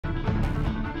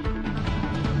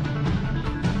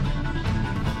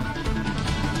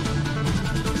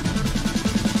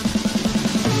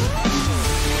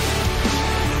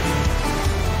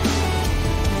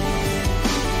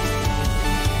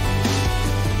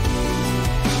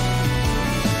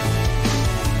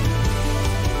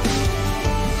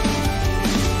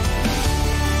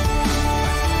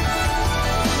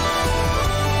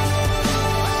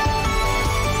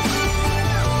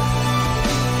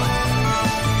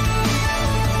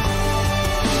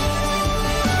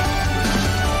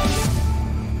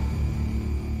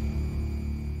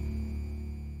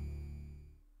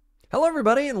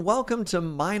everybody, and welcome to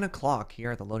 9 o'clock here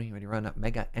at the Loading Ready Run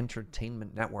Mega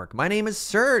Entertainment Network. My name is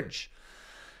Serge,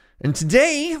 and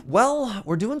today, well,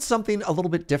 we're doing something a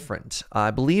little bit different. I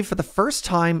believe for the first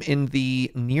time in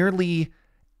the nearly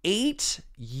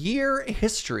 8-year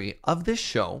history of this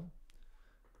show,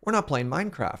 we're not playing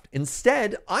Minecraft.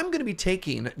 Instead, I'm going to be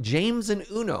taking James and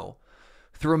Uno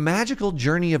through a magical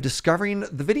journey of discovering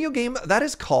the video game that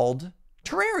is called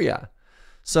Terraria.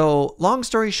 So, long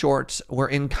story short, we're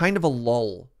in kind of a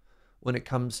lull when it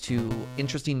comes to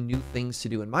interesting new things to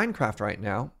do in Minecraft right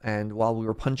now. And while we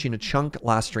were punching a chunk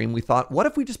last stream, we thought, what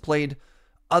if we just played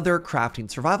other crafting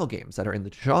survival games that are in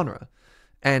the genre?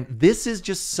 And this is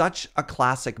just such a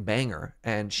classic banger.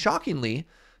 And shockingly,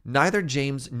 neither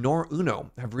James nor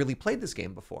Uno have really played this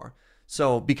game before.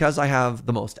 So because I have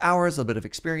the most hours, a bit of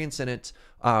experience in it,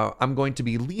 I'm going to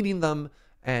be leading them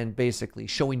and basically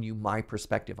showing you my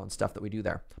perspective on stuff that we do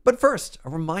there. But first, a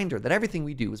reminder that everything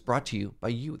we do is brought to you by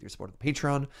you with your support of the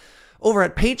Patreon over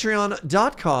at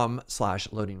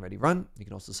patreon.com/loadingreadyrun. You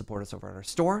can also support us over at our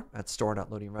store at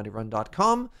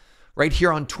store.loadingreadyrun.com, right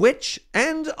here on Twitch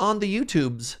and on the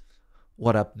YouTubes.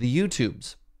 What up, the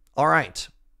YouTubes? All right.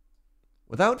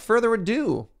 Without further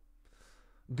ado,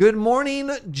 good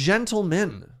morning,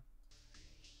 gentlemen.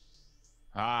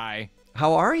 Hi.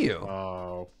 How are you?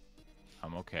 Oh,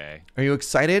 I'm okay. Are you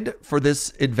excited for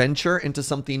this adventure into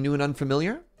something new and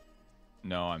unfamiliar?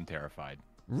 No, I'm terrified.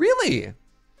 Really?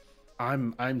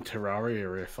 I'm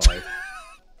Terraria-ified.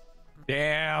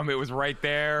 Damn, it was right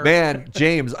there. Man,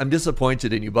 James, I'm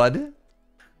disappointed in you, bud.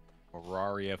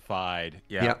 Terraria-fied.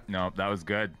 Yeah. Yep. No, that was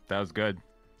good. That was good.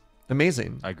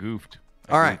 Amazing. I goofed.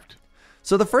 All right.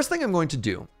 So the first thing I'm going to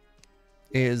do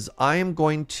is I am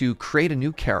going to create a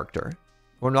new character.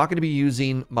 I'm not going to be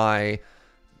using my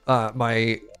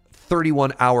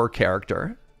 31-hour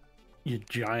character. You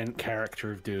giant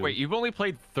character of doom. Wait, you've only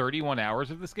played 31 hours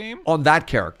of this game? On that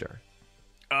character.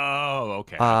 Oh,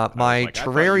 okay. My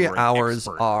Terraria hours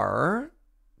are...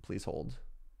 Please hold.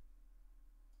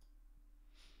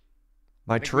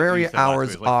 My Terraria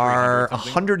hours are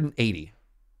 180.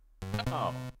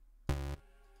 Oh.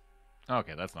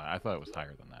 Okay, that's not... I thought it was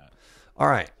higher than that. All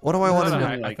right. What do I want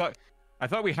to do? I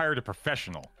thought we hired a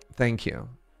professional. Thank you.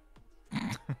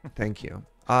 Thank you.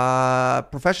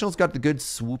 Professional's got the good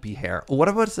swoopy hair. What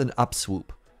about an up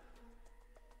swoop?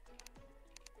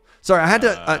 Sorry, I had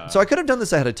to. So I could have done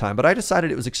this ahead of time, but I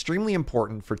decided it was extremely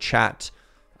important for chat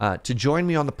to join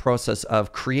me on the process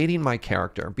of creating my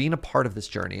character, being a part of this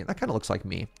journey. That kind of looks like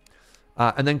me,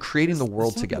 and then creating the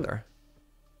world together.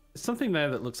 There's something there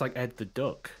that looks like Ed the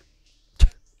Duck.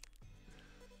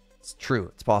 It's true.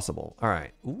 It's possible. All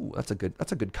right. Ooh, that's a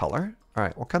good color. All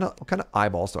right. What kind of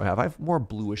eyeballs do I have? I have more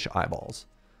bluish eyeballs.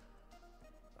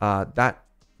 That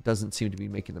doesn't seem to be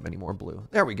making them any more blue.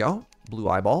 There we go. Blue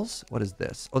eyeballs. What is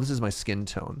this? Oh, this is my skin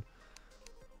tone.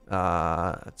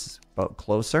 It's about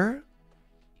closer.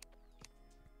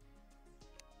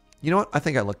 You know what? I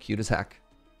think I look cute as heck.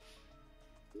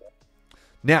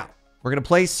 Now, we're going to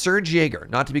play Serge Jaeger,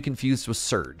 not to be confused with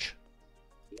Surge.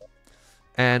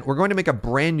 And we're going to make a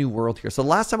brand new world here. So the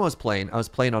last time I was playing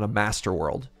on a master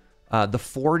world, the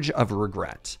Forge of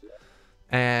Regret.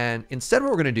 And instead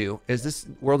what we're going to do is this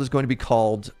world is going to be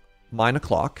called 9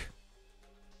 o'clock.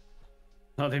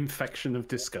 Not Infection of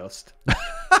Disgust.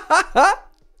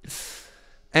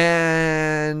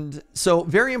 And so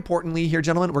very importantly here,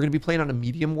 gentlemen, we're going to be playing on a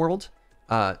medium world.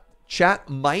 Chat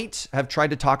might have tried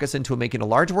to talk us into making a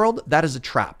large world. That is a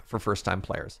trap for first-time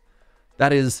players.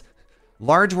 That is...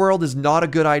 Large world is not a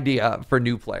good idea for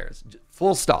new players.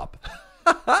 Full stop.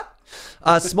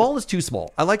 Small is too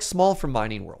small. I like small for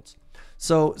mining worlds.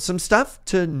 So some stuff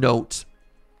to note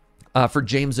for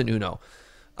James and Uno.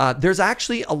 There's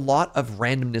actually a lot of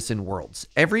randomness in worlds.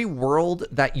 Every world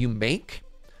that you make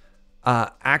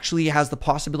actually has the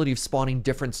possibility of spawning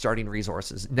different starting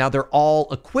resources. Now they're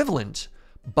all equivalent,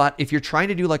 but if you're trying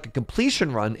to do like a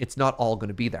completion run, it's not all going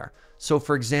to be there. So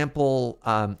for example,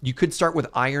 you could start with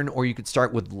iron or you could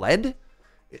start with lead.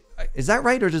 Is that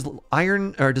right? Or does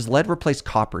lead replace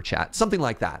copper, chat? Something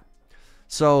like that.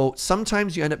 So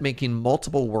sometimes you end up making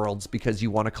multiple worlds because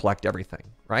you want to collect everything,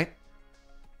 right?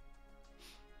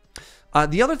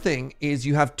 The other thing is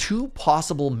you have two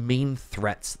possible main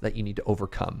threats that you need to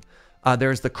overcome.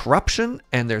 There's the corruption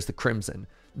and there's the crimson.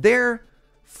 They're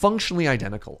functionally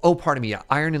identical. Oh, pardon me. Yeah.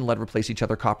 Iron and lead replace each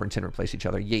other. Copper and tin replace each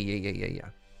other. Yeah.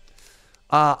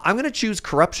 I'm going to choose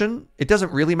corruption. It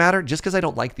doesn't really matter just because I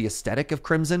don't like the aesthetic of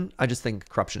crimson. I just think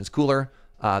corruption is cooler.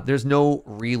 There's no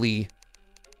real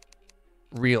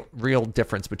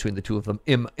difference between the two of them,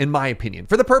 in my opinion,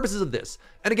 for the purposes of this.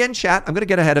 And again, chat, I'm going to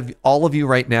get ahead of all of you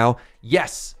right now.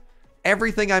 Yes,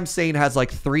 everything I'm saying has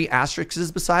like 3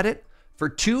 asterisks beside it. For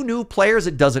 2 new players,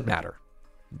 it doesn't matter.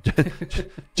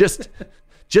 just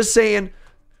saying,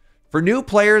 for new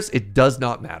players, it does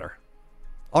not matter.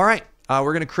 All right,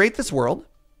 we're gonna create this world,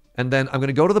 and then I'm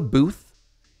gonna go to the booth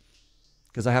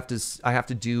because I have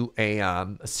to do a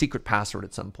secret password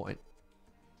at some point.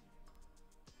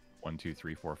 1, 2,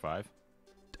 3, 4, 5.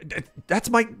 That's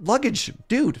my luggage,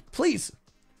 dude. Please.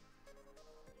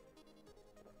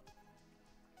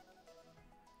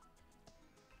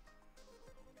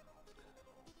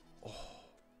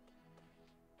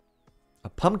 A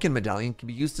pumpkin medallion can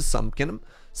be used to summon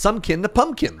the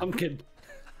pumpkin. Pumpkin.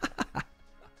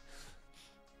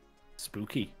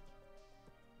 Spooky.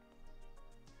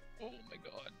 Oh my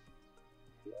god.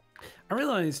 I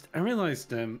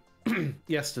realized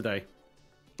yesterday,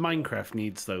 Minecraft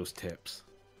needs those tips.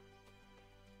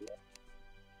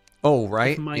 Oh,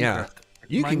 right. Minecraft- Yeah.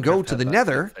 You can Minecraft go to had the that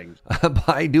nether thing.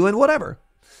 by doing whatever.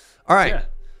 All right. Yeah.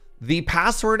 The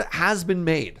password has been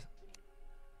made.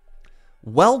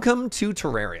 Welcome to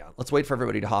Terraria. Let's wait for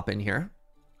everybody to hop in here.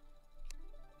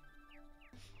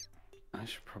 I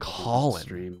should probably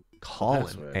stream Colin,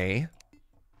 password. eh?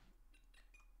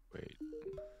 Wait.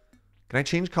 Can I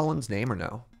change Colin's name or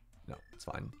no? No, it's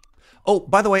fine. Oh,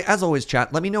 by the way, as always,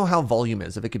 chat, let me know how volume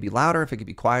is. If it could be louder, if it could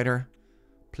be quieter.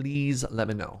 Please let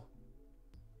me know.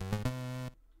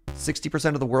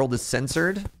 60% of the world is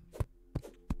censored.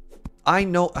 I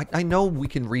know we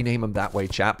can rename him that way,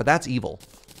 chat, but that's evil.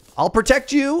 I'll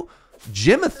protect you,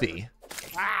 Jimothy.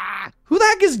 Who the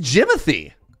heck is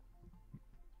Jimothy?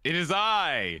 It is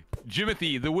I,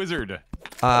 Jimothy the Wizard.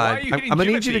 I'm gonna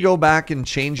need you to go back and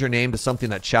change your name to something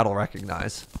that chat will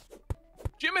recognize.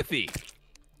 Jimothy.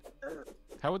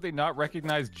 How would they not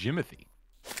recognize Jimothy?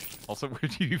 Also, where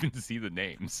do you even see the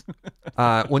names?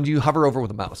 When you hover over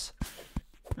with a mouse.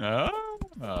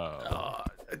 Oh.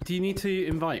 Do you need to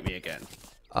invite me again?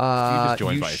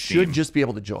 join You via should Steam. just be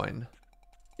able to join.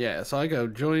 Yeah, so I go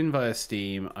join via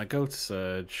Steam. I go to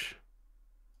Surge,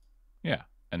 Yeah,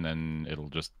 and then it'll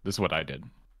just. This is what I did.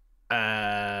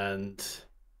 and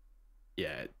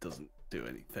yeah, it doesn't do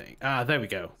anything. Ah, there we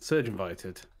go. Surge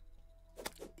invited.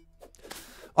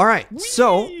 All right,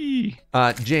 so Whee!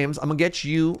 James, I'm gonna get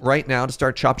you right now to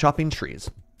start chopping trees.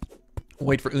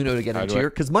 Wait for Uno to get How into do I- here,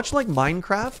 because much like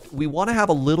Minecraft, we want to have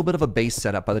a little bit of a base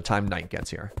setup by the time night gets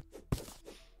here.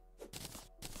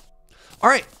 All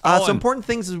right, so Colin. important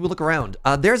things as we look around.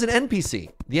 There's an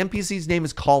NPC. The NPC's name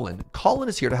is Colin. Colin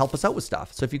is here to help us out with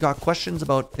stuff. So if you've got questions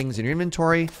about things in your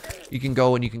inventory, you can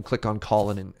go and you can click on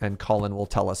Colin, and Colin will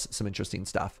tell us some interesting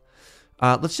stuff.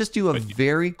 Let's just do a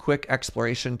very quick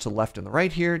exploration to the left and the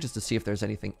right here, just to see if there's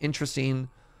anything interesting.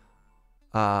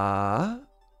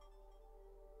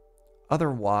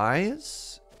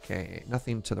 Otherwise, okay,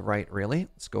 nothing to the right really.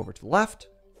 Let's go over to the left.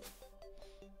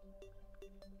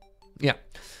 Yeah.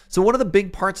 So one of the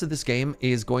big parts of this game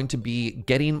is going to be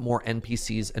getting more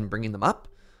NPCs and bringing them up.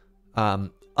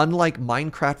 Unlike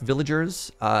Minecraft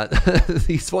villagers,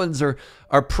 these ones are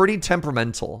pretty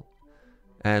temperamental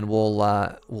and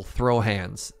will throw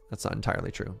hands. That's not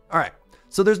entirely true. All right.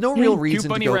 So there's no real reason Cute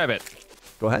bunny to go. rabbit.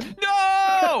 Go ahead.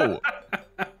 No!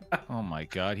 Oh my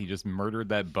god, he just murdered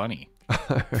that bunny.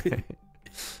 All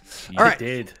right. You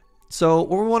did. So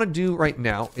what we want to do right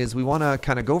now is we want to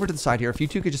kind of go over to the side here. If you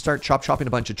two could just start chopping a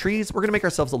bunch of trees, we're going to make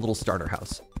ourselves a little starter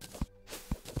house.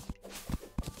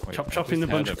 Wait, Chopping a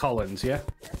bunch of Collins, yeah?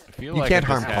 I feel You like can't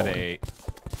I just harm had Colin.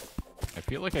 I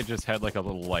feel like I just had like a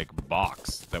little like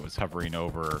box that was hovering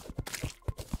over.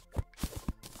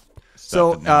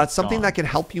 So stuff, and now it's something gone. that can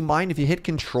help you mine, if you hit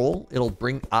control, it'll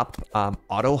bring up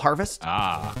auto harvest.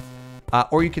 Ah.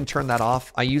 Or you can turn that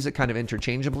off. I use it kind of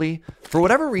interchangeably. For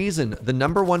whatever reason, the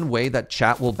 #1 way that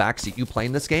chat will backseat you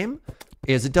playing this game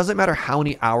is it doesn't matter how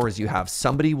many hours you have.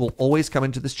 Somebody will always come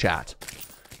into this chat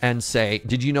and say,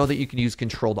 did you know that you can use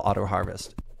control to auto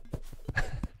harvest?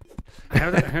 How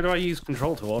do I use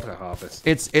control to auto harvest?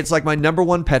 It's like my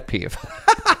 #1 pet peeve.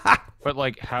 But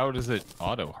like, how does it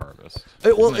auto harvest?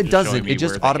 Well, Isn't it just showing doesn't. me It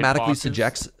just where the automatically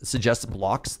hitbox is? suggests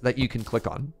blocks that you can click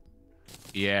on.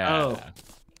 Yeah. Oh.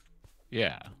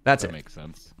 Yeah. That's that it. makes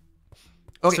sense.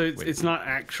 Okay. So it's not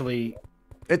actually...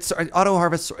 It's auto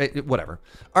harvest, whatever.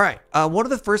 All right. One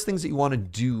of the first things that you want to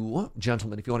do,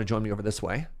 gentlemen, if you want to join me over this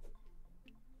way.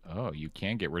 Oh, you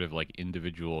can get rid of like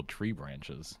individual tree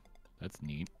branches. That's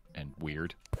neat and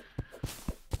weird.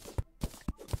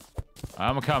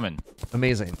 I'm coming.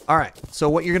 Amazing. All right. So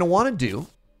what you're going to want to do,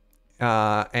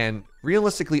 and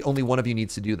realistically only one of you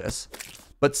needs to do this,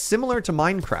 but similar to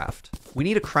Minecraft, we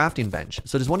need a crafting bench.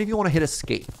 So does one of you want to hit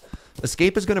escape?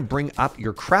 Escape is going to bring up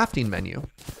your crafting menu.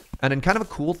 And then kind of a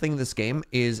cool thing in this game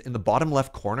is in the bottom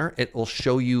left corner, it will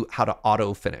show you how to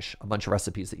auto finish a bunch of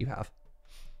recipes that you have.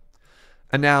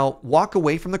 And now walk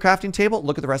away from the crafting table,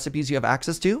 look at the recipes you have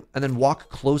access to, and then walk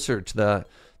closer to the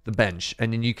bench.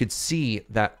 And then you could see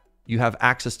that you have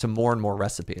access to more and more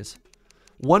recipes.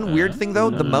 One weird thing though,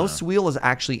 the mouse wheel is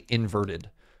actually inverted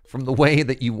from the way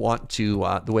that you want to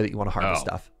harvest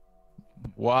stuff.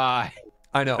 Why?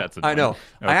 I know. That's I know. annoying.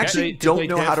 I Okay. actually don't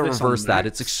know how to reverse that. Max?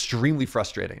 It's extremely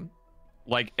frustrating.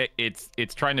 Like it's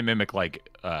trying to mimic like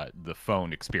the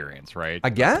phone experience, right? I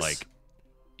guess. Like,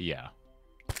 yeah.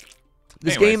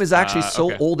 This Anyways, game is actually so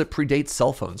okay. old it predates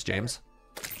cell phones, James.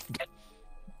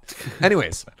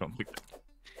 Anyways, I don't think.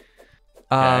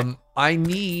 I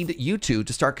need you two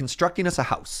to start constructing us a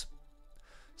house.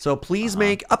 So please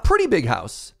make a pretty big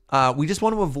house. We just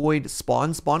want to avoid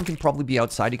spawn. Spawn can probably be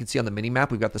outside. You can see on the mini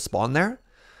map, we've got the spawn there.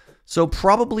 So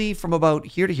probably from about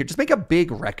here to here, just make a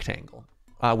big rectangle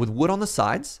with wood on the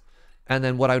sides. And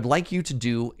then what I would like you to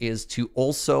do is to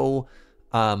also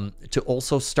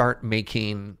start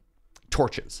making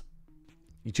torches.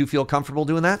 You two feel comfortable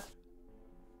doing that?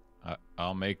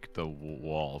 I'll make the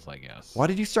walls, I guess. Why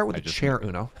did you start with a chair,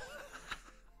 Uno?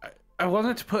 I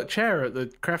wanted to put a chair at the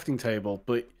crafting table,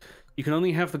 but you can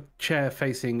only have the chair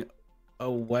facing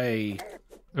away.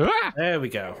 Ah! There we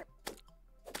go.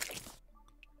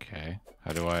 Okay.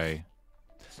 How do I?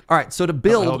 All right, so to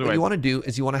build, hell do what I- you want to do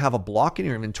is you want to have a block in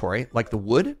your inventory, like the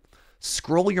wood,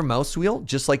 scroll your mouse wheel,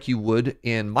 just like you would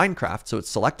in Minecraft, so it's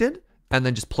selected, and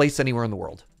then just place anywhere in the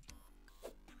world.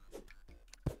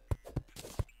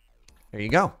 There you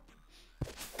go.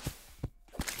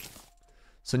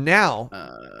 So now,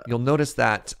 you'll notice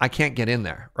that I can't get in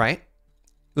there, right?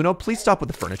 Uno, please stop with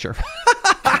the furniture.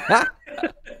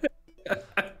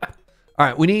 All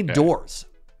right, we need doors.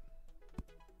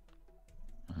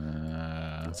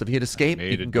 So if you hit escape, you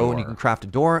made can a go and you door. can craft a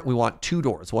door. We want 2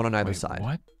 doors, one on either Wait, side.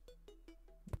 What?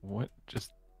 What?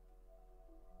 Just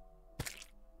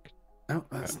No,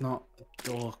 that's not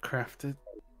door crafted.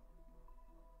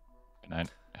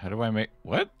 how do I make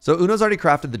what? So Uno's already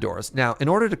crafted the doors. Now, in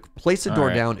order to place a door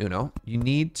right. down, Uno, it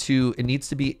needs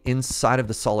to be inside of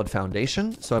the solid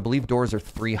foundation. So I believe doors are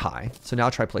 3 high. So now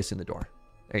try placing the door.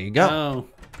 There you go. Oh,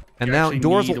 and you now actually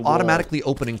doors need will a wall. automatically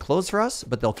open and close for us,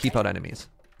 but they'll keep out enemies.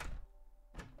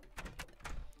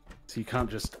 so you can't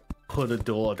just put a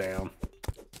door down.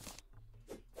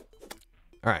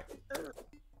 All right.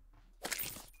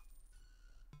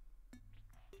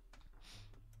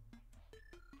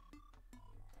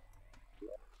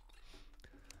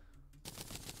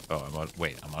 Oh,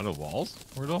 I'm out of walls?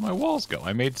 Where'd all my walls go?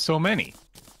 I made so many.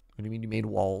 What do you mean you made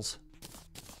walls?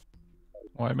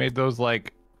 Well, I made those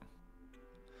like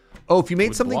Oh, if you made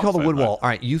Wood something called a blocks, I wood thought. wall. All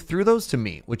right, you threw those to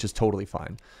me, which is totally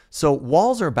fine. So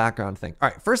walls are a background thing. All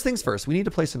right, first things first, we need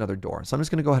to place another door. So I'm just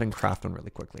going to go ahead and craft one really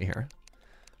quickly here.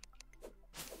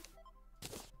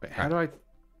 Wait, how do I?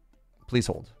 Please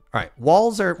hold. All right,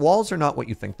 walls are not what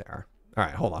you think they are. All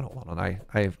right, hold on.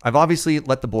 I've obviously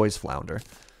let the boys flounder.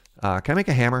 Can I make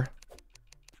a hammer?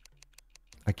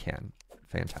 I can.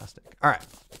 Fantastic. All right.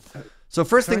 So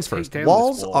first Can I things take first, down this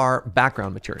walls wall? are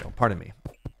background material. Pardon me.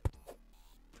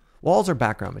 Walls are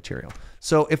background material.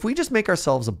 So if we just make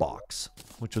ourselves a box,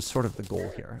 which was sort of the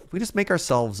goal here, if we just make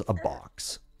ourselves a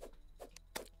box,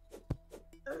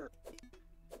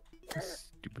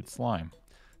 stupid slime.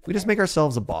 if we just make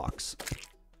ourselves a box,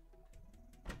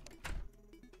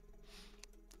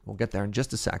 we'll get there in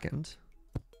just a second.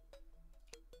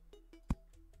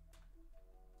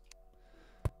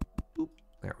 Boop.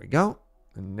 There we go.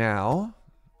 And now,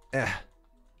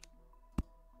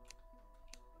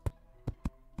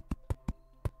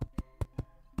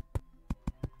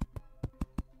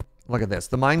 look at this.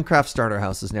 The Minecraft starter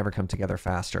house has never come together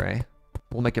faster, eh?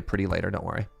 We'll make it pretty later, don't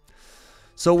worry.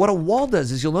 So what a wall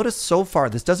does is you'll notice so far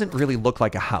this doesn't really look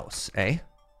like a house, eh?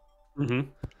 Mm-hmm.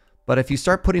 But if you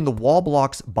start putting the wall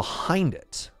blocks behind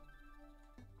it,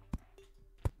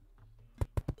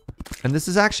 and this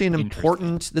is actually an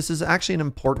important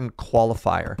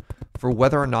qualifier for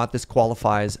whether or not this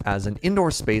qualifies as an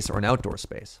indoor space or an outdoor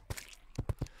space.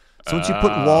 So once you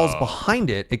put walls behind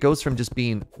it, it goes from just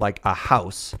being like a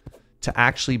house to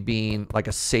actually being like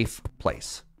a safe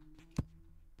place.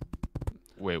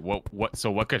 Wait, what? So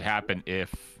what could happen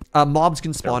if? Mobs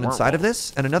can spawn weren't inside of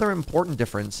walls. this, and another important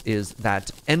difference is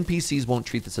that NPCs won't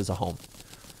treat this as a home.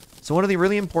 So one of the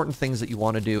really important things that you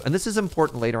want to do, and this is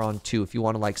important later on too, if you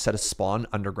want to like set a spawn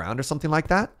underground or something like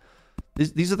that,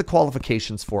 these are the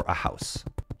qualifications for a house.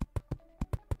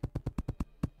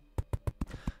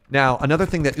 Now, another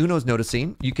thing that Uno's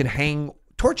noticing, you can hang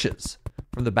torches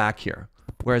from the back here,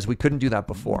 whereas we couldn't do that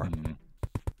before.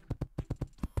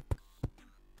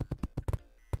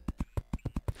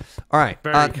 All right.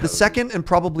 Very The cozy. second and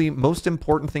probably most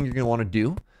important thing you're going to want to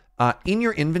do, in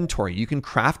your inventory, you can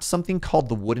craft something called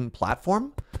the wooden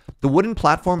platform. The wooden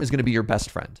platform is going to be your best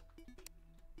friend.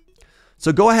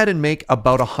 So go ahead and make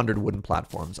about 100 wooden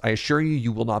platforms. I assure you,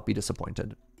 you will not be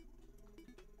disappointed.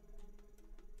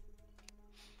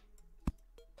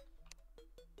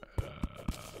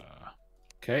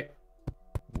 Okay.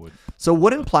 Wood. So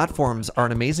wooden platforms are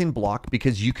an amazing block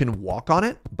because you can walk on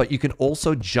it, but you can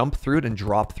also jump through it and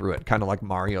drop through it, kind of like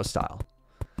Mario style.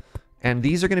 And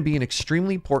these are going to be an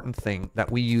extremely important thing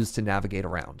that we use to navigate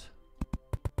around.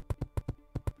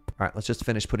 All right, let's just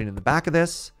finish putting in the back of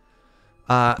this.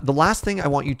 The last thing I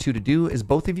want you two to do is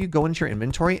both of you go into your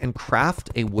inventory and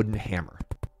craft a wooden hammer.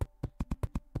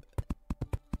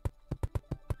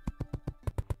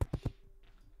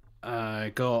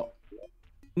 I got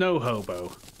no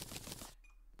hobo.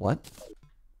 What?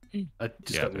 I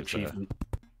just Yeah, got an there's a- achievement.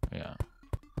 Yeah.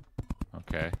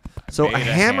 Okay. I So made a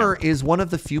hammer is one of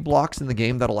the few blocks in the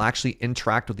game that'll actually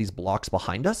interact with these blocks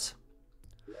behind us.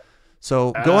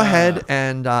 So go ahead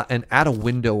and add a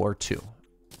window or two.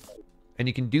 And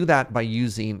you can do that by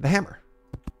using the hammer.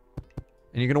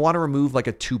 And you're going to want to remove like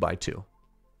a 2x2.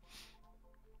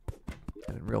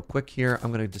 And real quick here,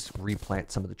 I'm going to just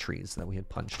replant some of the trees that we had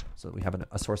punched so that we have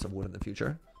a source of wood in the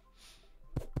future.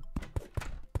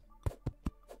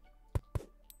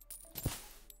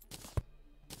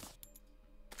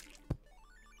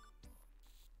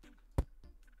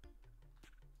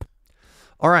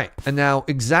 All right, and now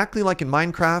exactly like in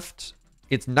Minecraft,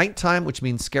 it's nighttime, which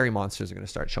means scary monsters are going to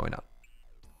start showing up.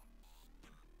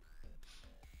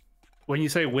 When you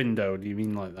say window, do you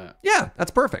mean like that? Yeah,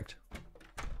 that's perfect.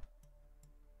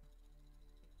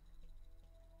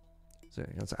 So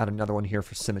let's add another one here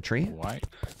for symmetry. Why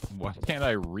can't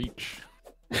I reach?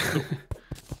 Are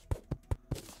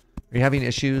you having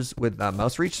issues with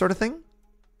mouse reach sort of thing?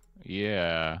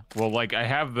 Yeah. Well, like I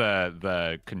have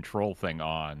the control thing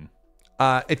on.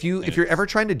 If you're ever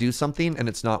trying to do something and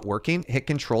it's not working, hit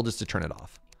control just to turn it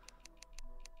off.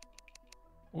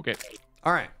 Okay.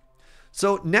 All right.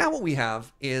 So now what we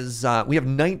have is we have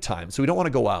nighttime, so we don't want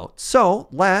to go out. So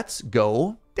let's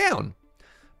go down.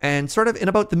 And sort of in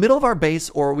about the middle of our base,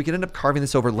 or we can end up carving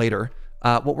this over later,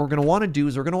 what we're going to want to do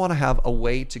is we're going to want to have a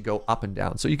way to go up and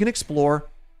down. So you can explore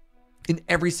in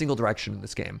every single direction in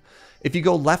this game. If you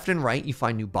go left and right, you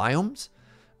find new biomes.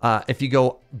 If you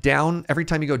go down, every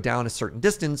time you go down a certain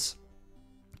distance,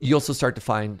 you also start to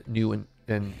find new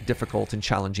and difficult and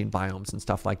challenging biomes and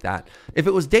stuff like that. If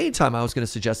it was daytime, I was going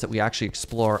to suggest that we actually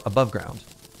explore above ground.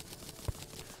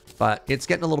 But it's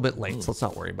getting a little bit late, so let's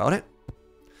not worry about it.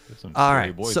 There's some All scary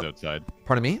right, boys so- outside.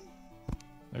 Pardon me?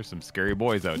 There's some scary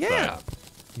boys outside. Yeah.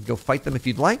 You can go fight them if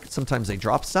you'd like. Sometimes they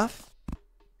drop stuff.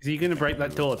 Is he going to break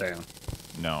that door down?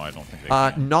 No, I don't think they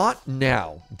can. Not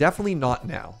now. Definitely not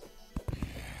now.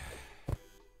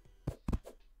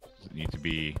 Does it need to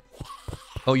be...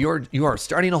 Oh, you are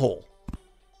starting a hole.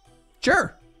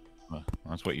 Sure.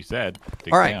 That's what you said.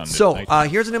 Dig All right. down, So nighttime.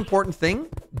 here's an important thing.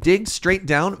 Dig straight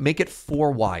down. Make it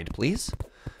 4 wide, please.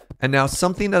 And now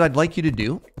something that I'd like you to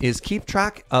do is keep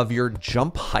track of your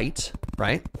jump height,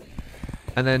 right?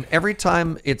 And then every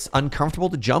time it's uncomfortable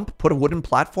to jump, put a wooden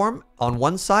platform on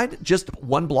one side, just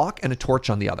one block, and a torch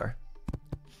on the other.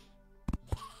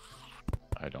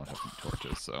 I don't have any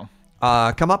torches, so...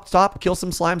 Come up, stop, kill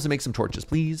some slimes, and make some torches,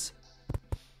 please.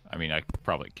 I mean, I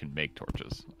probably can make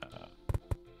torches.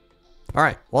 All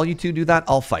right. While you two do that,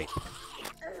 I'll fight.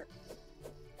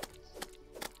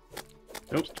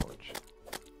 Oops. Torch.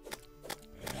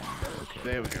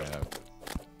 There we go.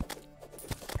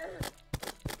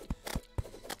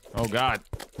 Oh, God.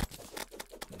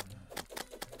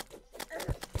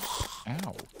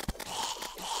 Ow.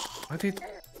 I did.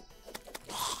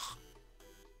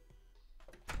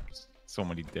 So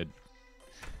many dead.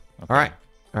 Okay. All right.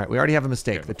 All right. We already have a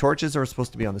mistake. Okay. The torches are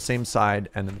supposed to be on the same side,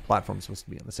 and then the platform's supposed to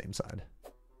be on the same side.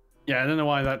 Yeah, I don't know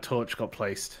why that torch got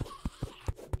placed.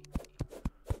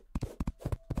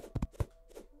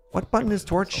 What button is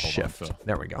torch? So hold on, Shift. so-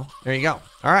 There we go. There you go.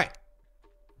 All right.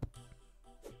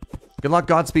 Good luck,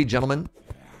 Godspeed, gentlemen.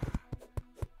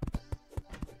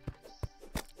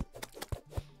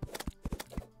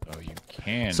 Oh, you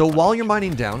can. So while punch. you're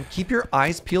mining down, keep your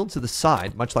eyes peeled to the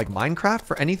side, much like Minecraft,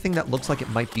 for anything that looks like it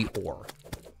might be ore.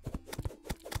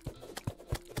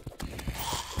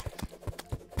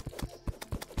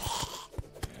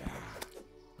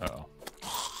 Uh-oh.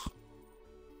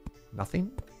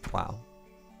 Nothing? Wow.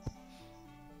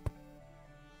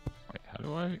 Wait, how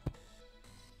do I...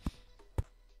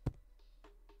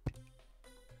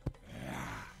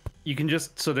 You can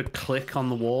just sort of click on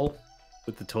the wall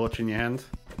with the torch in your hand.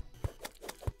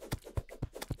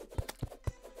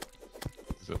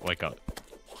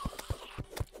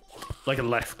 Like a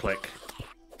left click.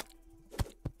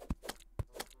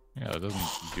 Yeah, it doesn't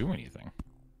do anything.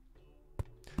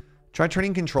 Try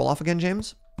turning control off again,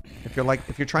 James. If you're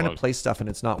trying to Well, place stuff and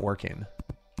it's not working.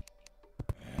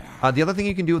 The other thing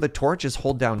you can do with a torch is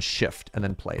hold down shift and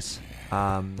then place.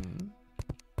 I'm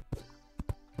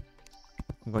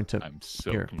going to... I'm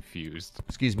so here. confused.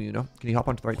 Excuse me, Uno. Can you hop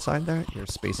onto the right side there? You're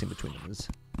spacing between them.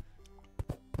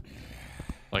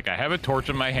 Like, I have a torch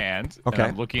in my hand, Okay.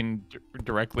 and I'm looking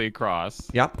directly across.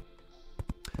 Yep.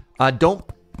 Don't...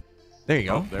 There you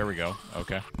go. Oh, there we go.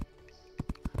 Okay.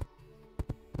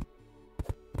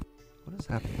 What is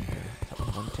happening here? Is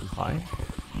that one too high?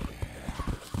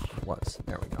 It was.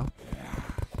 There we go.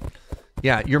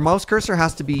 Yeah, your mouse cursor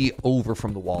has to be over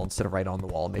from the wall instead of right on the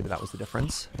wall. Maybe that was the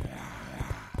difference.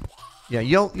 Yeah,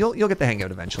 you'll get the hang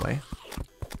of it eventually.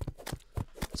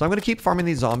 So I'm gonna keep farming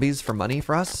these zombies for money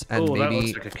for us, and Oh, that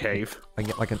maybe looks like a cave. I can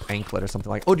get like an anklet or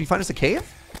something like. Oh, do you find us a cave?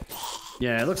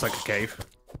 Yeah, it looks like a cave.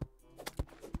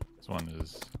 This one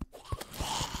is...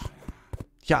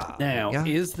 Yeah. Now, yeah.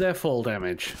 is there fall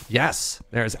damage? Yes,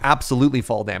 there's absolutely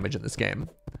fall damage in this game.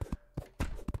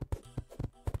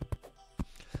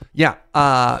 Yeah,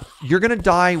 you're gonna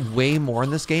die way more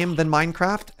in this game than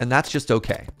Minecraft, and that's just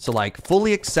okay. So like,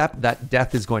 fully accept that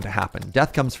death is going to happen.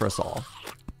 Death comes for us all.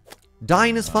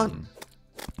 Dying is fun.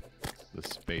 The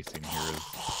spacing here is...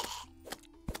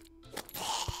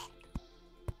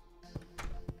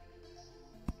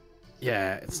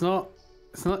 Yeah, it's not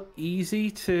easy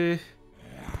to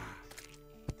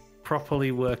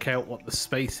properly work out what the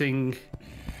spacing.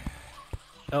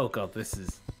 Oh god, this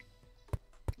is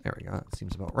There we go. That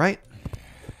seems about right.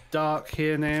 dark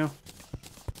here now.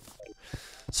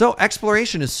 So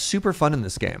exploration is super fun in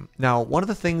this game. Now, one of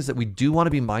the things that we do want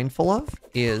to be mindful of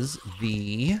is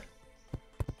the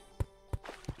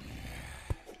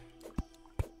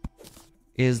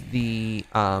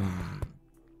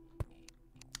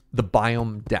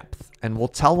biome depth, and we'll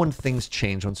tell when things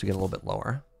change once we get a little bit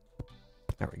lower.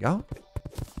 There we go.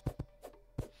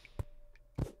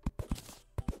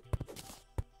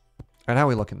 And how are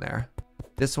we looking there?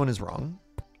 This one is wrong.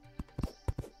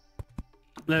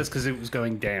 That's because it was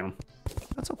going down.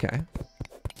 That's okay.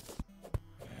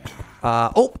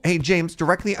 Oh, hey, James,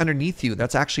 directly underneath you,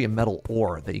 that's actually a metal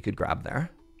ore that you could grab there.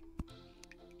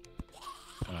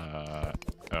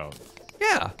 Oh.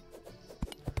 Yeah.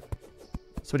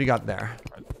 So what do you got there?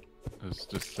 This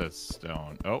just says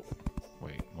stone. Oh,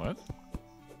 wait, what?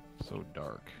 So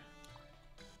dark.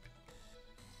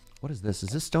 What is this? Is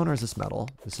this stone or is this metal?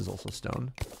 This is also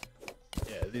stone.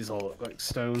 Yeah, these all look like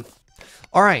stone.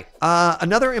 All right.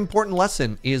 Another important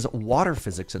lesson is water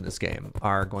physics in this game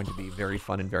are going to be very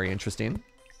fun and very interesting.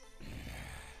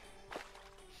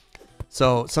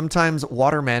 So sometimes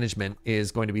water management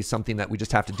is going to be something that we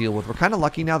just have to deal with. We're kind of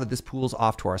lucky now that this pool's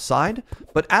off to our side.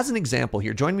 But as an example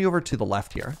here, join me over to the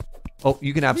left here. Oh,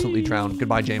 you can absolutely drown.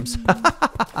 Goodbye, James.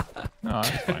 No, that's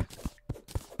fine.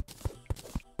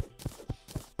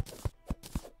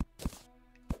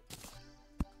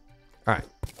 All right.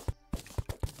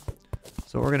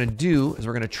 So what we're going to do is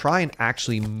we're going to try and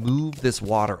actually move this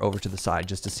water over to the side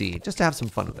just to see, just to have some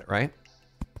fun with it, right?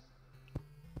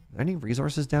 Are there any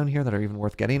resources down here that are even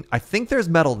worth getting? I think there's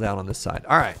metal down on this side.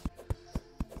 All right.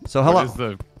 So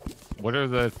hello. What are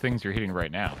the things you're hitting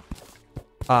right now?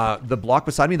 The block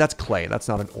beside me, that's clay. That's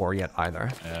not an ore yet either.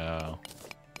 Oh.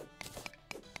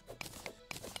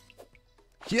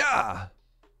 Yeah.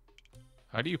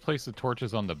 How do you place the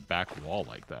torches on the back wall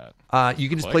like that? You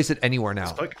can just Click? place it anywhere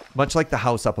now. Click. Much like the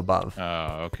house up above.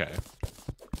 Oh, okay.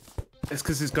 It's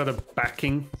because it's got a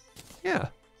backing. Yeah.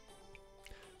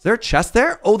 Is there a chest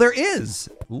there? Oh, there is.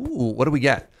 Ooh, what do we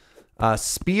get?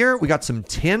 Spear. We got some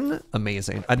tin.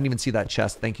 Amazing. I didn't even see that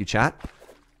chest. Thank you, chat.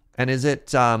 And is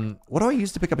it, what do I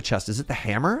use to pick up a chest? Is it the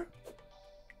hammer?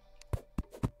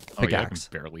 Oh, yeah, I can Pickaxe.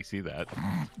 barely see that.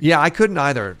 Yeah, I couldn't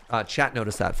either. Chat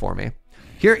noticed that for me.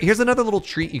 Here's another little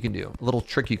treat you can do. A little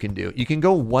trick you can do. You can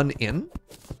go one in.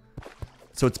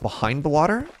 So it's behind the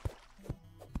water.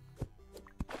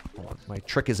 Hold on, my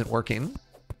trick isn't working.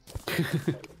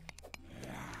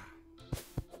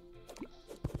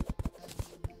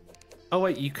 Oh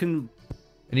wait, you can.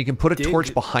 And you can put a Dig.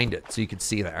 torch behind it so you can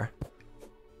see there.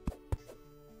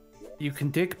 You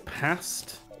can dig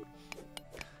past.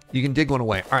 You can dig one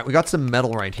away. All right, we got some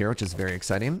metal right here, which is very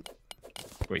exciting.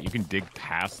 Wait, you can dig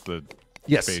past the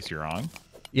Yes. space you're on?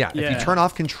 Yeah, if Yeah. you turn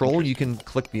off control, you can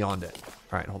click beyond it.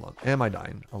 All right, hold on. Am I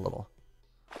dying? A little.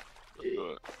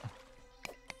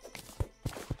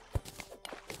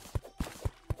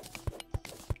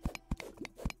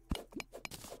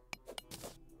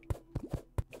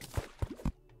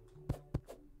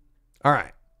 All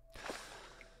right.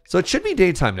 So it should be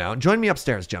daytime now. Join me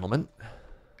upstairs, gentlemen.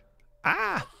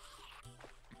 Ah!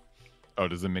 Oh,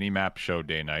 does the mini-map show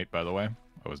day-night, by the way?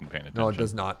 I wasn't paying attention. No, it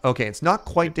does not. Okay, it's not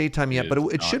quite daytime yet, but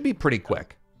it should be pretty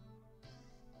quick.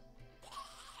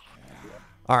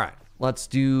 All right, let's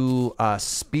do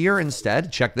spear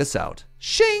instead. Check this out.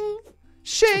 Shing!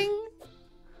 Shing!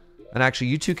 And actually,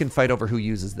 you two can fight over who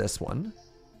uses this one.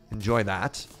 Enjoy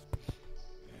that.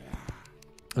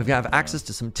 We have access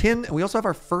to some tin, and we also have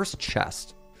our first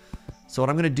chest. So what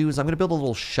I'm going to do is I'm going to build a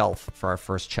little shelf for our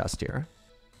first chest here.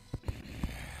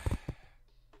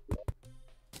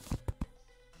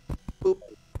 Boop.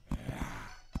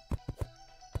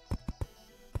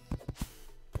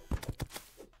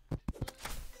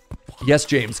 Yes,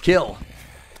 James, kill.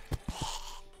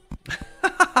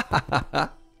 The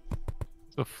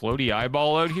floaty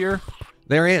eyeball out here?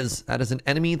 There is. That is an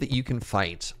enemy that you can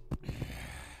fight.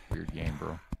 Weird game,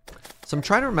 bro. So I'm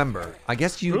trying to remember. I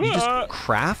guess you just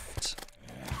craft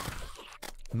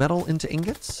metal into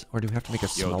ingots? Or do we have to make a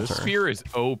smelter? Yo, this spear is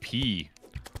OP.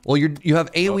 Well, you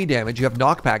have AoE damage, you have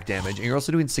knockback damage, and you're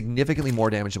also doing significantly more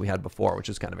damage than we had before, which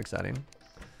is kind of exciting.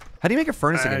 How do you make a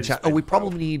furnace again, chat? Oh, we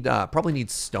probably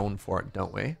need stone for it,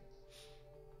 don't we?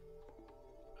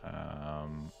 I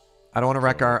don't want to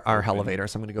wreck our elevator,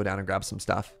 so I'm going to go down and grab some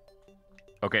stuff.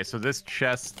 Okay, so this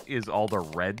chest is all the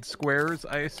red squares,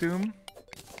 I assume?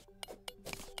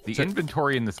 The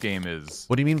inventory in this game is...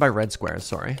 What do you mean by red squares?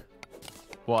 Sorry.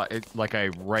 Well, like I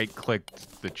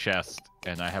right-clicked the chest,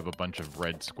 and I have a bunch of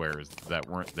red squares that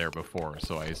weren't there before,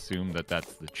 so I assume that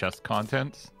that's the chest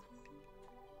contents.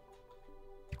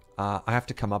 I have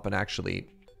to come up and actually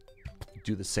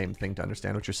do the same thing to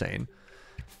understand what you're saying.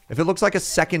 If it looks like a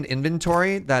second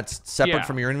inventory that's separate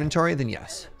from your inventory, then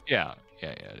yes. Yeah,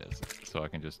 it is. So I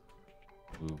can just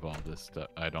move all this stuff.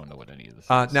 I don't know what any of this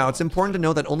is. Now, it's important to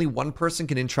know that only one person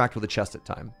can interact with a chest at a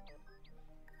time.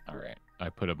 All right. I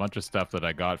put a bunch of stuff that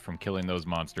I got from killing those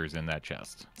monsters in that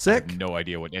chest. Sick. I have no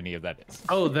idea what any of that is.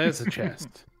 Oh, there's a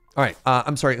chest. All right.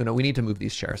 I'm sorry, Uno. We need to move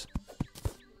these chairs.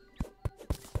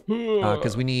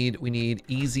 Because we need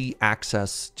easy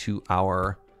access to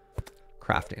our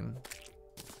crafting.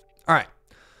 All right.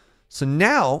 So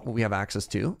now what we have access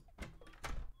to...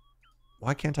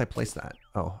 Why can't I place that?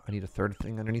 Oh, I need a third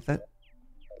thing underneath it.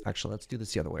 Actually, let's do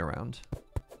this the other way around.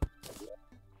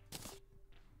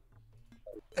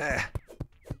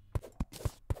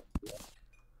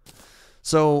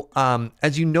 So,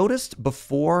 as you noticed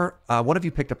before, one of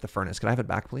you picked up the furnace. Can I have it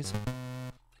back, please?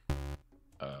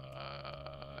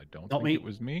 I don't think it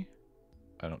was me.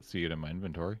 I don't see it in my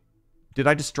inventory. Did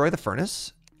I destroy the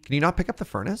furnace? Can you not pick up the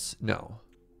furnace? No.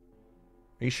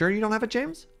 Are you sure you don't have it,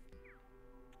 James?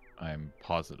 I'm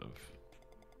positive.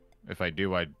 If I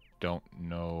do, I don't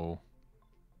know.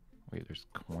 Wait, there's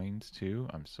coins too?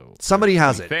 I'm so... Somebody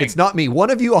has it. It's not me. One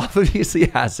of you obviously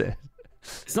has it.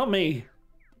 It's not me.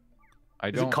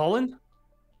 Is it Colin?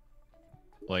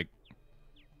 Like...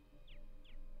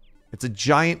 It's a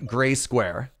giant gray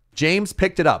square. James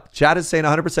picked it up. Chat is saying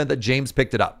 100% that James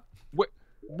picked it up.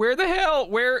 Where the hell?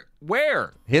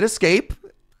 Where? Hit escape.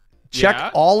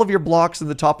 Check all of your blocks in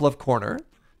the top left corner.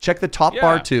 Check the top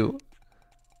bar too.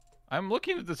 I'm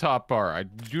looking at the top bar. I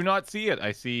do not see it.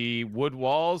 I see wood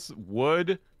walls,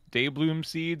 wood, daybloom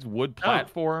seeds, wood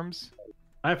platforms.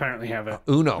 I apparently have it.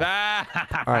 Uno. All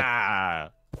right.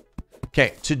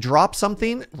 Okay, to drop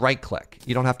something, right click.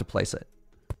 You don't have to place it.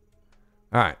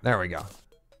 All right, there we go.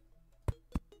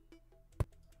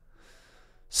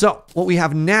 So what we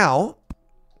have now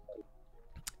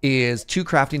is 2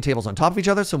 crafting tables on top of each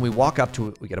other. So when we walk up to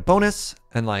it, we get a bonus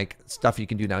and like stuff you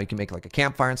can do now. You can make like a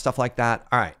campfire and stuff like that.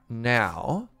 All right,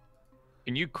 now.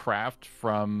 Can you craft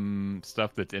from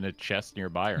stuff that's in a chest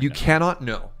nearby? You cannot,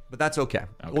 no, but that's okay.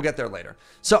 We'll get there later.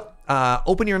 So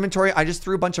open your inventory. I just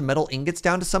threw a bunch of metal ingots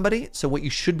down to somebody. So what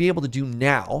you should be able to do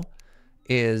now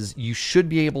is you should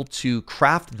be able to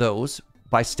craft those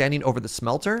by standing over the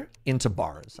smelter into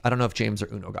bars. I don't know if James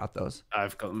or Uno got those.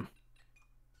 I've got them.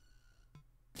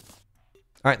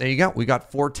 All right, there you go. We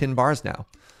got 4 tin bars now.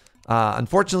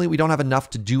 Unfortunately, we don't have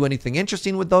enough to do anything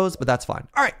interesting with those, but that's fine.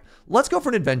 All right, let's go for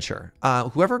an adventure.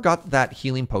 Whoever got that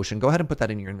healing potion, go ahead and put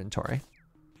that in your inventory.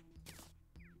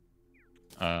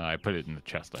 I put it in the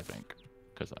chest, I think,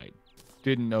 because I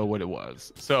didn't know what it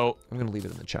was. So I'm going to leave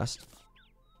it in the chest.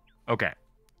 Okay.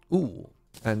 Ooh,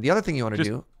 and the other thing you want to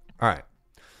do... All right.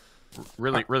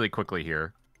 Really quickly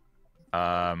here.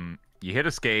 You hit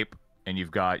escape, and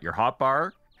you've got your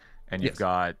hotbar, and you've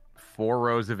got 4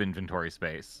 rows of inventory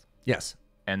space. Yes.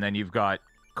 And then you've got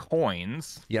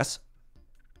coins. Yes.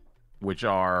 Which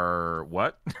are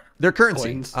what? They're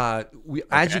currency.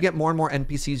 As you get more and more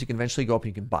NPCs, you can eventually go up and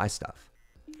you can buy stuff.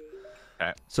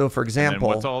 Okay. So for example,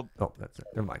 what's all... oh, that's it.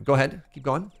 Never mind. Go ahead. Keep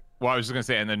going. Well, I was just gonna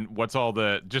say, and then what's all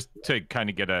the, just to kind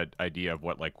of get an idea of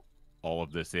what like all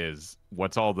of this is,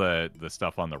 what's all the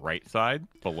stuff on the right side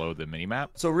below the minimap?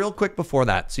 So real quick before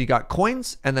that, so you got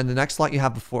coins, and then the next slot you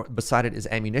have beside it is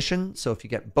ammunition. So if you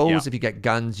get bows, if you get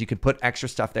guns, you could put extra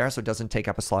stuff there so it doesn't take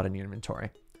up a slot in your inventory.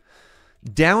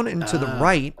 Down and to the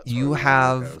right, you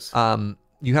have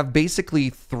basically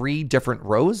 3 different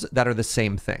rows that are the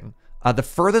same thing. The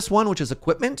furthest one, which is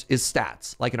equipment, is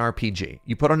stats, like an RPG.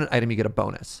 You put on an item, you get a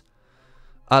bonus.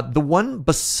 The one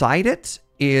beside it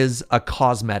is a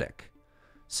cosmetic.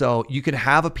 So you could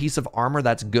have a piece of armor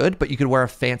that's good, but you could wear a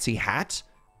fancy hat,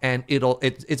 and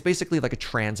it's basically like a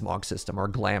transmog system or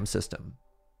a glam system.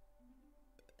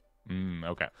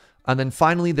 Okay. And then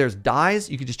finally, there's dyes.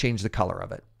 You could just change the color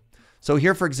of it. So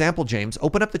here, for example, James,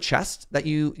 open up the chest that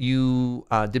you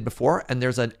did before, and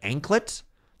there's an anklet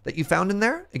that you found in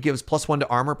there. It gives +1 to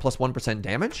armor, +1%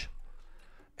 damage.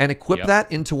 And equip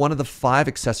that into one of the 5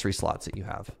 accessory slots that you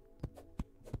have.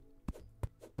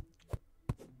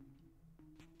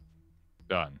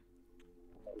 Done.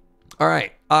 All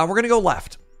right, we're going to go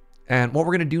left. And what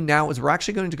we're going to do now is we're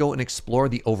actually going to go and explore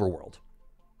the overworld.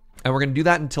 And we're going to do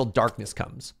that until darkness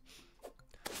comes.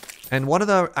 And one of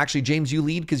the, actually, James, you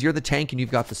lead because you're the tank and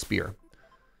you've got the spear.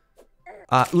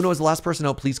 Uno is the last person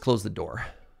out. Please close the door.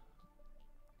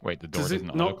 Wait, the door Does doesn't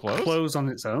it not auto-close? close on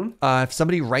its own? If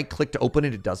somebody right-click to open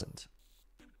it, it doesn't.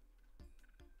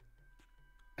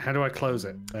 How do I close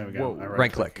it? There we go. Whoa. I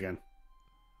Right-click again.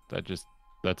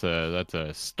 That's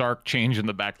a stark change in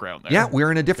the background there. Yeah, we're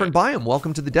in a different biome.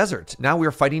 Welcome to the desert. Now we're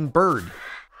fighting bird.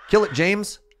 Kill it,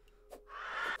 James.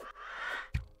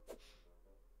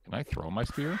 Can I throw my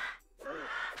spear?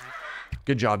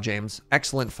 Good job, James.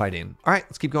 Excellent fighting. All right,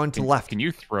 let's keep going to the left. Can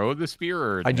you throw the spear?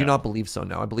 Or I do no? not believe so,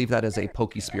 no. I believe that is a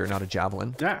pokey spear, not a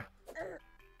javelin. Yeah.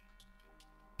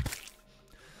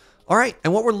 All right,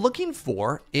 and what we're looking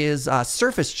for is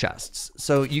surface chests.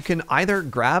 So you can either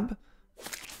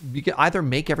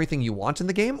make everything you want in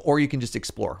the game, or you can just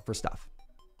explore for stuff.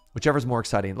 Whichever's more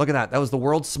exciting. Look at that. That was the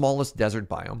world's smallest desert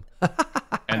biome.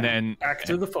 And then back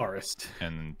to the forest.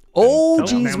 Oh,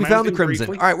 geez, we found the crimson.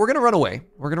 All right, we're going to run away.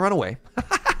 We're going to run away.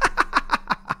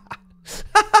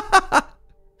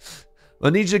 I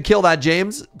need you to kill that,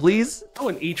 James, please. Oh,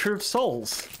 an Eater of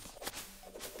Souls.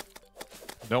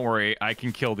 Don't worry, I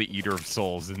can kill the Eater of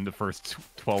Souls in the first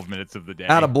 12 minutes of the day.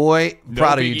 Attaboy.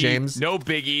 Proud of you, biggie, James. No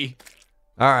biggie.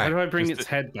 All right. How do I bring its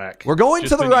head back? We're going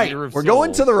to the right. We're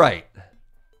going to the right.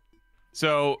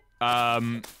 So,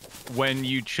 when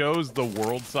you chose the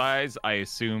world size, I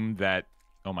assume that...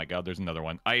 Oh my god, there's another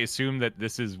one. I assume that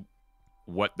this is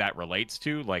what that relates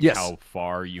to, like how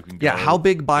far you can go. Yeah, how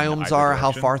big biomes are, how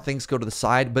direction. far things go to the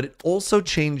side, but it also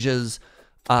changes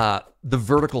the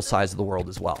vertical size of the world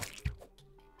as well.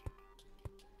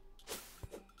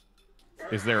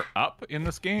 Is there up in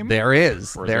this game? There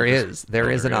is. There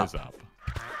is an up.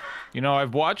 You know,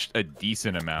 I've watched a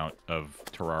decent amount of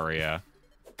Terraria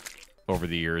over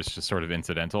the years, just sort of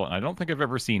incidental, and I don't think I've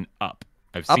ever seen up.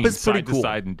 I've seen side to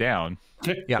side and down,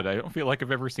 but I don't feel like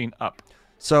I've ever seen up.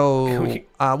 So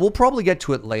we'll probably get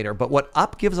to it later, but what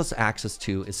up gives us access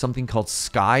to is something called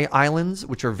Sky Islands,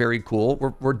 which are very cool.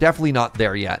 We're definitely not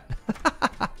there yet.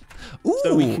 Ooh,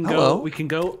 so we can hello. we can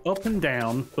go up and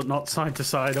down, but not side to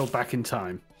side or back in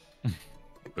time.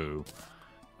 Boo.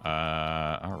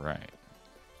 All right.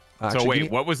 Actually, so wait,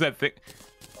 what was that thing?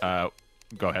 Go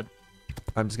ahead.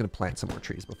 I'm just gonna plant some more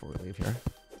trees before we leave here.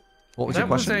 What was your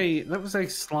question? That was a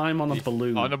slime on a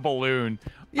balloon. On a balloon.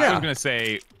 Yeah. I was gonna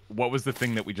say, what was the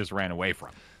thing that we just ran away from?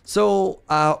 So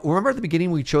remember at the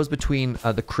beginning we chose between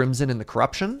the Crimson and the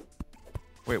Corruption?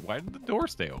 Wait, why did the door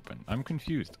stay open? I'm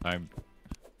confused.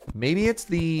 Maybe it's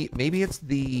the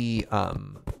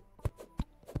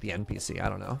NPC. I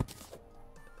don't know.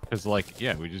 Because like,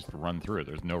 yeah, we just run through it.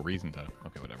 There's no reason to.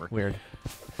 Okay, whatever. Weird.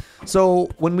 So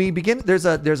when we begin, there's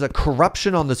a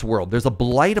corruption on this world. There's a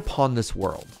blight upon this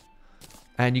world,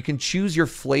 and you can choose your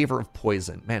flavor of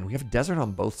poison. Man, we have a desert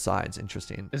on both sides.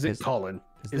 Interesting. Is it Colin?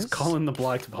 Is Colin the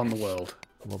blight upon the world?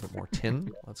 A little bit more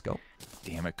tin. Let's go.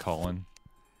 Damn it, Colin.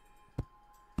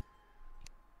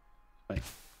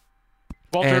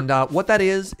 And what that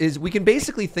is we can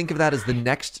basically think of that as the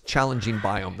next challenging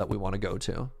biome that we want to go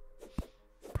to.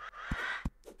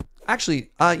 Actually,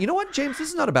 you know what, James? This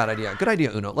is not a bad idea. Good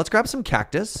idea, Uno. Let's grab some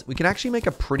cactus. We can actually make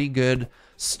a pretty good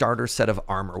starter set of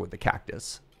armor with the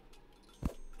cactus.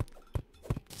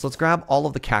 So let's grab all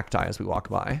of the cacti as we walk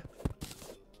by.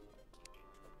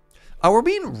 We're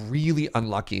being really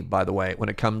unlucky, by the way, when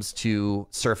it comes to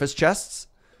surface chests.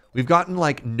 We've gotten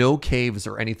like no caves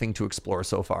or anything to explore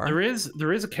so far. There is a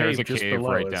cave. There's a just cave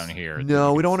below right us. down here.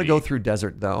 No, we don't want to go through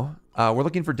desert though. We're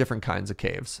looking for different kinds of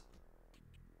caves.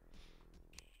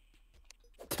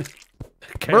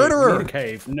 Cave, Murderer!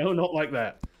 Cave. No, not like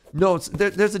that. No,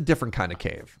 there's a different kind of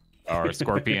cave. Or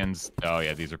scorpions. Oh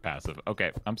yeah, these are passive.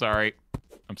 Okay, I'm sorry.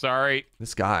 I'm sorry.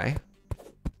 This guy.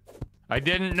 I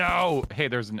didn't know. Hey,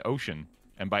 there's an ocean.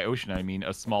 And by ocean, I mean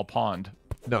a small pond.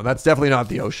 No, that's definitely not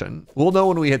the ocean. We'll know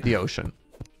when we hit the ocean.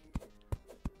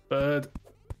 Bird.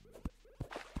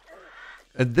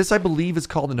 This, I believe, is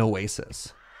called an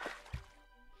oasis.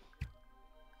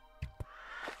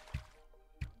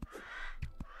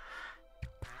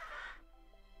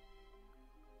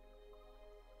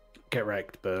 Get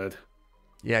wrecked, bird.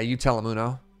 Yeah, you tell him,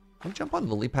 Uno. Can we jump on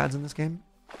lily pads in this game?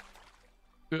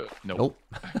 Nope.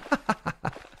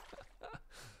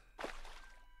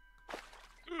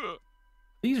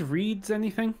 These reeds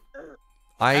anything?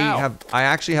 I Ow.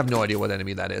 actually have no idea what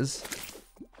enemy that is.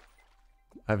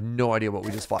 I have no idea what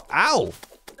we just fought. Ow!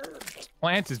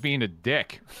 Plant is being a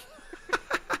dick.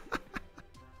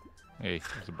 Hey,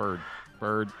 there's a bird.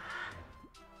 Bird.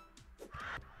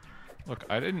 Look,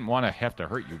 I didn't want to have to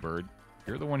hurt you, bird.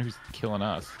 You're the one who's killing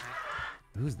us.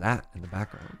 Who's that in the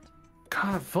background?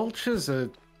 God, vultures are...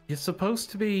 You're supposed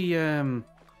to be, Hey,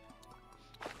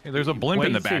 there's a blimp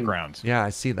in the waiting. background. Yeah, I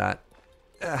see that.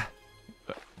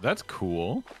 That's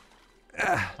cool.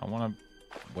 I want to...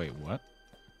 Wait, what?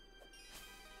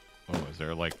 Oh, is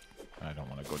there like... I don't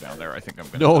want to go down there. I think I'm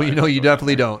going to... No, you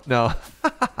definitely don't. No.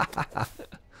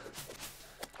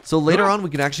 So later on, we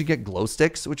can actually get glow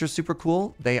sticks, which are super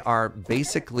cool. They are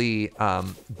basically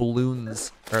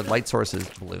balloons, or light sources.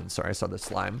 Balloons, sorry, I saw the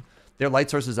slime. They're light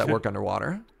sources that work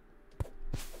underwater.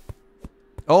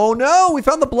 Oh no, we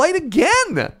found the blight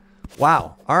again!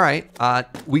 Wow, all right.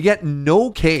 We get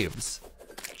no caves.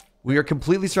 We are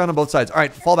completely surrounded on both sides. All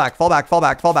right, fall back, fall back, fall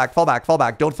back, fall back, fall back, fall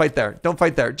back. Don't fight there, don't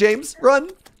fight there. James, run!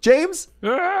 James!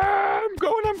 I'm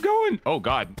going! Oh,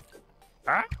 God.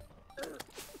 Ah!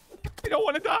 I don't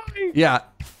want to die! Yeah.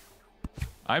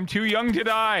 I'm too young to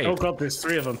die! oh god, there's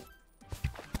 3 of them.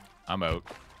 I'm out.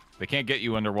 They can't get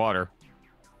you underwater.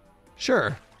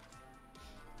 Sure.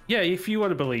 Yeah, if you want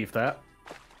to believe that.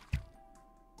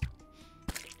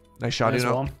 Nice shot, Nice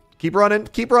Uno. one. Keep running,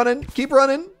 keep running, keep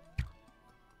running.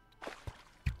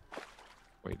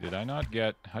 Wait, did I not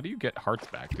get... How do you get hearts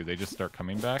back? Do they just start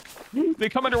coming back? They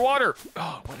come underwater!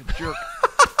 Oh, what a jerk.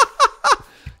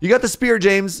 You got the spear,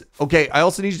 James. Okay, I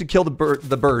also need you to kill the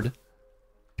bird.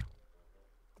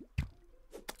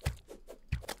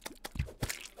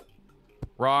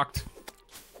 Rocked.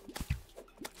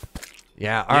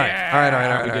 Yeah, all right. Yeah, All right, all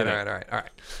right, all right, we all did right, it. all right, all right.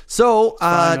 So,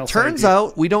 Fine, I'll turns save you.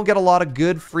 out we don't get a lot of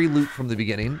good free loot from the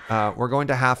beginning. We're going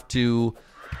to have to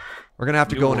go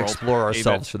and world. explore Pave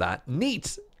ourselves it. for that.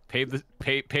 Neat. Pave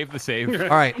the save. All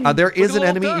right, there is a an little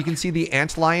enemy. You duck. can see the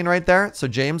antlion right there. So,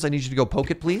 James, I need you to go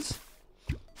poke it, please.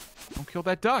 Don't kill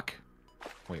that duck.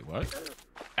 Wait, what?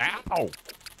 Ow!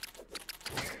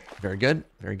 Very good.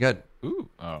 Very good. Ooh,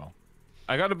 oh.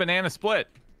 I got a banana split.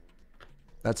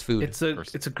 That's food. It's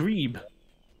a grebe.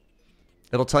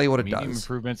 It'll tell you what it Medium does.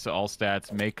 improvements to all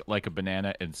stats. Make like a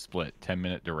banana and split.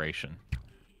 10-minute duration.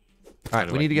 All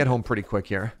right, we need to get home pretty quick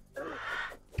here.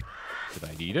 Did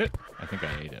I eat it? I think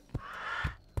I ate it.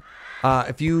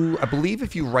 I believe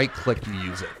if you right click, you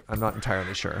use it. I'm not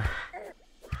entirely sure.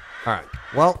 All right.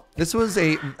 Well, this was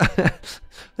this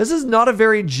is not a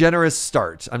very generous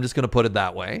start. I'm just going to put it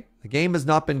that way. The game has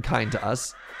not been kind to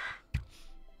us.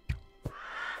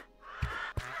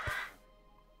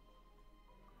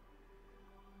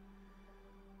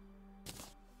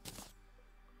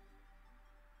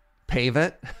 Pave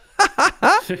it.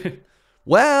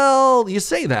 Well, you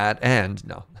say that, and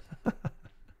no. I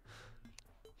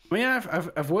mean,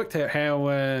 I've worked out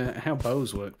how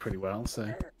bows work pretty well.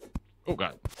 So Oh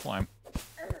god, slime.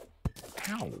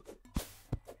 Ow.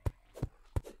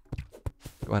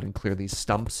 Go ahead and clear these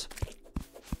stumps.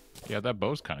 Yeah, that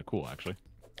bow's kind of cool, actually.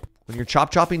 When you're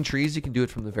chopping trees, you can do it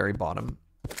from the very bottom.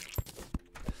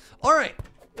 All right.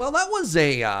 Well, that was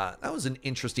an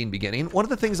interesting beginning. One of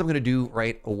the things I'm going to do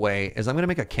right away is I'm going to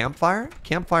make a campfire.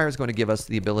 Campfire is going to give us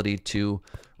the ability to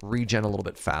regen a little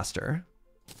bit faster.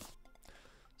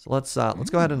 So let's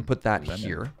go ahead and put that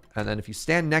here. And then if you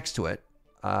stand next to it,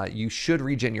 you should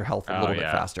regen your health a little bit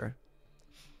faster.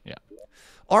 Yeah.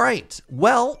 All right.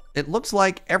 Well, it looks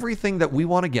like everything that we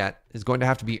want to get is going to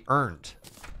have to be earned.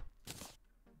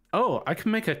 oh, I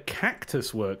can make a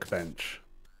cactus workbench.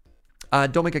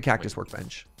 Don't make a cactus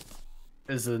workbench.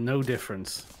 Is there no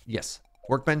difference? Yes.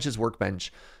 Workbench is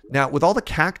workbench. Now, with all the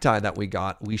cacti that we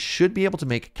got, we should be able to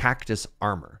make cactus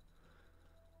armor.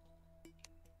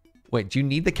 Wait, do you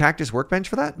need the cactus workbench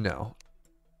for that? No.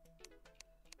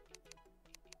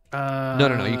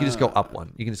 No. You can just go up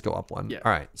one. You can just go up one. Yeah.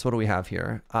 All right. So what do we have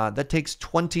here? That takes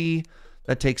 20.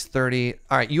 That takes 30.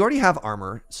 All right. You already have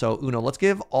armor. So Uno, let's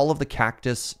give all of the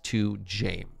cactus to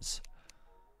James.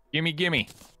 Gimme.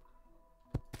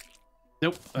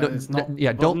 Nope. No, it's not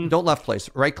yeah. Don't left place.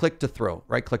 Right click to throw.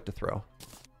 Right click to throw.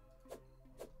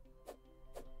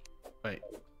 Wait.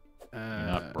 Can you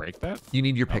not break that? You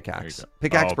need your pickaxe.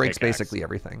 Pickaxe breaks basically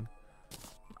everything.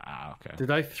 Ah, okay.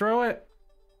 Did I throw it?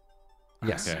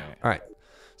 Yes. Okay. All right.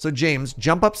 So James,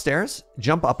 jump upstairs,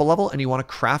 jump up a level, and you want to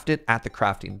craft it at the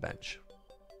crafting bench.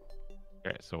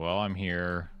 Okay. So while I'm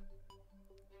here.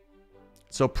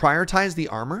 So prioritize the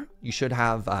armor. You should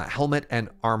have helmet and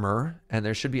armor, and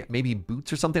there should be maybe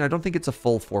boots or something. I don't think it's a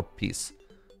full four-piece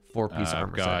armor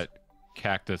I've got set.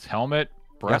 cactus helmet,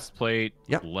 breastplate,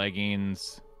 Yep.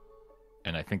 leggings,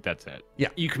 and I think that's it. Yeah.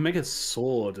 You can make a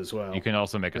sword as well. You can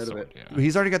also make a Heard of sword. it. Yeah.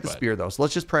 He's already got the spear, though, so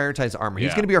let's just prioritize armor. He's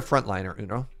Yeah. going to be our frontliner,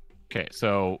 Uno. Okay,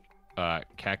 so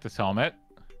cactus helmet,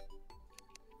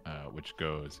 which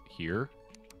goes here.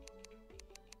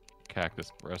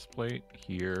 Cactus breastplate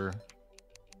here,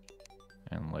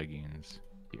 and leggings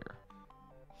here.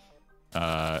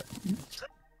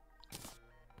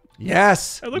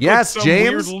 Yes. I look Yes, like some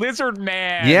James. weird lizard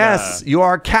man. Yes, you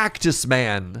are Cactus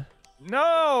Man.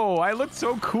 No, I looked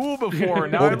so cool before.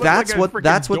 Now I Well, look that's like a what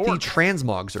freaking the dork.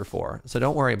 transmogs are for. So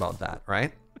don't worry about that,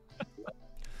 right?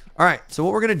 All right. So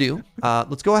what we're gonna do?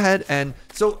 Let's go ahead and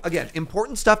so again,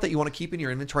 important stuff that you want to keep in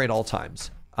your inventory at all times.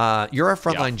 You're our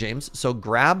frontline, James. So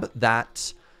grab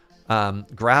that.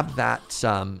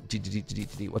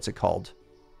 What's it called?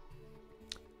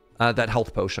 That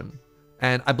health potion,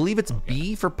 and I believe it's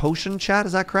B for potion. Chat,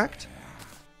 is that correct?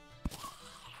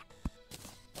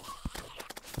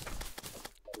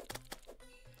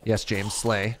 Yes, James,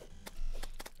 slay.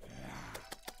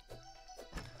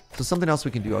 So something else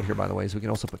we can do out here, by the way, is we can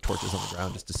also put torches on the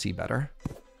ground just to see better.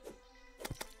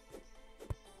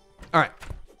 All right.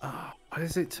 What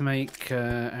is it to make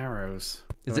arrows?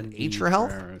 Is What it do you H need for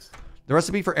health? arrows? The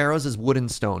recipe for arrows is wood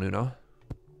and stone, Uno.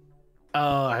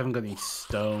 Oh, I haven't got any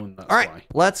stone. That's All right, why.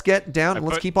 let's get down and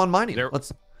let's keep on mining.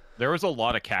 There was a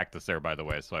lot of cactus there, by the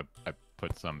way, so I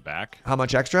put some back. How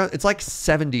much extra? It's like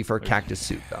 70 for a cactus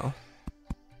suit, though.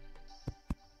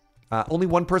 Only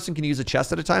one person can use a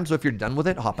chest at a time, so if you're done with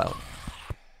it, hop out.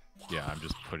 Yeah, I'm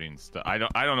just putting stuff. I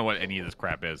don't know what any of this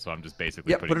crap is, so I'm just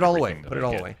basically putting put it all away. everything that Put it I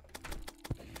all get. away.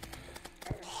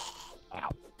 Ow.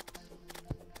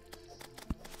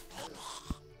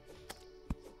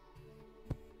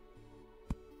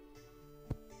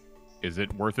 Is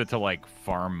it worth it to like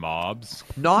farm mobs?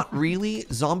 Not really.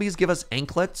 Zombies give us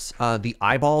anklets. The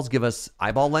eyeballs give us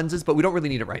eyeball lenses, but we don't really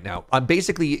need it right now.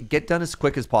 Basically, get done as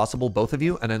quick as possible, both of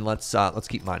you, and then let's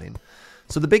keep mining.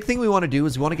 So the big thing we want to do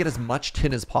is we want to get as much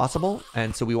tin as possible,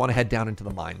 and so we want to head down into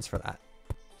the mines for that.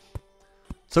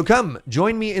 So come,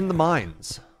 join me in the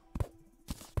mines.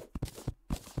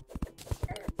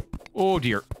 Oh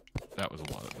dear, that was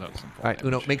a lot. That was some. All right,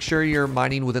 Uno, make sure you're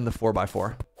mining within the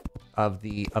 4x4 of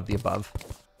the above.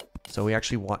 So we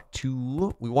actually want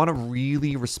to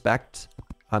really respect.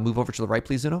 Move over to the right,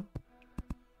 please, Uno.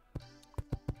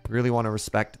 Really want to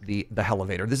respect the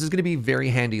elevator. This is going to be very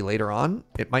handy later on.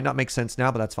 It might not make sense now,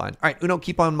 but that's fine. All right, Uno,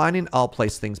 keep on mining. I'll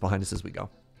place things behind us as we go.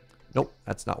 Nope,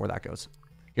 that's not where that goes.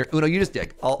 Here, Uno, you just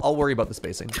dig. I'll worry about the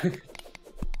spacing.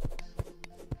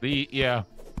 Yeah,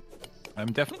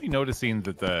 I'm definitely noticing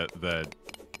that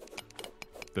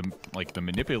the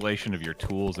manipulation of your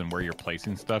tools and where you're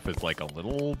placing stuff is like a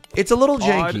little. It's a little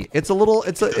odd. janky. It's a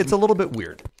little bit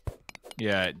weird.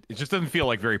 Yeah, it just doesn't feel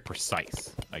like very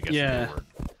precise, I guess. Yeah. Is the word.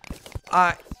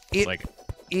 It Like,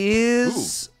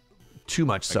 is too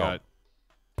much so.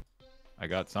 I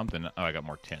got something. Oh, I got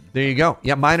more tin. There you go.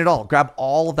 Yeah, mine it all. Grab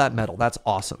all of that metal. That's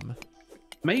awesome.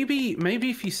 Maybe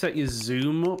if you set your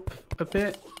zoom up a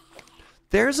bit.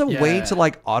 There's a way to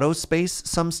like auto space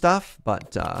some stuff,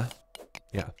 but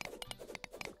yeah.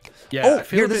 Yeah. Oh, I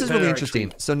feel here, a this bit is really better, interesting.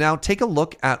 actually. So now take a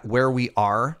look at where we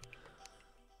are.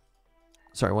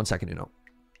 Sorry, 1 second, Uno.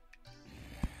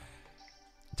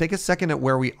 Take a second at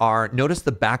where we are. Notice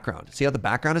the background. See how the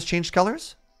background has changed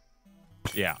colors?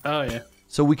 Yeah. Oh yeah.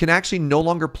 So we can actually no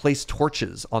longer place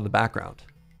torches on the background.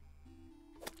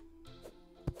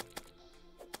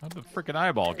 How'd the freaking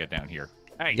eyeball get down here?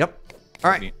 Hey. Yep.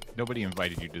 All right. Nobody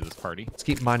invited you to this party. Let's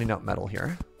keep mining out metal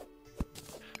here.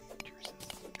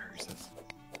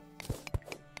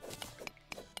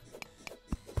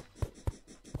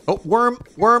 Oh, worm.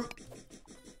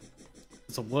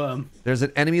 It's a worm. There's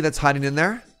an enemy that's hiding in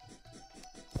there.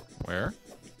 Where?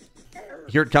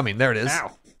 Hear it coming. There it is.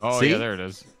 Ow. Oh, See? yeah, there it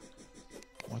is.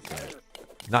 What's that?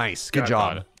 Nice. Good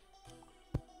job.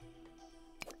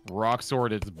 Rock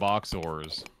sword, it's box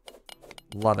ores.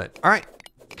 Love it. All right.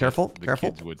 Careful. The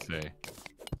Careful. kids would say.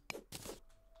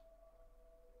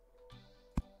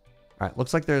 All right.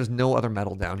 Looks like there's no other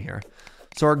metal down here.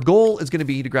 So our goal is going to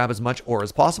be to grab as much ore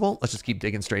as possible. Let's just keep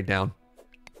digging straight down.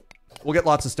 We'll get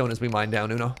lots of stone as we mine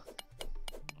down, Uno.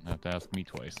 Don't have to ask me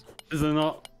twice. Is there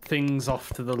not things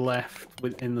off to the left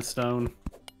within the stone?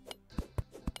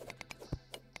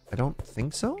 I don't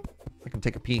think so. I can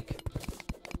take a peek.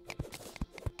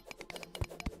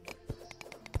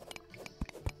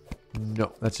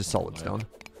 No, that's just solid stone.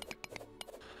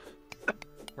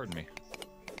 Pardon me.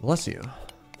 Bless you.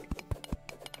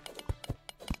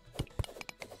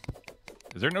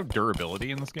 Is there no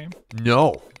durability in this game?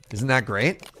 No. Isn't that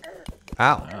great?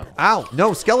 Ow. Oh. Ow.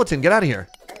 No, skeleton, get out of here.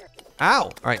 Ow.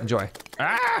 All right, enjoy.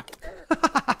 Ah!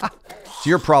 It's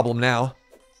your problem now.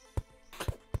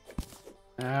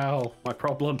 Ow, my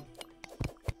problem.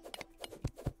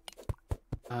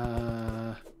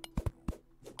 I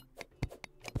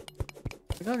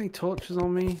got any torches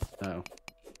on me? No.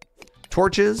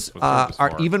 Torches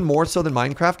are even more so than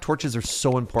Minecraft. Torches are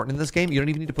so important in this game. You don't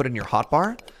even need to put it in your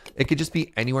hotbar. It could just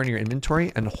be anywhere in your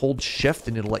inventory and hold shift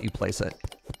and it'll let you place it.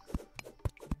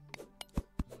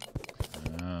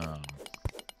 Oh.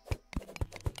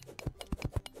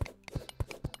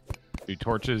 Do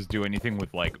torches do anything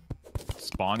with like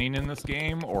spawning in this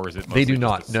game, or is it mostly They do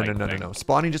not. just a No. thing?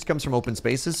 Spawning just comes from open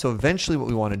spaces. So eventually what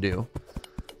we want to do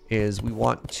is we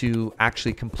want to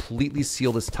actually completely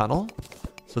seal this tunnel.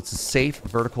 So it's a safe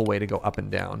vertical way to go up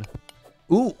and down.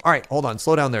 Ooh, all right, hold on.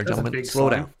 Slow down there, gentlemen. Slow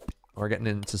down. We're getting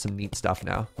into some neat stuff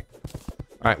now.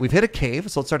 All right, we've hit a cave,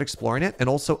 so let's start exploring it. And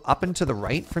also up and to the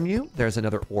right from you, there's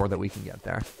another ore that we can get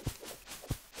there.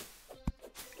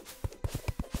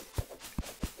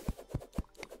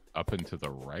 Up and to the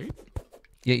right?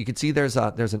 Yeah, you can see there's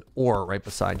an ore right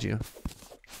beside you.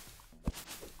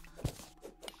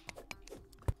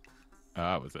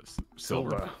 Was it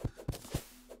silver?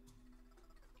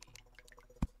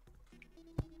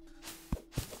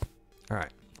 All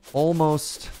right,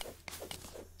 almost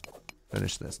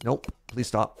finish this. Nope, please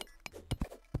stop.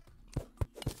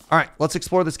 All right, let's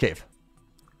explore this cave.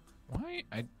 Why?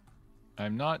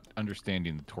 I'm not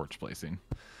understanding the torch placing.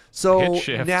 So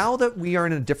now that we are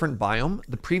in a different biome,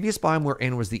 the previous biome we're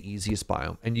in was the easiest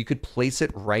biome, and you could place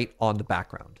it right on the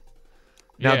background.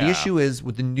 Now, the issue is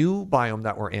with the new biome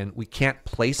that we're in, we can't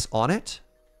place on it.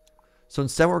 So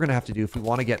instead what we're going to have to do if we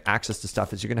want to get access to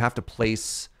stuff is you're going to have to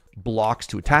place blocks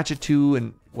to attach it to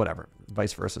and whatever,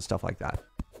 vice versa, stuff like that.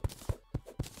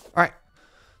 All right.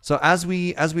 So as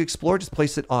we explore, just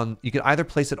place it on, you can either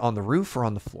place it on the roof or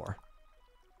on the floor.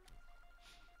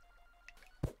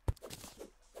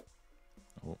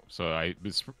 So I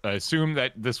assume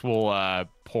that this will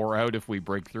pour out if we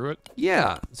break through it?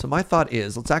 Yeah. So my thought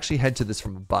is, let's actually head to this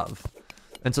from above.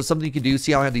 And so something you can do,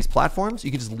 see how I have these platforms?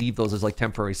 You can just leave those as like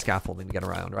temporary scaffolding to get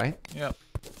around, right? Yep.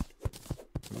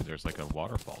 Ooh, there's like a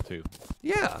waterfall too.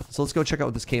 Yeah. So let's go check out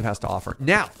what this cave has to offer.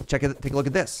 Now, take a look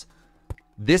at this.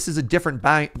 This is a different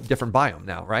biome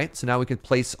now, right? So now we could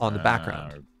place on the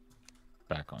background.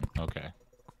 Back on. Okay.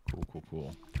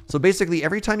 Cool. So basically,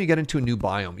 every time you get into a new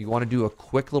biome, you want to do a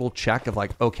quick little check of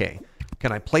like, okay,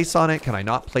 can I place on it? Can I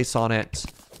not place on it?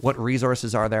 What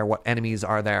resources are there? What enemies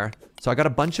are there? So I got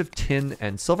a bunch of tin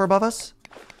and silver above us.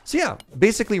 So yeah,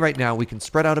 basically right now we can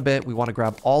spread out a bit. We want to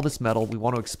grab all this metal. We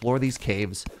want to explore these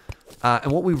caves.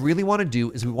 And what we really want to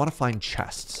do is we want to find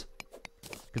chests,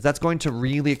 because that's going to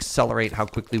really accelerate how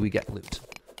quickly we get loot.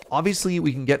 Obviously,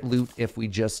 we can get loot if we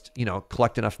just,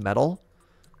 collect enough metal.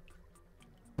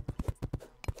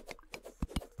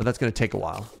 But that's going to take a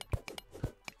while.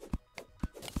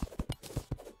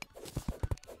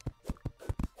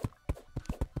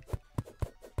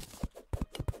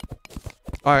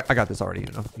 All right, I got this already,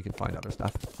 You can find other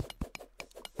stuff.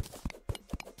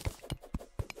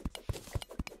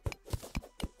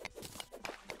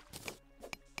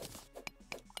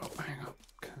 Oh, hang on.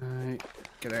 Can I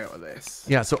get out of this?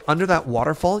 Yeah, so under that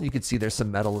waterfall, you can see there's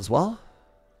some metal as well.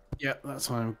 Yeah,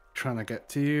 that's what I'm trying to get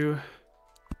to you.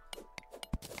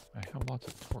 I have lots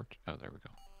of torch. Oh, there we go.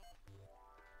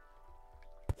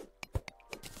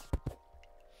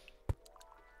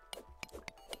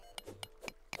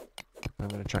 I'm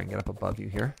going to try and get up above you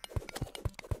here.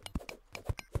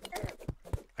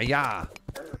 Ayah!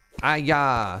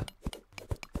 Ayah!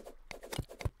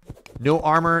 No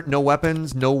armor, no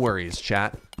weapons, no worries,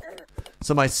 chat.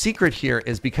 So my secret here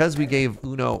is because we gave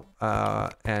Uno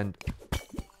and...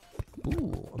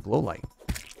 Ooh, a glow light.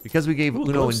 Because we gave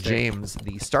Uno and James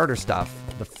the starter stuff,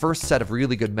 the first set of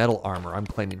really good metal armor I'm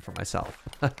claiming for myself.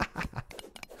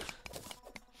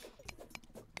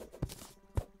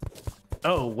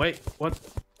 Oh, wait. What?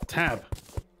 Tab.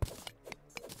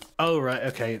 Oh, right.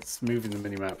 Okay, it's moving the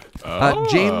minimap.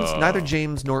 Neither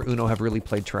James nor Uno have really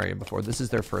played Terraria before. This is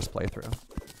their first playthrough.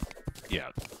 Yeah.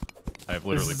 I've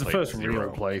literally This is the played first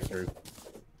real playthrough.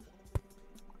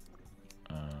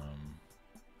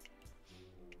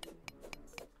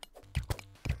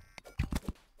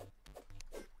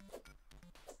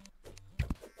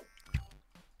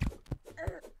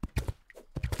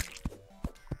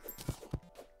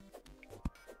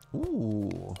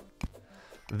 Ooh.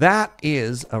 That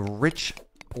is a rich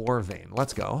ore vein.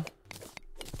 Let's go.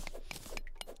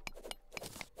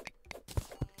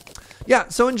 Yeah,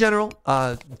 so in general,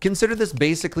 consider this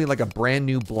basically like a brand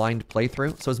new blind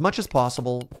playthrough. So as much as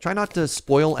possible, try not to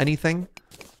spoil anything,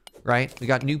 right? We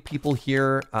got new people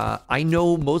here. I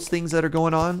know most things that are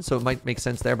going on, so it might make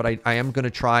sense there, but I am going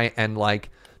to try and like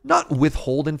not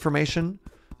withhold information,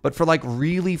 but for like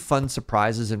really fun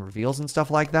surprises and reveals and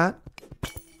stuff like that,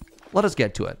 let us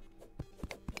get to it.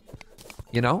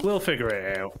 You know? We'll figure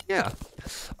it out. Yeah.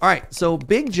 All right. So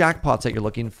big jackpots that you're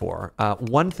looking for.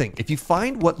 One thing, if you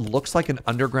find what looks like an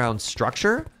underground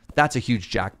structure, that's a huge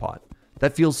jackpot.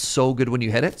 That feels so good when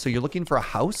you hit it. So you're looking for a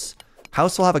house.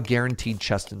 House will have a guaranteed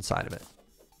chest inside of it.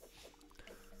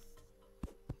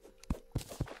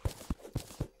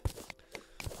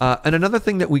 And another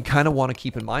thing that we kind of want to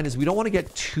keep in mind is we don't want to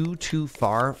get too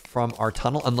far from our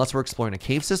tunnel unless we're exploring a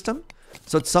cave system.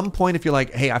 So at some point, if you're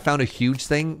like, hey, I found a huge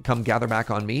thing, come gather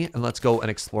back on me and let's go and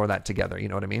explore that together. You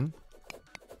know what I mean?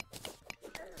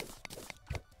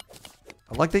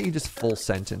 I like that you just full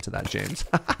sent into that, James.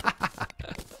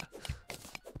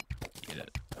 Get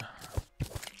it.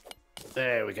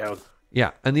 There we go.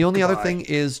 Yeah, and the only other thing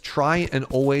is try and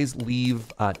always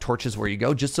leave torches where you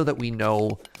go, just so that we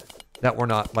know that we're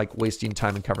not like wasting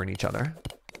time and covering each other.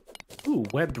 Ooh,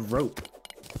 webbed rope.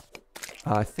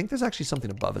 I think there's actually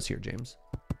something above us here, James.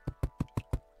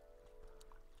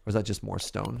 Or is that just more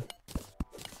stone?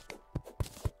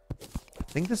 I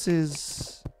think this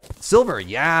is silver.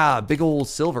 Yeah, big old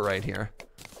silver right here.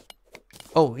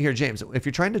 Oh, here, James. If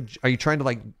you're trying to, are you trying to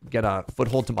like get a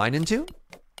foothold to mine into?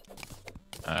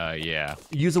 Yeah.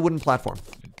 Use a wooden platform.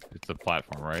 It's a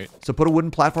platform, right? So put a wooden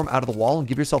platform out of the wall and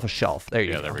give yourself a shelf. There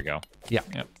you go. Yeah, there we go. Yeah.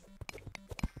 Yep.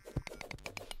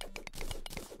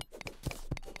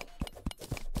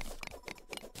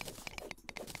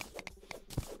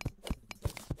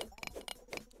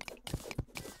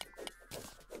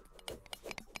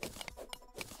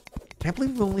 Can't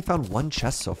believe we've only found one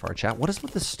chest so far, chat. What is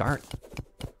with the start?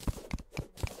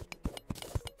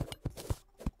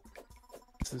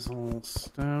 This is all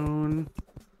stone.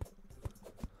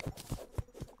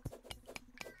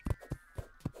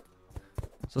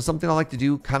 So something I like to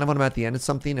do kind of when I'm at the end of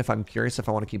something, if I'm curious if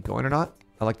I want to keep going or not,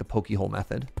 I like the pokey hole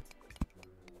method.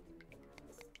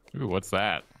 Ooh, what's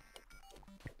that?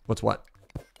 What's what?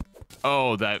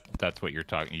 Oh, that's what you're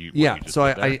talking. Yeah, so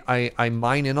I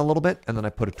mine in a little bit, and then I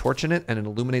put a torch in it, and it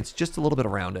illuminates just a little bit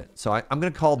around it. So I'm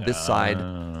going to call this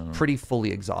side pretty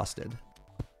fully exhausted.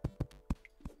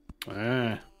 All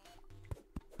right,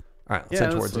 let's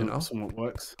head towards Uno. Somewhat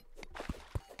works.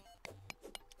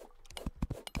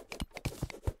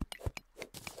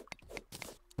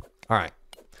 All right.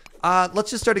 Let's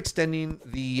just start extending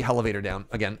the elevator down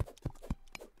again.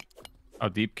 How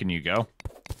deep can you go?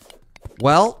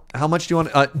 Well, how much do you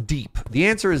want? Deep. The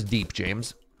answer is deep,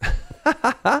 James.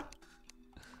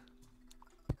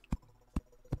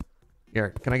 Here,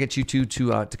 can I get you two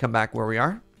to come back where we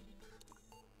are?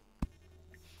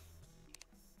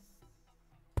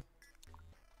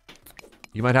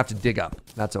 You might have to dig up.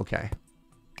 That's okay.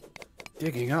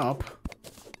 Digging up?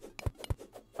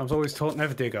 I was always taught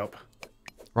never dig up.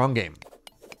 Wrong game.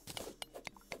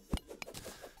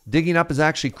 Digging up is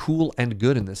actually cool and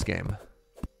good in this game.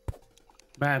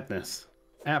 Madness.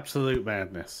 Absolute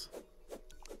madness.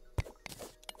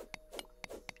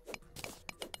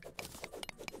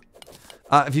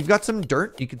 If you've got some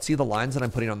dirt, you can see the lines that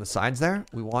I'm putting on the sides there.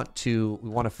 We want to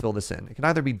fill this in. It can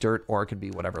either be dirt or it could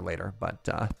be whatever later, but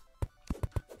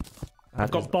I've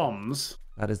got bombs.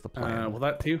 That is the plan. Will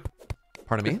that do?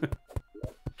 Pardon me?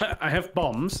 I have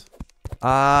bombs.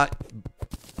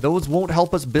 Those won't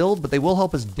help us build, but they will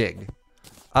help us dig.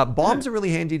 Bombs are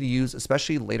really handy to use,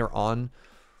 especially later on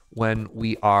when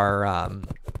we are,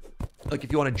 like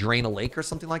if you want to drain a lake or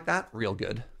something like that, real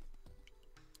good.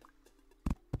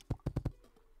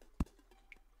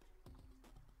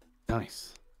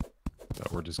 Nice. So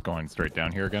we're just going straight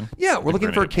down here again? Yeah, we're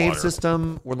looking for a cave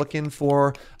system. We're looking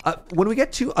for... when we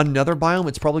get to another biome,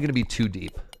 it's probably going to be too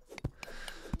deep.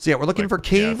 So yeah, we're looking for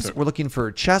caves. Yeah, we're looking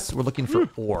for chests. We're looking for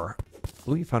ore.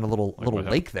 Ooh, you found a little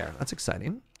lake there. That's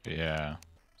exciting. Yeah.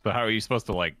 So how are you supposed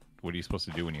to what are you supposed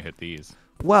to do when you hit these?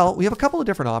 Well, we have a couple of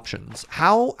different options.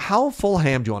 How full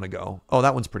ham do you want to go? Oh,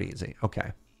 that one's pretty easy.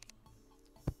 Okay.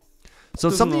 So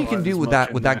something you can do with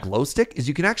that glow stick is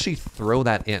you can actually throw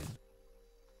that in.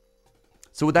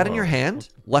 So with that in your hand,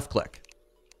 left click.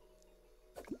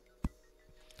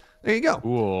 There you go.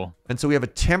 Cool. And so we have a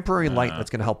temporary light that's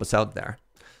going to help us out there.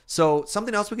 So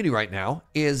something else we can do right now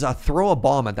is throw a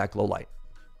bomb at that glow light.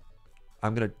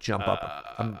 I'm going to jump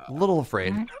up. I'm a little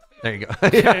afraid. There you go.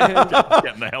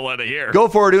 Getting the hell out of here. Go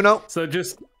for it, Uno. So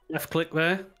just left click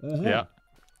there. Mm-hmm. Yeah.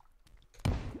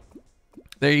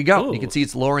 There you go. Ooh. You can see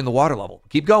it's lowering the water level.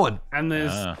 Keep going. And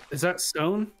is that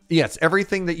stone? Yes,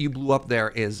 everything that you blew up there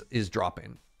is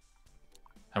dropping.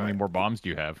 How many more bombs do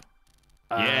you have?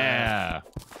 Yeah.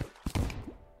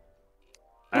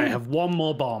 I have one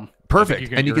more bomb.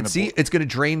 Perfect. And you can see it's going to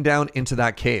drain down into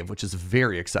that cave, which is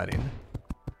very exciting.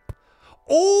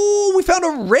 Oh, we found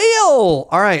a rail.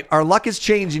 All right. Our luck is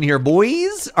changing here,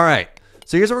 boys. All right.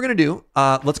 So here's what we're going to do.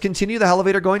 Let's continue the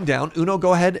elevator going down. Uno,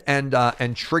 go ahead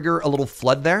and trigger a little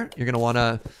flood there. You're going to want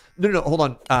to... No, hold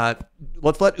on.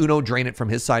 Let's let Uno drain it from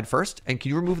his side first. And can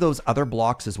you remove those other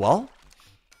blocks as well?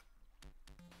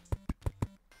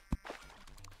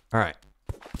 All right.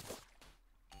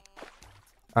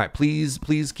 All right.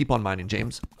 Please keep on mining,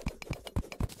 James.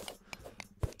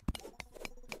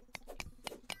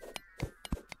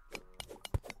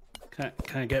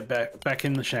 Can I get back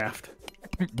in the shaft?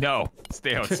 No,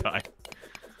 stay outside.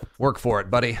 Work for it,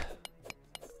 buddy.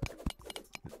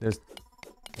 There's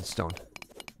stone.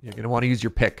 You're gonna want to use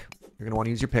your pick. You're gonna want to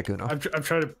use your pick, Uno. I'm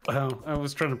trying to. I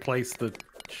was trying to place the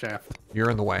shaft. You're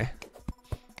in the way.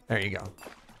 There you go.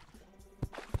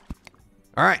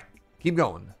 All right, keep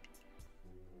going.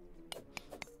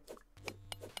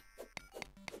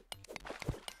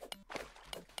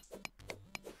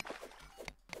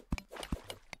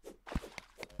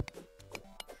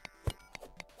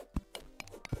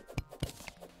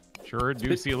 Sure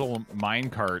do see a little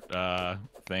minecart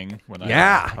thing when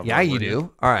yeah, you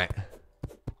do. All right.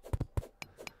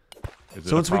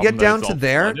 So once we get down to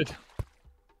there,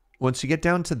 once you get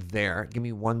down to there, give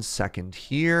me 1 second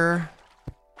here.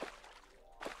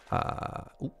 All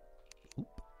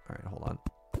right, hold on.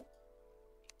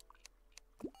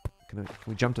 Can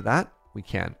we jump to that? We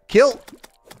can. Kill!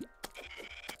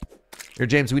 Here,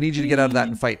 James, we need you to get out of that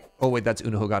and fight. Oh, wait, that's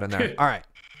Uno who got in there. All right.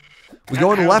 We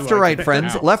going left or right,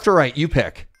 friends? Left or right? You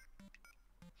pick.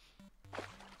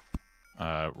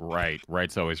 Right.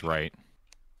 Right's always right.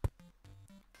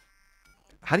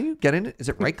 How do you get in it? Is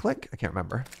it right click? I can't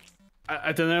remember.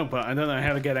 I don't know, but I don't know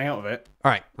how to get out of it.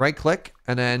 All right, right click,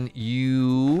 and then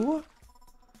you...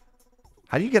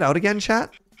 How do you get out again, chat?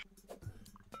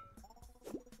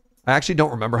 I actually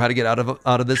don't remember how to get out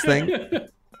of this thing.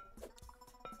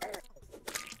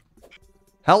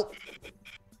 Help.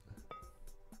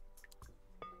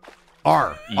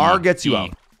 R. R gets you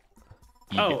out.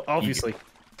 Oh, obviously.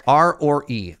 R or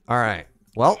E. All right.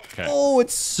 Well, oh,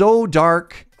 it's so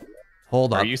dark.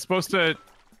 Hold on. Are you supposed to...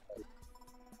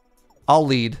 I'll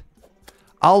lead.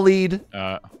 I'll lead.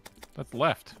 That's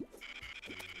left.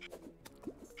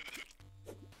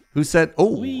 Who said...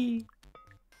 Oh.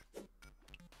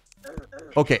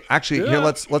 Okay, actually, here,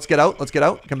 let's get out. Let's get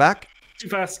out. Come back. Too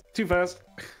fast. Too fast.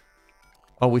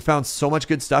 Oh, we found so much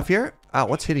good stuff here. Ah,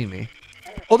 what's hitting me?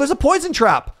 Oh, there's a poison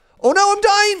trap. Oh, no, I'm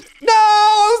dying. No,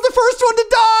 I was the first one to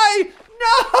die.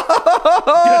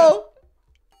 No.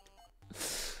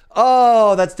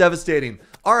 Oh, that's devastating.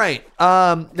 All right.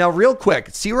 Now, real quick.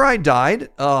 See where I died?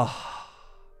 Oh.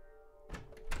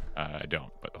 I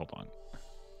don't, but hold on.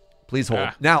 Please hold.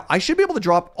 Now, I should be able to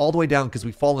drop all the way down because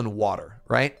we fall in water,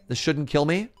 right? This shouldn't kill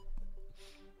me.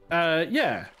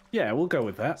 Yeah. Yeah, we'll go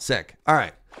with that. Sick. All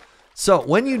right. So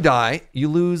when you die, you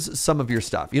lose some of your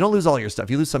stuff. You don't lose all your stuff.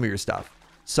 You lose some of your stuff.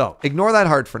 So ignore that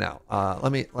heart for now.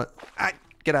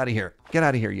 Get out of here. Get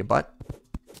out of here, you butt.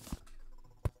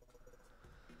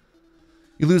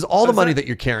 You lose all the money that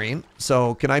you're carrying.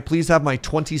 So can I please have my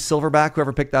 20 silver back,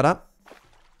 whoever picked that up?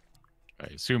 I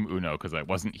assume Uno, because I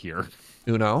wasn't here.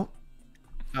 Uno.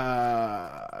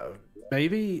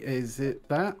 Maybe. Is it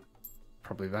that?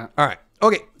 Probably that. All right.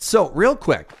 Okay. So real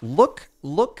quick, look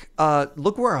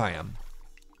where I am.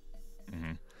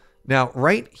 Mm-hmm. Now,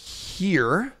 right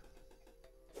here.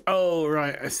 Oh,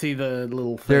 right. I see the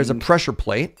little thing. There's a pressure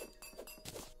plate.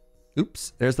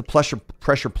 Oops. There's the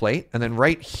pressure plate. And then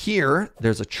right here,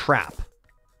 there's a trap.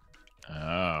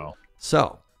 Oh.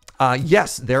 So,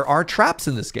 yes, there are traps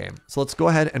in this game. So let's go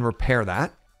ahead and repair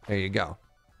that. There you go.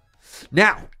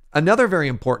 Now, another very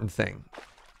important thing.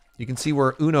 You can see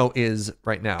where Uno is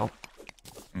right now.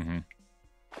 Mm-hmm.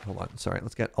 Hold on. Sorry.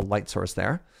 Let's get a light source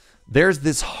there. There's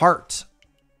this heart.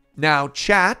 Now,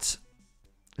 chat,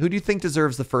 who do you think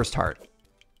deserves the first heart?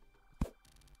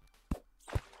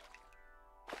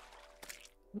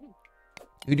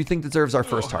 Who do you think deserves our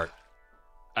first heart?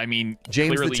 I mean,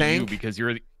 James clearly the tank? you, because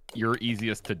you're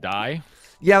easiest to die.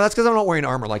 Yeah, that's because I'm not wearing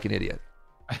armor like an idiot.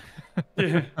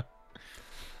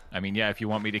 I mean, yeah, if you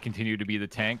want me to continue to be the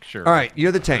tank, sure. All right,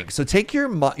 you're the tank. So take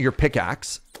your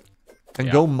pickaxe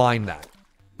and go mine that.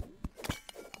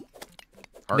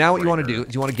 Now what you want to do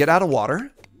is you want to get out of water.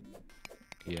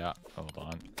 Yeah, hold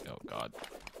on. Oh, God.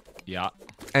 Yeah.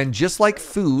 And just like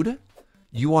food,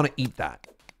 you want to eat that.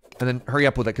 And then hurry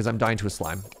up with it because I'm dying to a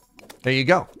slime. There you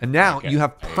go. And now you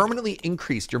have permanently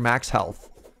increased your max health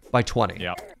by 20.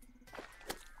 Yeah. All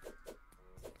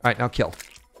right, now kill.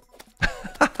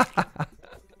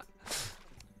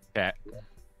 Okay.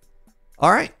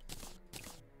 All right.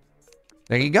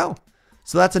 There you go.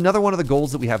 So that's another one of the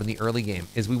goals that we have in the early game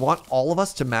is we want all of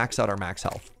us to max out our max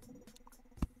health.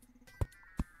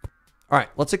 All right,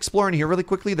 let's explore in here really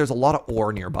quickly. There's a lot of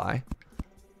ore nearby.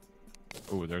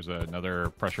 Ooh, there's another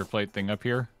pressure plate thing up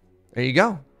here. There you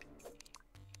go.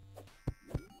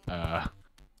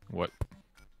 What?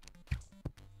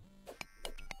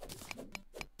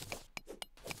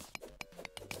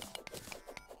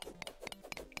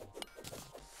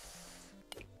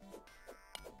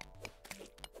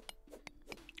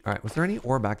 All right, was there any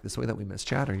ore back this way that we missed,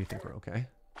 chat, or do you think we're okay?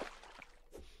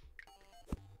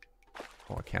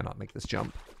 Oh, I cannot make this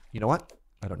jump. You know what?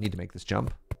 I don't need to make this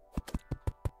jump.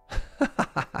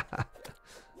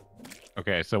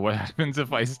 Okay, so what happens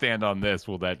if I stand on this?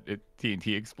 Will that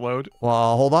TNT explode?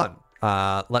 Well, hold on.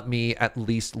 Let me at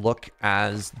least look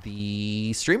as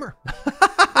the streamer.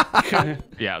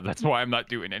 Yeah, that's why I'm not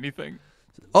doing anything.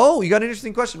 Oh, you got an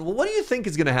interesting question. Well, what do you think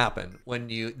is going to happen when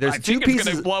you... There's two pieces. It's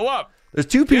going to blow up. There's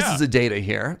two pieces of data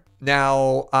here.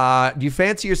 Now, do you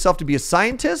fancy yourself to be a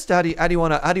scientist? How do you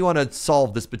want to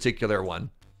solve this particular one?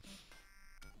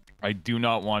 I do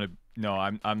not want to. No,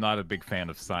 I'm not a big fan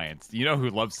of science. You know who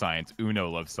loves science? Uno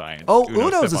loves science. Oh,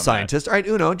 Uno's a scientist. All right,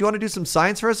 Uno, do you want to do some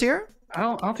science for us here?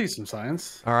 I'll do some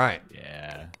science. All right.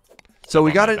 Yeah. So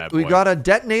we got a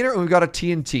detonator and we got a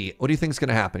TNT. What do you think is going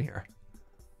to happen here?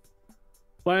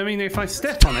 Well, I mean, if I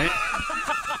step on it.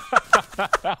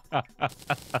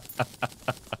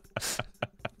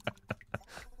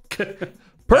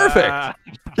 Perfect.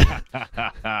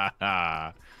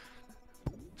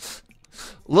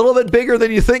 A little bit bigger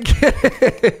than you think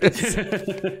it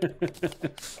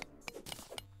is.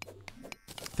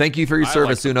 Thank you for your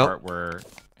service, Uno.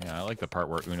 I like the part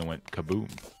where Uno went kaboom.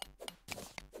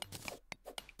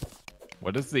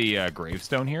 What is the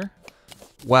gravestone here?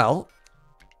 Well,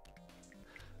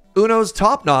 Uno's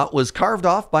top knot was carved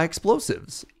off by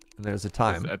explosives. And there's a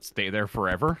time. Does that stay there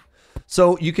forever?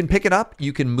 So you can pick it up.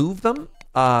 You can move them.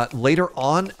 Later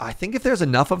on, I think if there's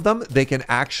enough of them, they can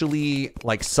actually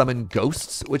like summon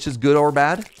ghosts, which is good or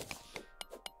bad.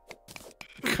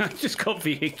 I just got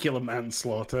vehicular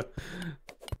manslaughter.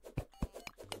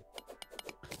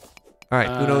 All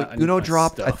right, Uno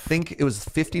dropped, I think it was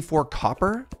 54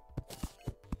 copper.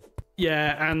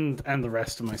 Yeah, and the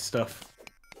rest of my stuff.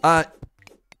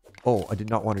 Oh, I did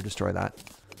not want to destroy that.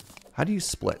 How do you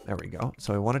split? There we go.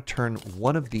 So I want to turn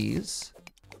one of these.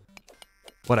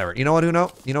 Whatever. You know what,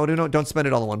 Uno? Don't spend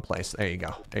it all in one place. There you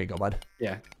go. There you go, bud.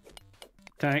 Yeah.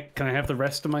 Can I have the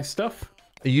rest of my stuff?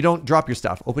 You don't drop your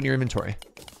stuff. Open your inventory.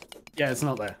 Yeah, it's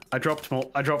not there. I dropped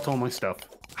all my stuff.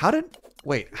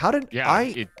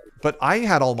 But I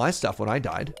had all my stuff when I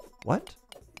died. What?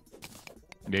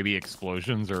 Maybe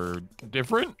explosions are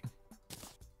different?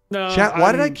 No. Chat,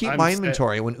 why did I keep my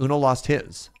inventory when Uno lost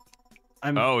his?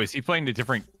 Oh, is he playing the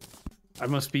different... I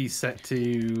must be set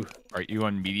to... Are you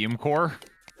on medium core?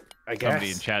 I guess. Somebody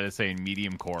in chat is saying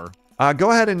medium core. Go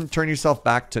ahead and turn yourself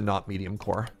back to not medium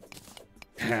core.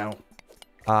 How?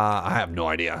 I have no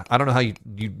idea. I don't know how you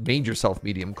made yourself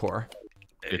medium core.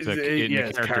 It's a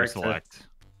character select.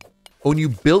 When you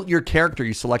built your character,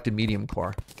 you selected medium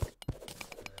core.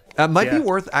 It might be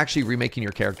worth actually remaking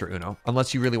your character, Uno,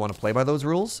 unless you really want to play by those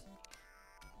rules.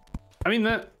 I mean,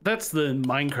 that's the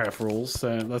Minecraft rules,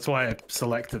 so that's why I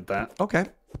selected that. Okay.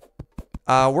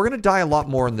 We're going to die a lot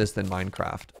more in this than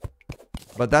Minecraft.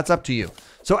 But that's up to you.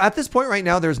 So at this point right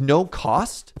now, there's no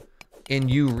cost in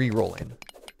you re-rolling.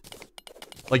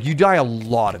 Like, you die a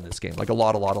lot in this game. Like, a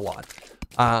lot.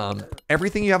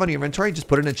 Everything you have on your inventory, just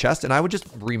put it in a chest, and I would just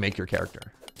remake your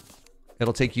character.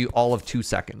 It'll take you all of 2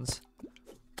 seconds.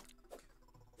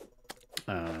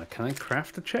 Can I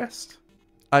craft a chest?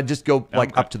 Just go,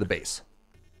 like, up to the base.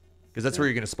 Because that's where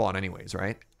you're going to spawn anyways,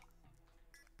 right?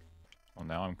 Well,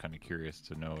 now I'm kind of curious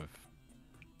to know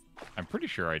if... I'm pretty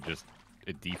sure it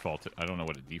it defaulted. I don't know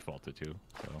what it defaulted to.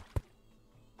 So.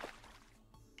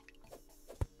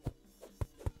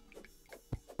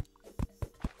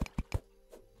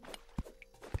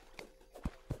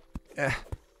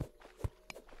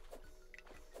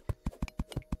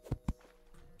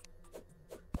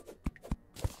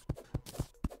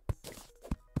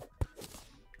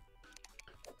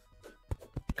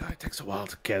 God, it takes a while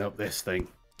to get up this thing.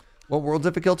 What world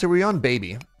difficulty are we on,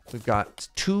 baby? We've got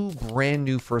 2 brand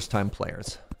new first-time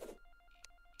players.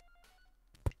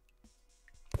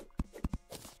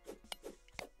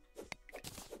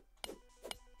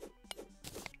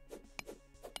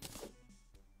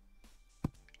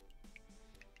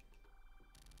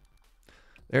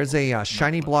 There's a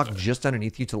shiny block just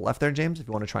underneath you to the left there, James, if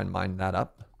you want to try and mine that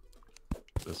up.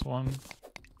 This one?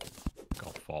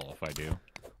 I'll fall if I do.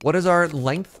 What is our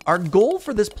length? Our goal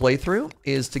for this playthrough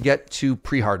is to get to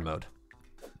pre-hard mode.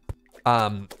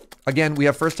 Again, we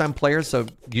have first-time players, so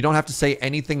you don't have to say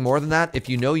anything more than that. If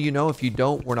you know, you know. If you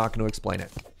don't, we're not going to explain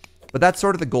it. But that's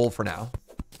sort of the goal for now,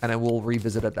 and I will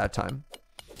revisit at that time.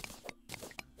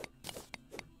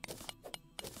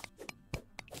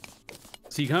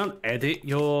 So you can't edit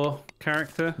your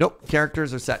character? Nope,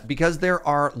 characters are set because there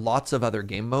are lots of other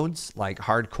game modes like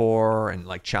hardcore and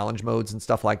like challenge modes and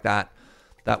stuff like that.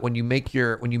 That when you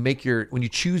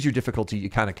choose your difficulty, you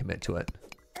kind of commit to it.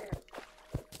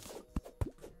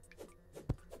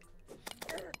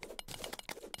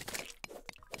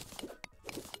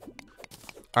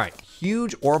 All right,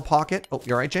 huge ore pocket. Oh,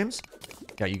 you all right, James?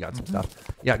 Yeah, you got some stuff.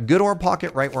 Yeah, good ore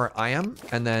pocket right where I am.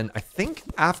 And then I think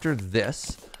after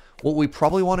this, what we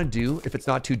probably want to do, if it's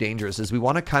not too dangerous, is we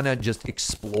want to kind of just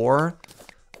explore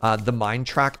the mine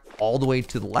track all the way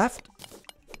to the left.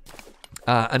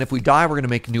 And if we die, we're going to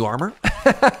make new armor.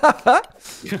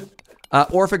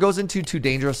 Or if it goes into too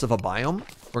dangerous of a biome,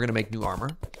 we're going to make new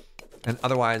armor. And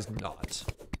otherwise not.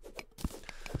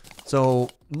 So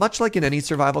much like in any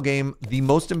survival game, the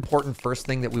most important first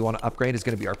thing that we want to upgrade is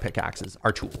going to be our pickaxes,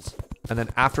 our tools. And then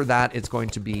after that, it's going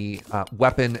to be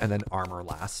weapon and then armor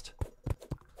last.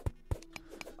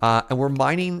 And we're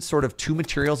mining sort of 2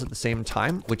 materials at the same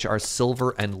time, which are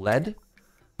silver and lead,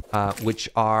 which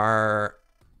are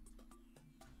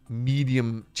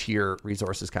medium tier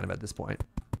resources kind of at this point.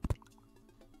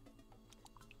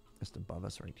 Just above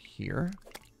us right here.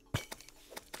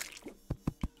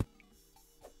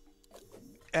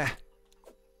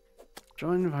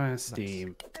 Join via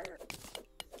Steam. Nice.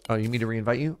 Oh, you need to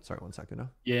reinvite you? Sorry, 1 second. No.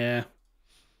 Yeah.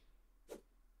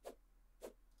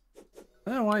 I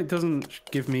don't know why it doesn't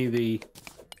give me the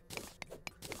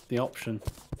option.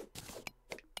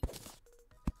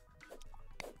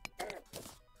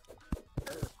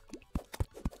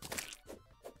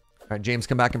 All right, James,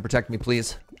 come back and protect me,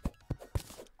 please.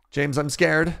 James, I'm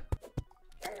scared.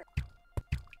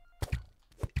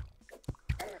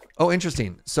 Oh,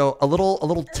 interesting. So a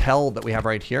little tell that we have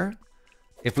right here.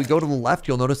 If we go to the left,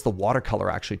 you'll notice the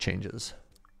watercolor actually changes.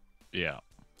 Yeah.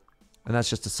 And that's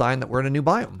just a sign that we're in a new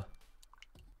biome.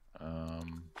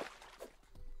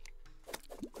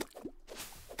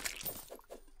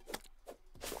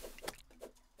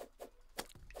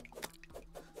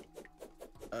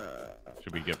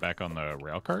 Should we get back on the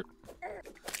rail cart?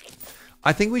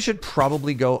 I think we should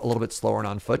probably go a little bit slower and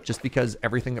on foot just because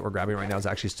everything that we're grabbing right now is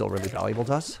actually still really valuable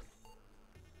to us.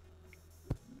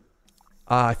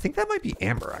 I think that might be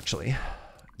amber, actually.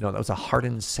 No, that was a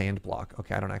hardened sand block.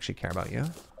 Okay, I don't actually care about you.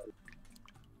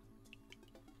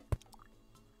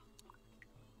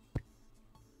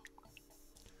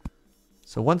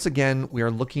 So once again, we are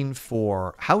looking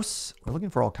for house. We're looking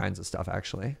for all kinds of stuff,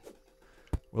 actually.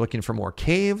 We're looking for more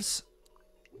caves.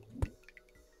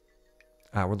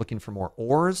 We're looking for more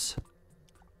ores.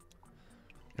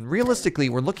 And realistically,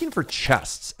 we're looking for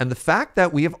chests. And the fact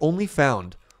that we have only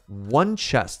found 1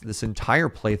 chest this entire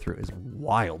playthrough is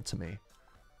wild to me.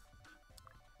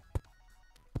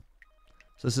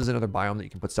 So this is another biome that you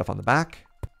can put stuff on the back.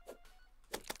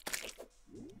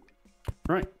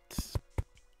 Right.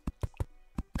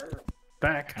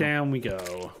 Back down we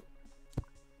go.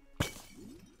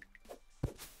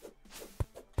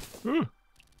 Ooh.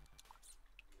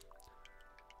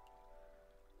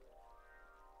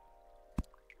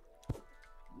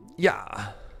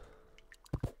 Yeah.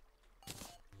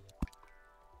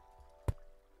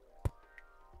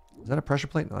 Is that a pressure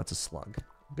plate? No, that's a slug.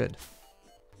 Good.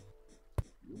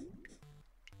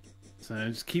 So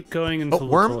just keep going until,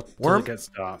 worm? until it gets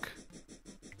dark.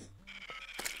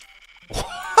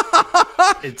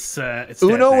 It's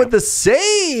Uno with the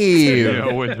save.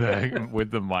 Yeah,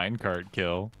 with the minecart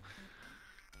kill.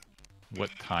 What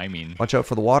timing? Watch out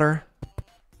for the water.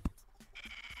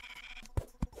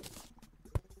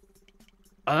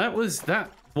 That was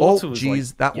that. Water was like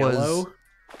that yellow. was.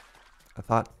 I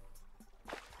thought.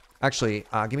 Actually,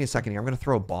 give me a second here. I'm gonna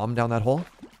throw a bomb down that hole.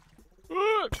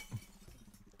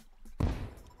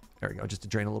 There we go, just to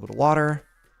drain a little bit of water.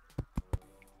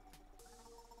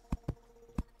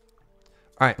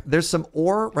 All right, there's some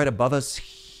ore right above us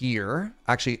here.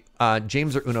 Actually,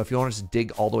 James or Uno, if you want to just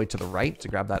dig all the way to the right to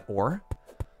grab that ore.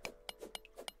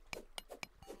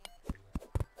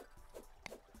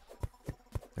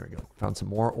 There we go, found some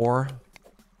more ore.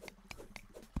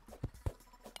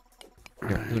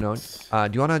 Here, Uno,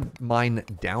 do you want to mine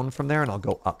down from there, and I'll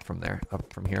go up from there,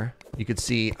 up from here. You could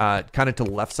see kind of to the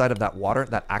left side of that water,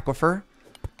 that aquifer.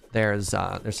 There's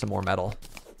some more metal.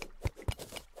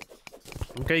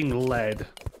 I'm getting lead.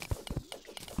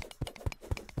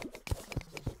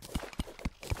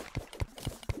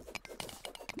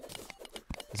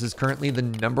 This is currently the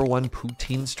 #1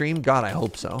 poutine stream. God, I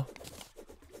hope so.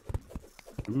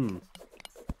 Oh,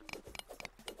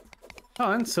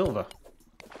 and silver.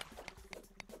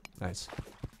 Nice.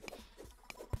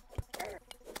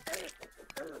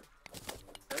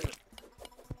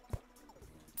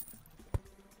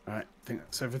 Alright, I think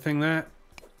that's everything there.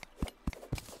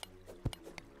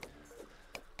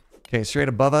 Okay, straight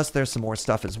above us, there's some more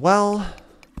stuff as well.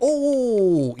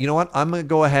 Oh, you know what? I'm going to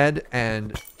go ahead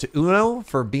and to Uno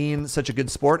for being such a good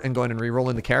sport and going and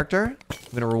re-rolling the character. I'm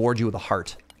going to reward you with a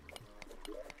heart.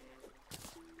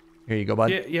 Here you go,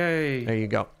 bud. Yay. There you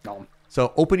go. No.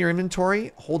 So open your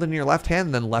inventory, hold it in your left hand,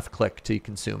 and then left click to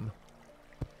consume.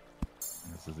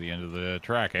 This is the end of the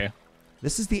track, eh?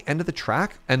 This is the end of the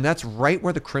track, and that's right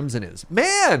where the crimson is.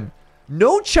 Man,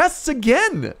 no chests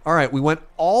again. All right, we went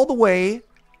all the way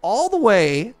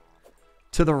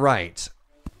to the right.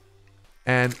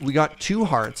 And we got 2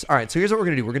 hearts. All right, so here's what we're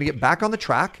going to do. We're going to get back on the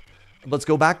track. Let's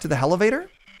go back to the elevator.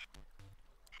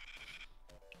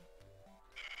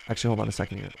 Actually, hold on a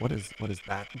second here. What is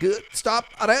that? Good. Stop.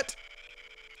 Arrête.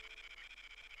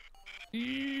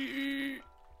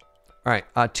 All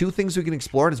right, 2 things we can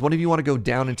explore. Does one of you want to go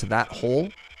down into that hole,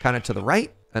 kind of to the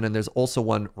right? And then there's also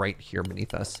one right here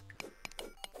beneath us.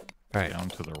 All right. Down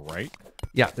to the right?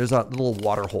 Yeah, there's a little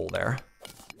water hole there.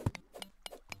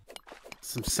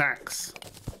 Some sacks.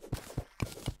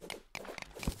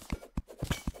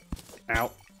 Ow.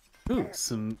 Ooh,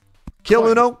 some... Kill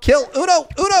Uno! Kill Uno!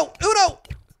 Uno! Uno!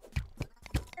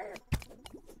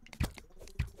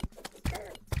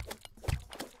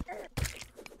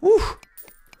 Whew.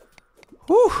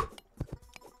 Whew.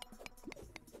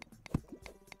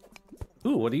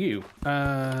 Ooh, what are you?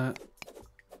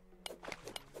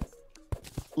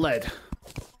 Lead.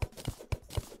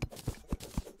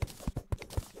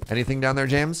 Anything down there,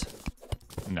 James?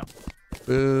 No.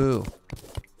 Boo.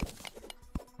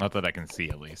 Not that I can see,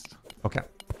 at least. Okay.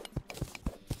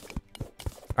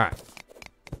 All right.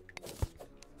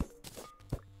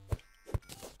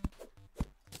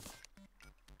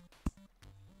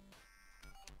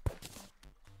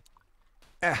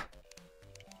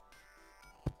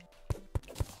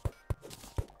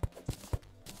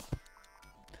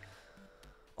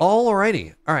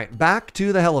 Alrighty. All right, back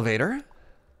to the elevator.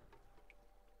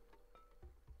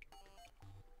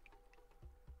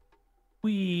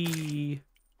 Wee.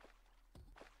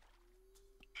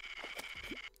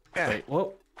 Wait,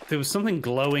 what? There was something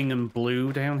glowing and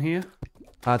blue down here?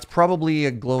 It's probably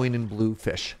a glowing in blue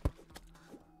fish.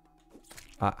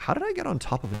 How did I get on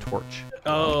top of a torch?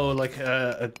 Oh, like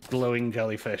a glowing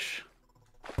jellyfish.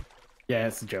 Yeah,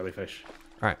 it's a jellyfish.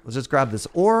 All right, let's just grab this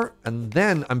ore, and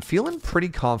then I'm feeling pretty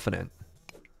confident.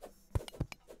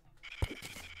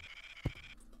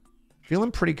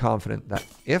 Feeling pretty confident that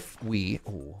if we...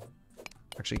 Oh,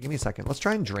 actually, give me a second. Let's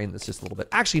try and drain this just a little bit.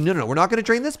 Actually, no. We're not going to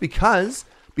drain this because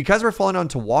we're falling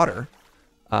onto water.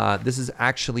 This is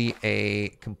actually a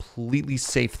completely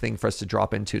safe thing for us to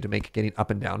drop into to make getting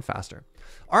up and down faster.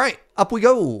 All right, up we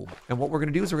go. And what we're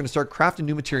going to do is we're going to start crafting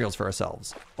new materials for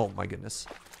ourselves. Oh, my goodness.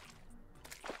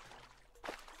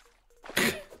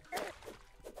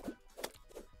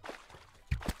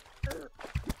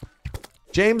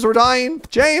 James, we're dying.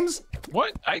 James!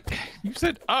 What? You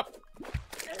said up.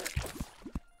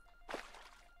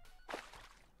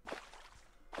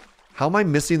 How am I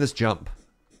missing this jump?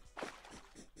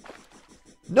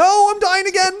 No, I'm dying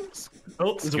again.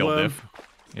 Oh, there's a Skill worm. diff.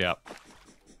 Yep.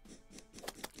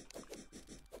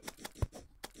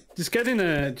 Just get in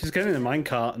a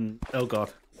minecart and oh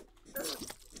god.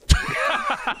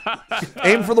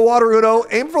 Aim for the water, Uno.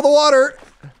 Aim for the water.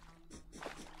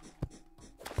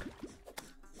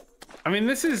 I mean,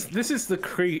 this is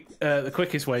the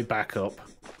quickest way back up.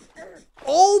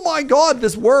 Oh my god,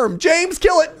 this worm. James,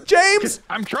 kill it. James!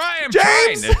 I'm trying.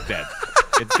 James! It's dead.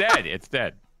 It's dead. It's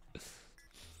dead.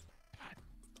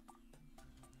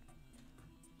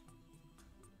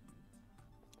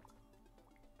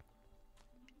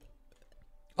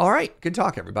 All right, good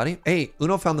talk, everybody. Hey,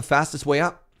 Uno found the fastest way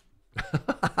up.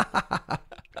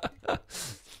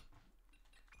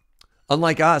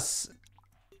 Unlike us,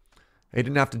 they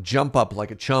didn't have to jump up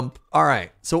like a chump. All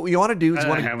right, so what you want to do is you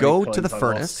want to go to the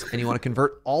furnace and you want to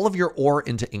convert all of your ore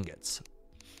into ingots.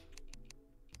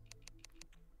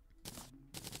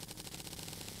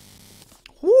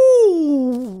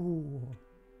 Woo!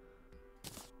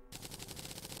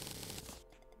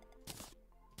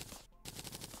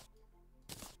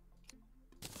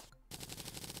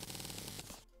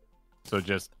 So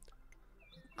just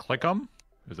click them?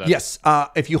 Is that... Yes.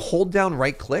 If you hold down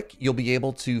right click, you'll be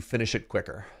able to finish it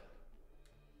quicker.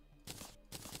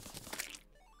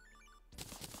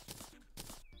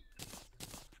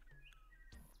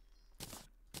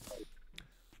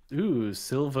 Ooh,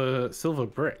 silver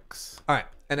bricks. All right.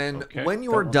 And then when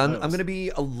you're done, I'm going to be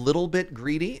a little bit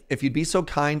greedy. If you'd be so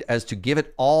kind as to give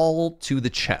it all to the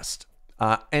chest.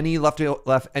 Any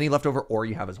leftover ore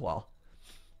you have as well.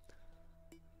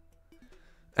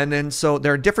 And then, so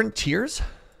there are different tiers.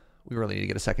 We really need to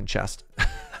get a second chest.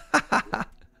 The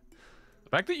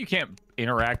fact that you can't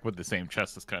interact with the same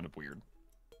chest is kind of weird.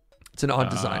 It's an odd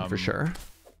design for sure.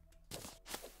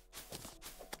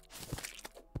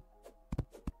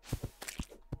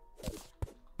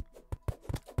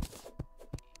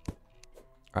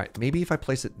 All right, maybe if I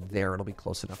place it there, it'll be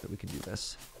close enough that we can do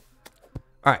this.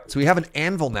 All right, so we have an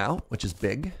anvil now, which is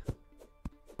big.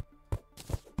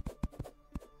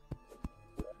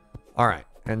 All right,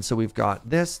 and so we've got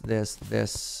this, and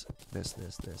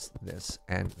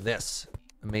this.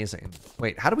 Amazing.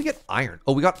 Wait, how do we get iron?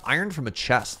 Oh, we got iron from a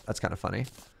chest. That's kind of funny.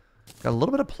 Got a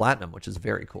little bit of platinum, which is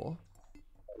very cool.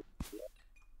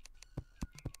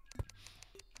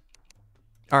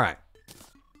 All right.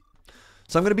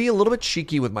 So I'm going to be a little bit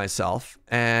cheeky with myself.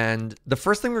 And the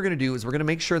first thing we're going to do is we're going to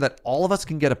make sure that all of us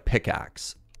can get a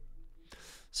pickaxe.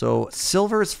 So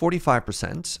silver is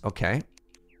 45%. Okay.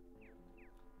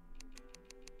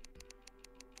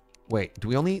 Wait, do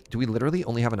we literally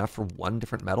only have enough for one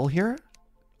different metal here?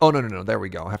 Oh, no. There we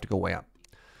go. I have to go way up.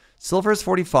 Silver is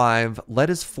 45. Lead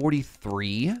is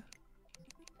 43.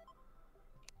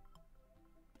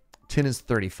 Tin is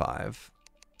 35.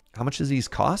 How much does these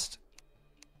cost?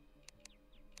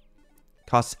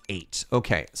 Costs 8.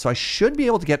 Okay, so I should be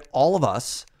able to get all of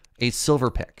us a silver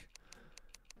pick.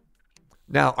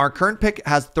 Now, our current pick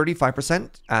has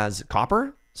 35% as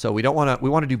copper, so we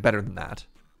want to do better than that.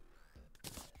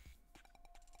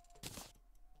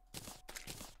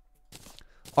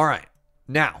 All right,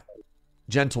 now,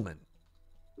 gentlemen.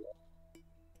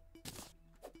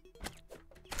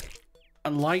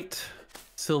 A light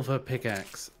silver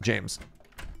pickaxe. James.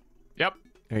 Yep.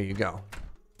 There you go.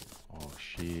 Oh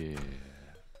shit.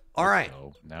 All right.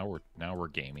 Now we're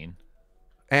gaming.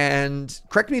 And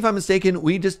correct me if I'm mistaken,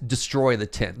 we just destroy the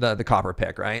tin, the copper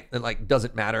pick, right? It like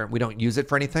doesn't matter. We don't use it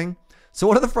for anything. So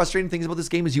one of the frustrating things about this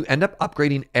game is you end up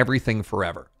upgrading everything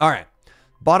forever. All right.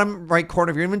 Bottom right corner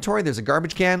of your inventory, there's a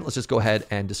garbage can. Let's just go ahead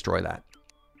and destroy that.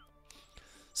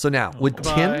 So now with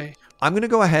tin, I'm going to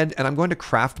go ahead and I'm going to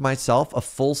craft myself a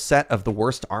full set of the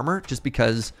worst armor just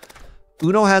because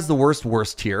Uno has the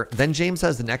worst tier. Then James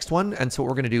has the next one. And so what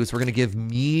we're going to do is we're going to give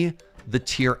me the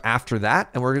tier after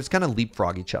that. And we're just going to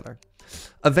leapfrog each other.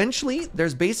 Eventually,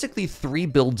 there's basically 3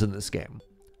 builds in this game.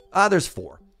 There's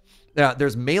 4.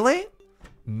 There's melee,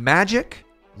 magic,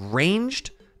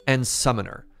 ranged, and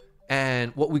summoner.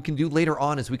 And what we can do later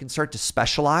on is we can start to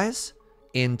specialize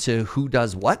into who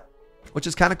does what, which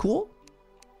is kind of cool.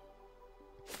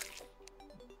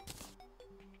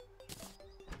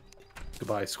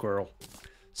 Goodbye, squirrel.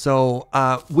 So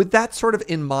with that sort of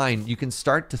in mind, you can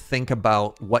start to think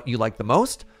about what you like the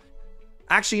most.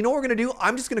 Actually, you know what we're going to do?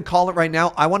 I'm just going to call it right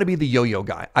now. I want to be the yo-yo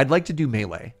guy. I'd like to do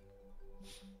melee.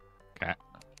 Okay.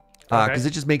 Because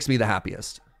it just makes me the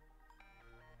happiest.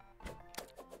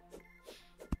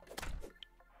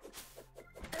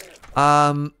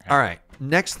 All right.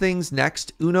 Next things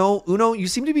next. Uno, you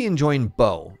seem to be enjoying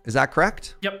bow. Is that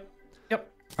correct? Yep. All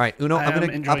right, Uno, I'm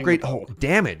going to upgrade. Oh,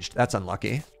 damaged. That's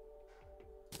unlucky.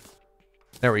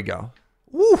 There we go.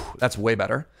 Woo, that's way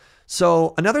better.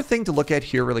 So another thing to look at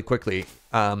here really quickly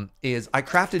is I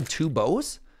crafted 2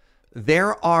 bows.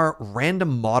 There are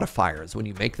random modifiers when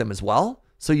you make them as well.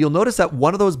 So you'll notice that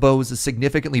one of those bows is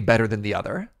significantly better than the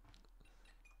other.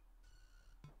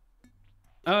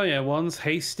 Oh yeah, one's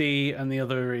hasty and the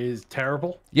other is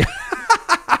terrible. Yeah.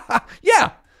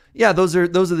 Yeah, those are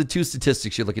the 2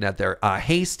 statistics you're looking at there.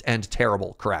 Haste and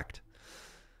terrible, correct.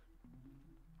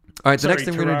 All right, the next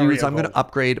thing we're going to do is I'm going to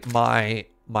upgrade my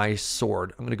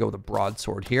sword. I'm going to go with a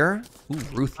broadsword here. Ooh,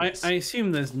 ruthless. I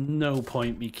assume there's no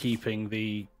point me keeping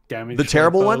the damage. The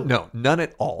terrible one? No, none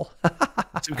at all.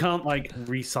 So we can't like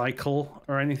recycle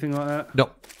or anything like that?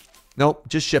 Nope,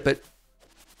 just ship it.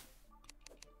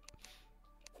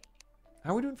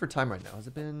 How are we doing for time right now? Has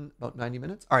it been about 90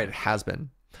 minutes? All right, it has been.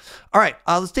 All right,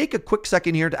 let's take a quick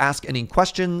second here to ask any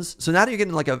questions. So now that you're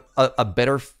getting like a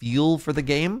better feel for the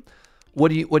game, what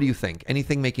do you think?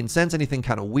 Anything making sense? Anything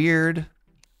kind of weird?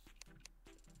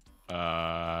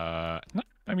 No,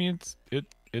 I mean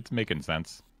it's making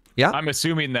sense. Yeah. I'm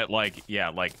assuming that like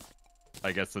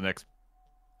I guess the next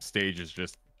stage is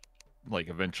just like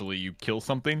eventually you kill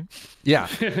something. Yeah.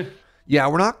 Yeah,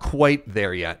 we're not quite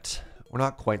there yet. We're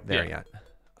not quite there yet.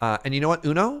 And you know what,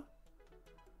 Uno?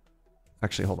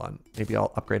 Actually, hold on. Maybe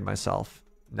I'll upgrade myself.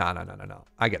 No.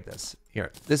 I get this.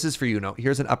 Here, this is for you, Uno.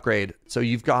 Here's an upgrade. So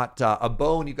you've got a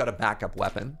bow and you've got a backup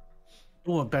weapon.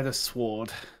 Oh, a better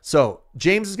sword. So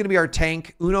James is going to be our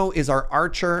tank. Uno is our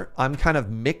archer. I'm kind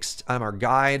of mixed. I'm our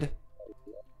guide.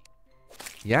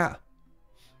 Yeah.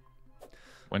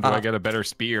 When do I get a better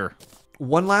spear?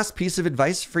 One last piece of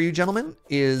advice for you gentlemen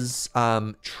is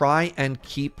try and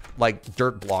keep like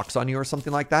dirt blocks on you or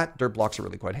something like that. Dirt blocks are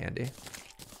really quite handy.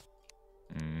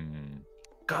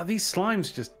 God, these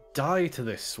slimes just die to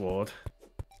this sword.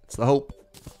 It's the hope.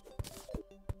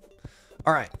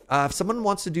 All right. If someone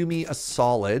wants to do me a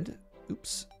solid...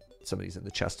 Oops. Somebody's in the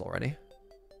chest already.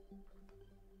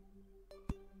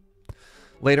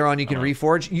 Later on, you can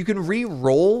reforge. You can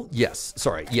re-roll. Yes.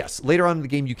 Sorry. Yes. Later on in the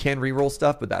game, you can re-roll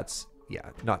stuff, but that's... Yeah,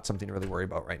 not something to really worry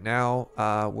about right now.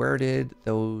 Where did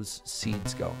those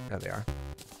seeds go? There they are.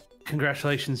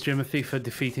 Congratulations, Jimothy, for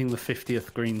defeating the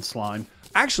 50th green slime.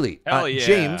 Actually, Hell yeah.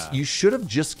 James, you should have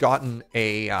just gotten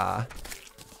a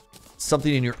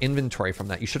something in your inventory from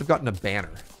that. You should have gotten a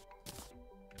banner.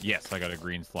 Yes, I got a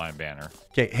green slime banner.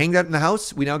 Okay, hang that in the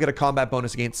house. We now get a combat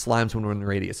bonus against slimes when we're in the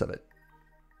radius of it.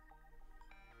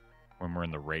 When we're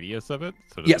in the radius of it?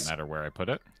 So does it matter where I put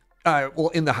it? Well,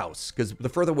 in the house, because the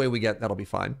further away we get, that'll be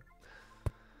fine.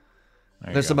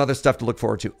 There's some other stuff to look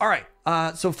forward to. All right.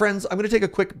 So friends, I'm going to take a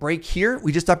quick break here.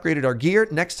 We just upgraded our gear.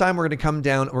 Next time we're going to come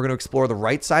down and we're going to explore the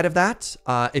right side of that.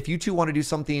 If you two want to do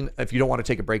something, if you don't want to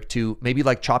take a break too, maybe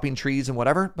like chopping trees and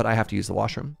whatever, but I have to use the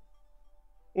washroom.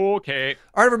 Okay.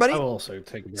 All right, everybody. I'll also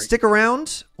take a break. Stick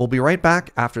around. We'll be right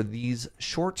back after these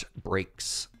short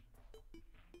breaks.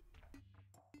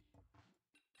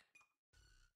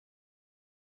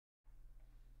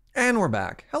 And we're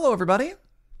back. Hello, everybody.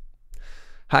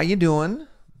 How you doing?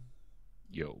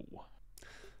 Yo.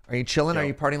 Are you chilling? Are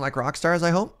you partying like rock stars, I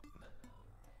hope?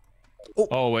 Oh.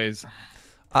 Always.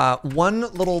 One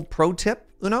little pro tip,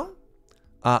 Uno.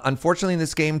 Unfortunately, in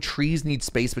this game, trees need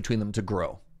space between them to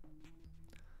grow.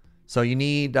 So you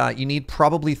need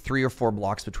probably 3 or 4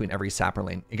 blocks between every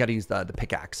sapperling. You got to use the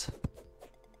pickaxe.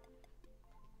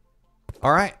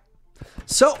 All right.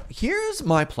 So here's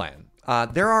my plan.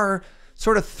 There are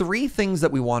sort of 3 things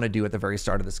that we want to do at the very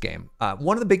start of this game.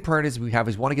 One of the big priorities we have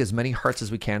is we want to get as many hearts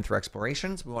as we can through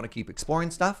explorations. We want to keep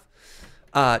exploring stuff.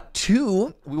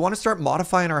 2, we want to start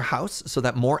modifying our house so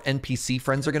that more NPC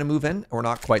friends are going to move in. We're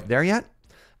not quite there yet.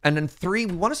 And then 3,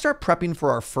 we want to start prepping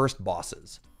for our first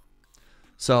bosses.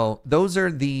 So those are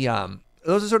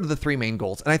sort of the 3 main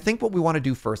goals. And I think what we want to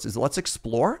do first is let's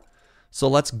explore. So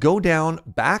let's go down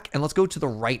back and let's go to the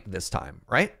right this time,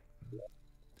 right?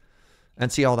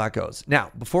 And see how that goes.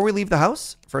 Now, before we leave the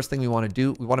house, first thing we want to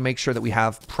do, we want to make sure that we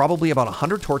have probably about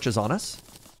 100 torches on us.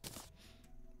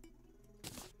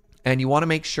 And you want to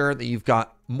make sure that you've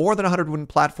got more than 100 wooden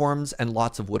platforms and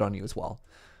lots of wood on you as well.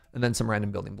 And then some random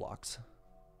building blocks.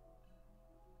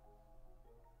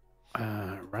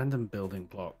 Random building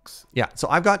blocks. Yeah, so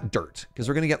I've got dirt because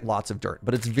we're going to get lots of dirt,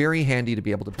 but it's very handy to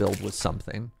be able to build with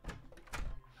something.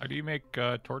 How do you make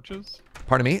torches?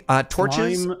 Pardon me.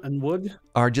 Torches slime and wood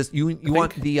are just you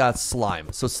want the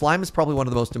slime. So slime is probably one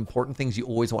of the most important things you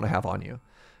always want to have on you,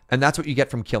 and that's what you get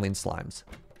from killing slimes.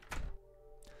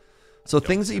 So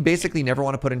things that you basically never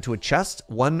want to put into a chest.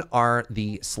 One are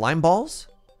the slime balls,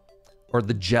 or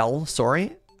the gel.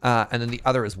 Sorry. And then the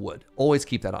other is wood. Always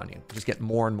keep that on you. Just get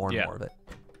more and more and more of it.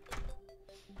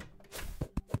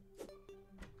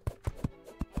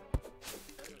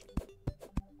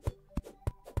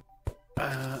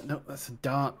 No, that's a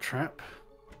dart trap.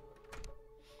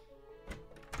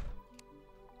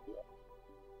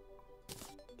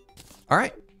 All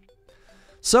right.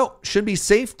 So, should be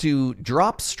safe to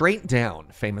drop straight down.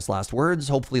 Famous last words.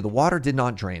 Hopefully the water did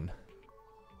not drain.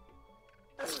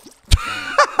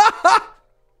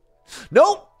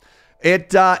 Nope.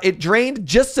 It drained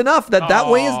just enough that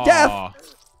way is death.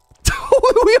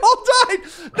 We all died.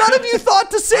 None of you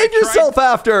thought to save yourself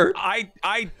after. I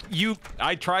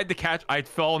tried to catch. I'd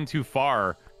fallen too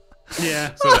far.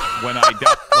 Yeah. So when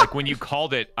when you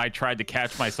called it, I tried to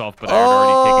catch myself, but I had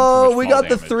already taken too much we got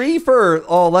damage. the 3 for.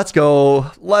 Oh, let's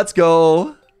go. Let's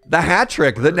go. The hat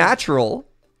trick, the natural.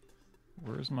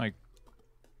 Where's my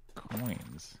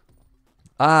coins?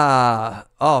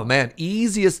 Oh man,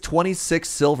 easiest 26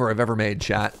 silver I've ever made,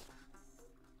 chat.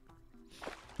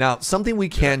 Now, something we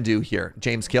can do here.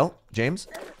 James, kill. James?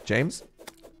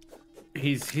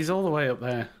 He's all the way up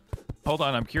there. Hold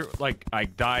on, I'm curious. Like, I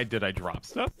died. Did I drop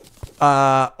stuff?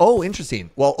 Oh,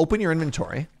 interesting. Well, open your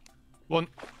inventory. Well,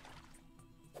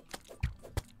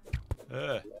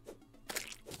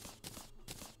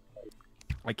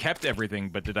 I kept everything,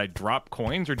 but did I drop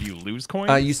coins or do you lose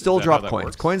coins? You still drop coins.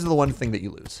 Works? Coins are the one thing that you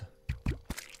lose.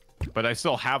 But I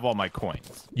still have all my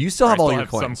coins. You still have all your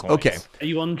coins. Some coins. Okay. Are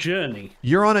you on Journey?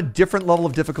 You're on a different level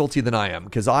of difficulty than I am,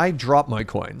 because I drop my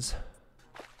coins.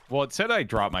 Well, it said I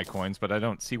dropped my coins, but I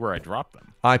don't see where I dropped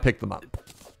them. I picked them up.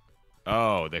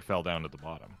 Oh, they fell down to the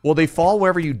bottom. Well, they fall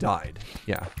wherever you died.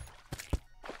 Yeah.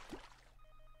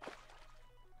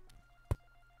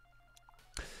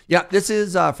 Yeah, this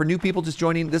is, for new people just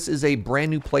joining, this is a brand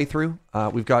new playthrough.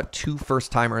 We've got 2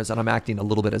 first-timers, and I'm acting a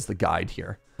little bit as the guide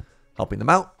here, helping them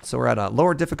out. So we're at a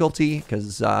lower difficulty,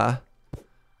 because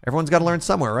everyone's got to learn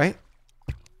somewhere, right?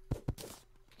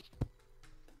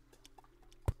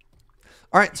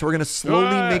 All right, so we're going to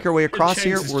slowly make our way across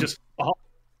here.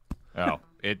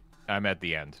 I'm at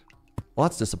the end. Well,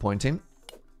 that's disappointing.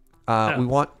 We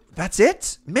want... That's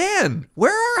it? Man,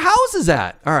 where are our houses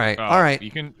at? All right, all right.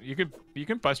 You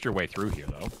can bust your way through here,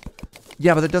 though.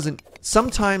 Yeah, but it doesn't...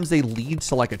 Sometimes they lead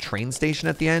to, like, a train station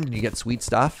at the end, and you get sweet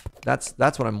stuff. That's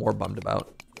what I'm more bummed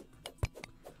about.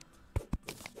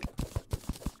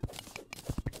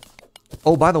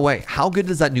 Oh, by the way, how good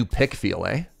does that new pick feel,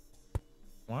 eh?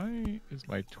 Why is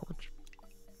my torch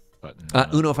button?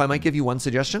 Uno, if I might give you one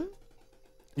suggestion.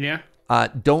 Yeah.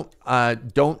 Don't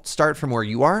start from where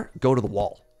you are. Go to the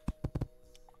wall.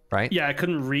 Right? Yeah, I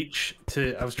couldn't reach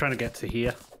to... I was trying to get to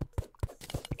here.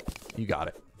 You got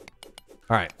it.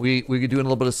 All right, we could do a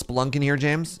little bit of spelunking here,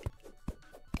 James.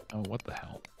 Oh, what the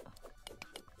hell?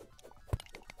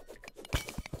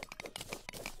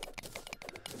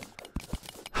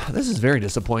 This is very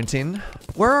disappointing.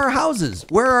 Where are our houses?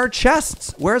 Where are our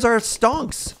chests? Where's our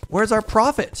stonks? Where's our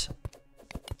profit?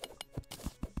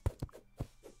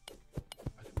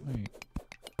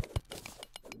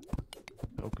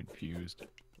 So confused.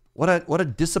 What a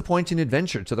disappointing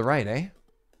adventure to the right, eh?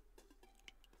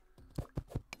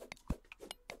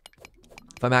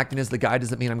 If I'm acting as the guy,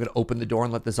 does it mean I'm going to open the door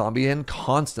and let the zombie in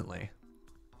constantly?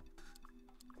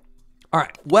 All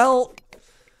right, well,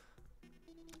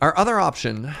 our other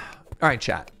option... All right,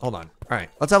 chat, hold on. All right,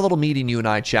 let's have a little meeting, you and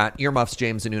I, chat. Earmuffs,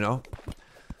 James and Uno.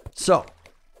 So,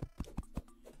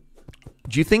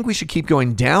 do you think we should keep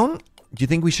going down? Do you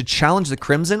think we should challenge the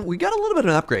Crimson? We got a little bit of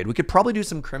an upgrade. We could probably do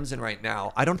some Crimson right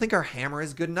now. I don't think our hammer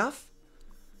is good enough.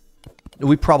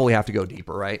 We probably have to go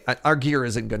deeper, right? Our gear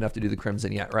isn't good enough to do the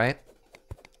Crimson yet, right?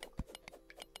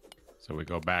 So we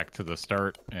go back to the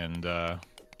start and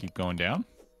keep going down?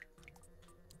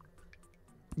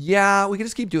 Yeah, we can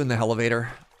just keep doing the elevator.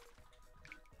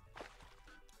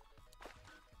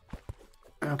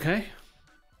 Okay.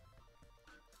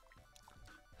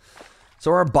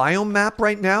 So our biome map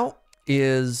right now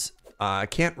is, I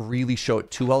can't really show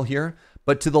it too well here,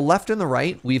 but to the left and the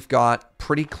right, we've got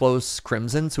pretty close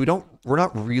Crimson, so we're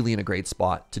not really in a great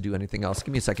spot to do anything else.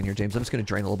 Give me a second here, James. I'm just going to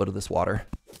drain a little bit of this water,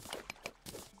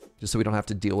 just so we don't have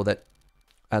to deal with it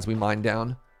as we mine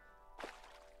down.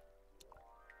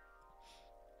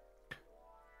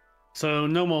 So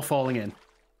no more falling in.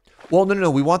 Well,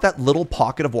 no. We want that little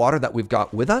pocket of water that we've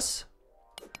got with us,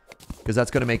 because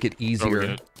that's going to make it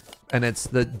easier. And it's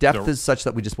the depth is such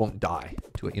that we just won't die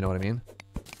to it. You know what I mean?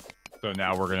 So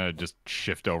now we're going to just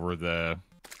shift over the...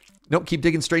 Nope, keep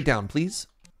digging straight down, please.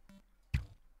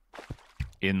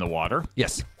 In the water?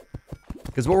 Yes.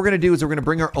 Because what we're going to do is we're going to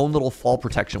bring our own little fall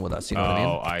protection with us. You know what I mean?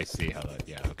 Oh, I see how that...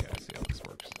 Yeah, okay, I see how this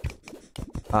works.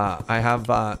 I have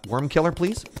Worm Killer,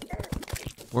 please.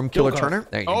 Worm Killer Turner.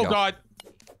 There you go. Oh, God.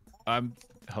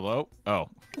 Hello? Oh.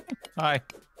 Hi.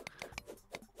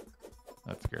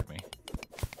 That scared me.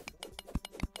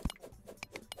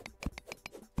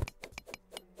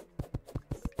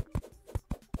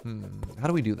 How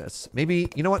do we do this? Maybe,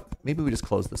 you know what? Maybe we just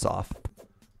close this off.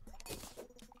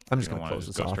 I'm just going to close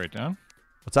this off. Go straight down?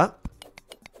 What's that?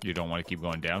 You don't want to keep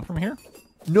going down from here?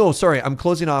 No, sorry. I'm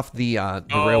closing off the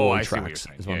railroad tracks,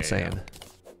 is what I'm saying.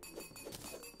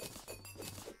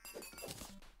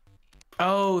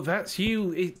 Oh, that's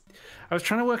you. I was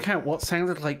trying to work out what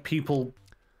sounded like people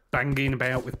banging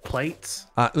about with plates.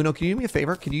 Uno, can you do me a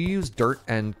favor? Can you use dirt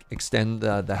and extend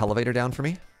the elevator down for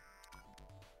me?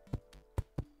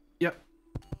 Yep.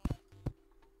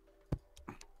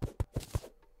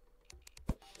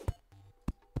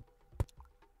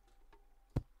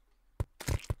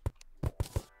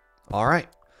 All right.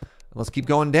 Let's keep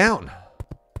going down.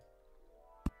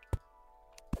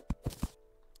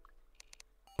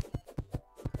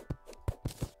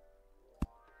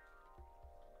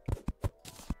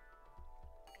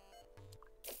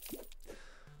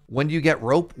 When do you get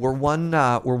rope? We're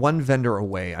one vendor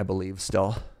away, I believe,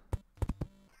 still.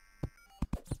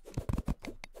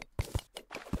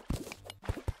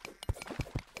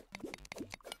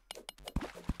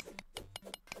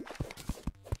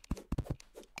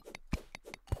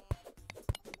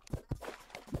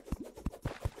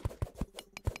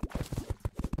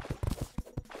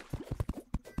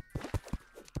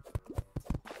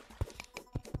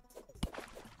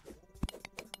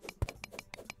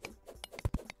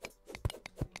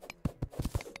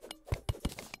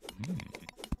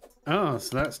 Oh,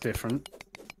 so that's different.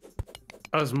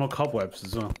 Oh, there's more cobwebs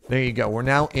as well. There you go. We're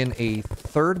now in a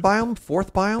fourth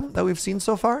biome that we've seen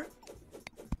so far.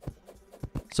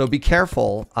 So be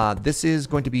careful. This is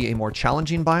going to be a more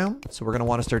challenging biome, so we're going to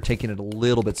want to start taking it a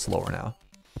little bit slower now.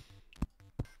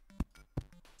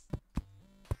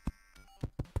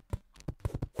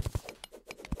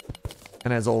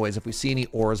 And as always, if we see any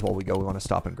ores while we go, we want to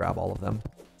stop and grab all of them.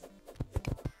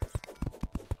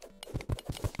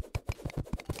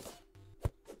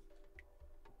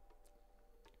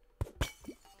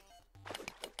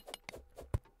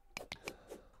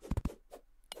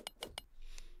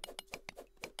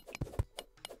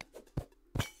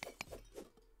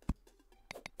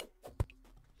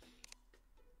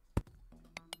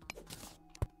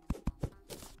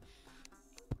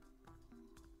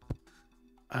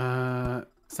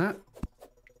 Is that?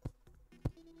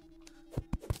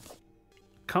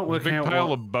 Can't work Big out. pile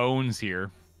what... of bones here.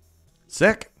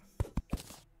 Sick.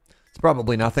 It's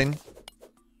probably nothing.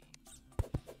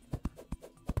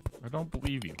 I don't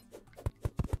believe you.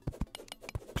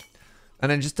 And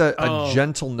then just a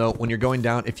gentle note, when you're going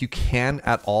down, if you can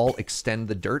at all extend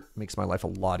the dirt, makes my life a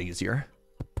lot easier.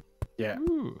 Yeah.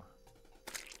 Ooh.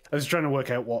 I was trying to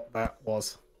work out what that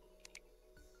was.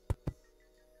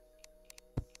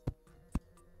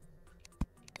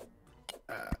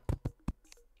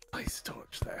 Place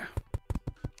torch there.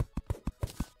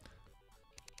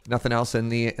 Nothing else in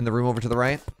the room over to the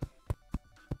right?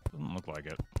 Doesn't look like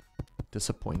it.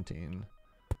 Disappointing.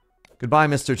 Goodbye,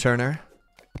 Mr. Turner.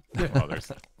 Well,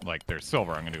 there's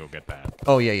silver. I'm gonna go get that.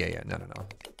 Oh, yeah. No.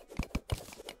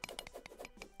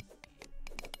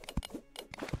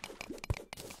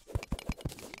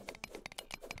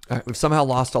 All right, we've somehow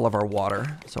lost all of our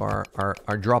water, so our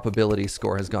droppability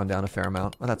score has gone down a fair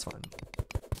amount. Well, that's fine.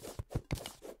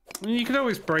 You could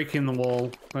always break in the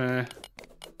wall. There's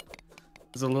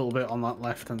a little bit on that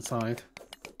left-hand side.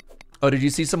 Oh, did you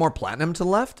see some more platinum to the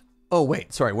left? Oh,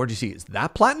 wait. Sorry, what did you see? Is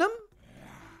that platinum?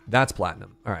 That's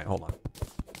platinum. All right, hold on.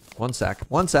 One sec.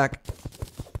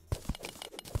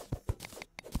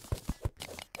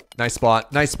 Nice spot.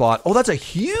 Oh, that's a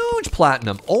huge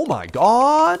platinum. Oh, my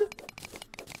God.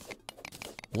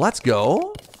 Let's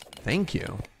go. Thank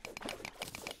you.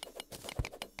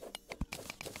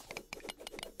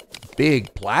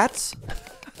 Big plats.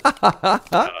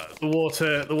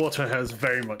 The water has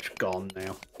very much gone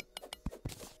now.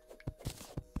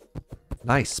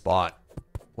 Nice spot.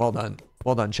 Well done.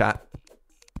 Well done, chat.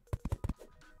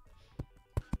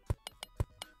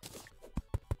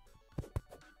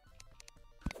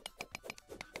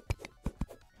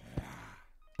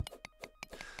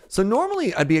 So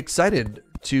normally I'd be excited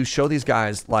to show these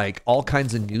guys like all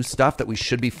kinds of new stuff that we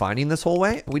should be finding this whole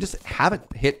way. We just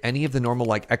haven't hit any of the normal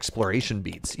like exploration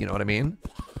beats, you know what I mean?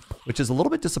 Which is a little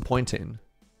bit disappointing.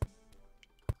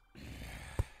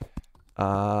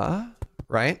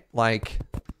 Right? Like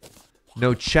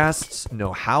no chests,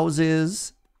 no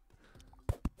houses.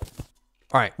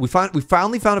 All right, we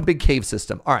finally found a big cave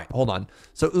system. All right, hold on.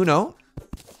 So Uno,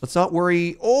 let's not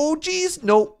worry. Oh geez,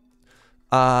 no.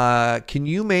 Can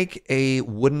you make a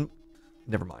wooden...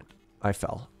 Never mind. I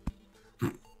fell.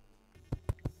 What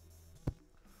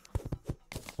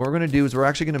we're going to do is we're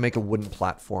actually going to make a wooden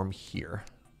platform here.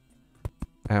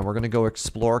 And we're going to go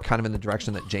explore kind of in the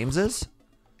direction that James is.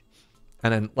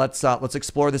 And then let's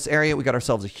explore this area. We got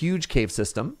ourselves a huge cave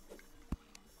system.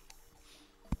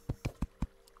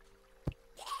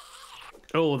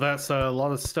 Oh, that's a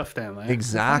lot of stuff down there.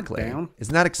 Exactly.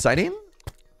 Isn't that exciting?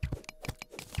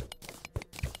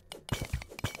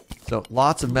 So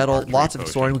lots of metal, lots of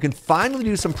exploring. We can finally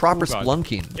do some proper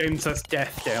splunking. James, that's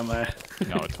death down there.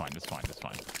 No, it's fine. It's fine. It's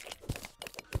fine.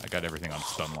 I got everything on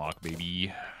stun lock,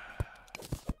 baby.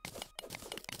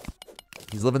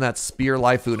 He's living that spear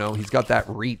life, Uno. He's got that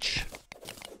reach.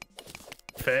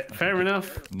 Fair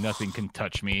enough. Nothing can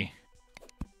touch me.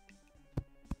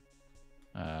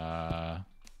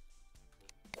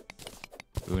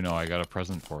 Uno, I got a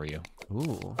present for you.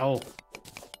 Ooh. Oh.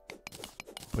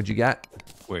 What'd you get?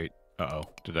 Wait. Uh-oh.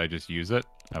 Did I just use it?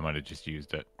 I might have just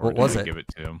used it. Or what was it? Give it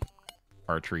to him.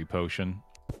 Archery potion.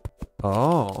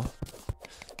 Oh.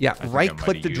 Yeah, right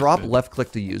click to drop, left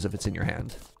click to use if it's in your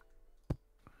hand.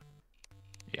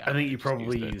 Yeah, I think you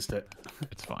probably used it.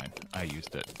 It's fine. I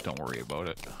used it. Don't worry about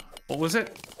it. What was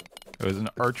it? It was an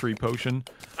archery potion.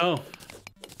 Oh.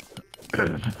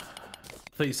 I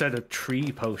thought you said a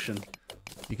tree potion.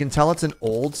 You can tell it's an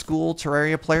old school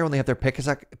Terraria player when they have their pickaxe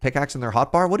in their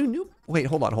hotbar. What do new... Wait,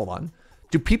 hold on.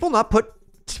 Do people not put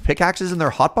pickaxes in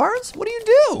their hotbars? What do you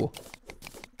do?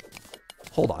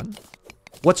 Hold on.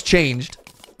 What's changed?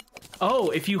 Oh,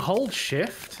 if you hold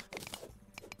shift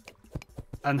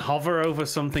and hover over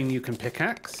something you can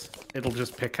pickaxe, it'll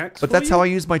just pickaxe. But that's how I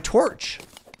use my torch.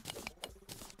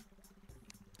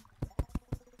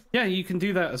 Yeah, you can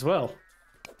do that as well.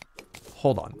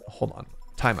 Hold on.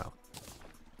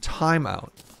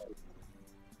 Timeout.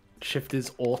 Shift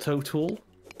is auto tool.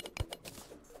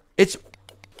 It's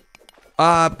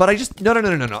but I just no.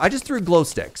 I just threw glow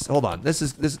sticks. Hold on. This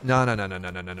no. I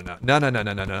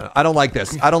don't like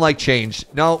this. I don't like change.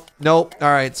 No. All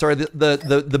right. Sorry.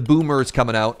 The boomer is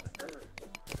coming out.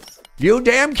 You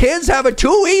damn kids have it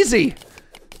too easy.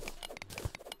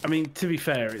 I mean, to be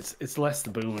fair, it's less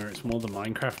the boomer. It's more the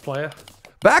Minecraft player.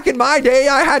 Back in my day,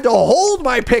 I had to hold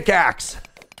my pickaxe.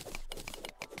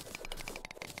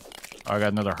 Oh, I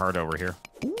got another heart over here.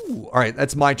 Ooh. All right.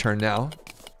 That's my turn now.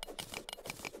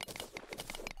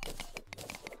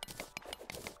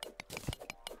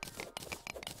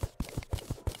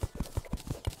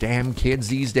 Damn kids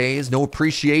these days, no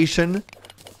appreciation.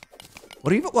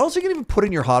 What else are you gonna even put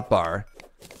in your hotbar?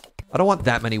 I don't want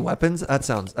that many weapons.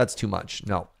 That's too much.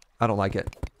 No, I don't like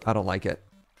it. All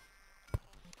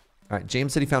right,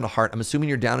 James said he found a heart. I'm assuming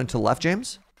you're down and to the left,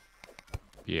 James?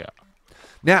 Yeah.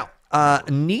 Now, a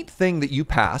neat thing that you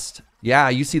passed. Yeah,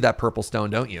 you see that purple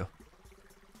stone, don't you?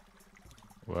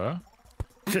 What?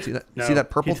 See that? No, see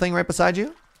that purple thing right beside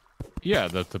you? Yeah,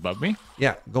 that's above me.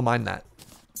 Yeah, go mine that.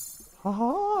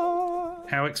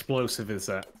 How explosive is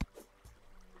that?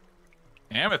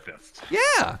 Amethyst.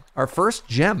 Yeah, our first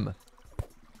gem.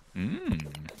 Ow.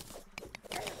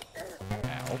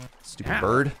 Stupid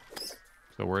bird.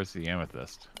 So where's the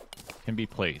amethyst? Can be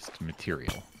placed.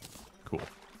 Material. Cool.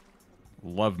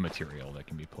 Love material that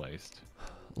can be placed.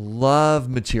 Love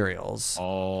materials.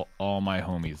 All my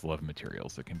homies love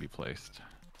materials that can be placed.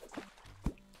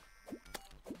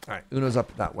 All right, Uno's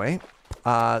up that way.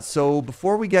 So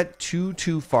before we get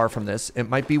too far from this, it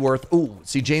might be worth... Ooh,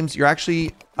 see, James, you're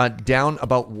actually down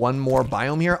about one more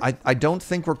biome here. I don't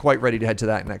think we're quite ready to head to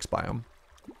that next biome.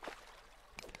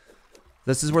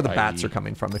 This is where the bats are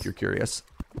coming from, if you're curious.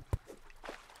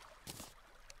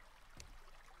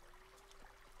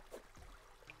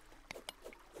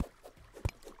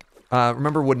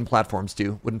 Remember wooden platforms,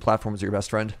 too. Wooden platforms are your best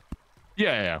friend.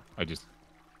 Yeah. I just...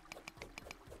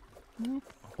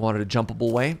 Wanted a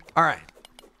jumpable way. All right.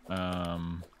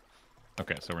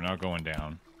 Okay, so we're now going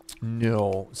down.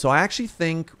 No. So I actually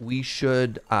think we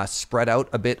should spread out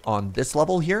a bit on this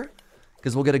level here,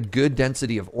 because we'll get a good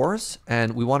density of ores,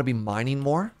 and we want to be mining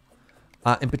more.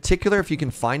 In particular, if you can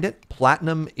find it,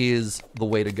 platinum is the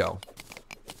way to go.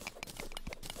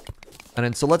 And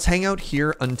then, so let's hang out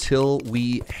here until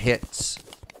we hit...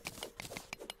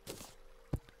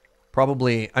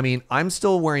 Probably, I mean, I'm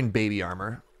still wearing baby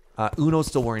armor. Uno's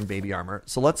still wearing baby armor.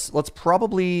 So let's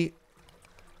probably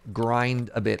grind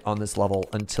a bit on this level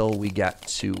until we get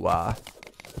to...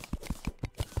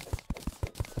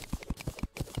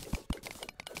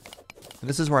 And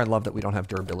this is where I love that we don't have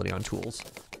durability on tools.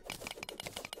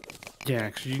 Yeah,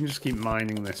 because you can just keep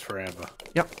mining this forever.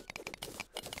 Yep.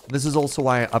 This is also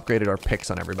why I upgraded our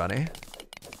picks on everybody.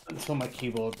 Until my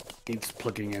keyboard needs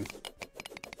plugging in.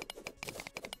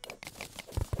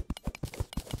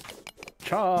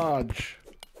 Charge!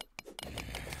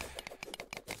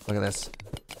 Look at this.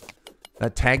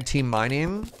 That tag team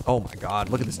mining. Oh my god,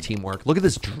 look at this teamwork. Look at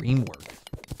this dream work.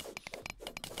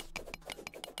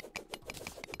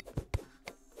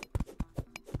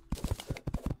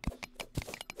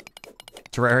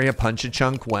 Terraria punch a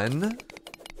chunk when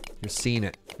you're seeing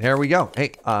it. There we go.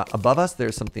 Hey, above us,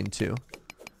 there's something too.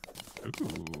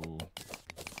 Ooh.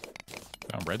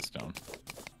 Found redstone.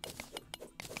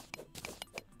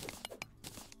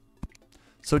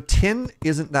 So tin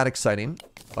isn't that exciting,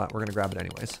 but we're going to grab it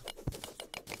anyways.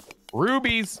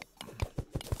 Rubies.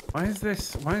 Why is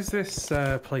this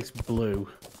place blue?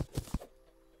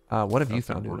 What have you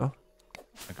found, Uno?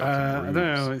 I don't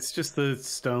know. It's just the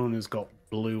stone has got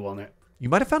blue on it. You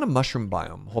might have found a mushroom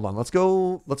biome. Hold on. Let's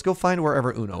go find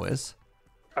wherever Uno is.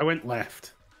 I went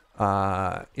left.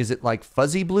 Is it like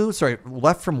fuzzy blue? Sorry,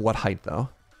 left from what height though?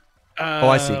 Oh,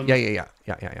 I see. Yeah.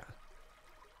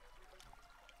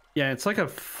 Yeah, it's like a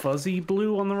fuzzy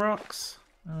blue on the rocks.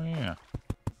 Oh yeah.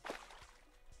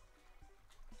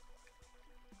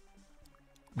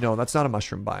 No, that's not a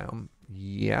mushroom biome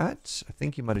yet. I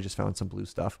think you might have just found some blue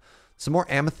stuff. Some more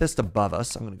amethyst above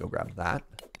us. I'm going to go grab that.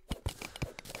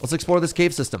 Let's explore this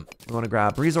cave system. We want to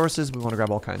grab resources. We want to grab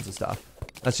all kinds of stuff.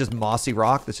 That's just mossy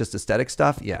rock. That's just aesthetic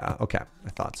stuff. Yeah, okay. I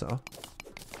thought so.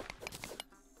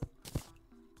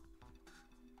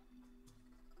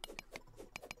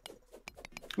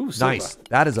 Ooh, nice.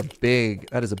 That is a big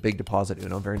deposit,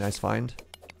 Uno. Very nice find.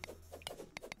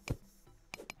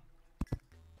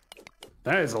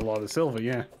 That is a lot of silver,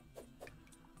 yeah.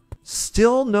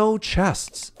 Still no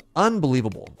chests.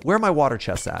 Unbelievable. Where are my water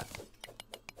chests at?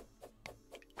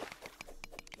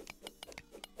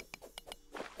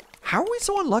 How are we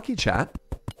so unlucky, chat?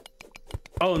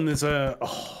 Oh, and there's a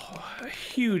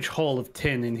huge haul of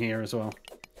tin in here as well.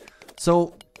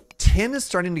 So, tin is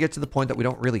starting to get to the point that we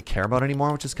don't really care about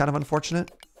anymore, which is kind of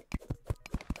unfortunate.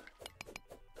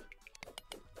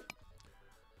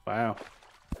 Wow.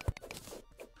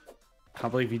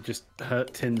 Can't believe you just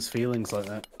hurt Tin's feelings like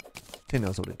that. Tin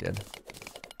knows what it did.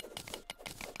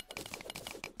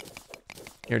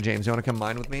 Here, James, you want to come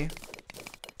mine with me?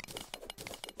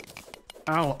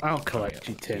 I'll collect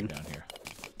you, Tin. Down here.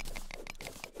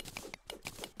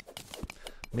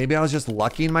 Maybe I was just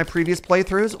lucky in my previous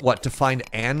playthroughs. What, to find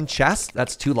an chest?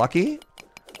 That's too lucky?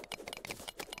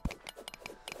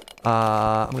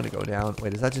 I'm going to go down.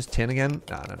 Wait, is that just tin again?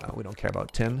 No. We don't care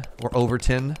about tin. We're over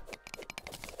tin.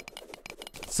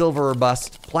 Silver or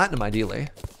bust. Platinum, ideally.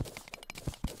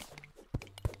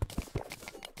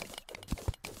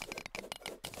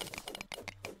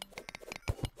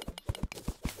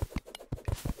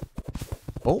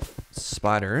 Oh,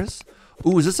 spiders.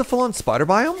 Ooh, is this a full-on spider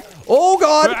biome? Oh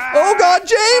god! Oh god,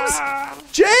 James!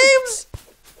 James!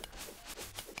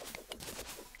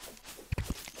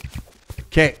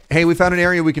 Okay, hey, we found an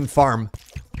area we can farm.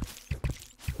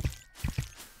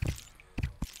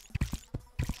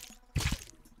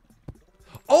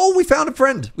 Oh, we found a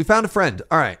friend. We found a friend.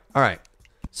 All right, all right.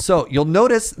 So you'll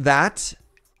notice that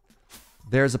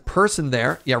there's a person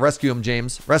there. Yeah, rescue them,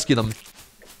 James. Rescue them.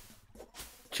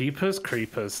 Jeepers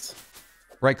creepers.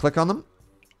 Right click on them.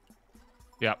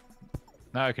 Yep.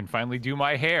 Now I can finally do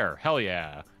my hair. Hell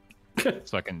yeah.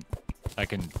 So I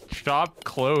can shop,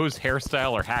 clothes,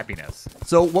 hairstyle, or happiness.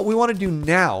 So what we want to do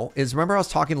now is, remember I was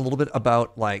talking a little bit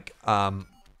about like the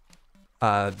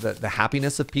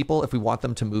happiness of people if we want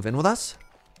them to move in with us.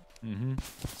 Mm-hmm.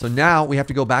 So now we have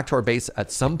to go back to our base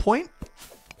at some point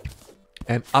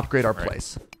and upgrade our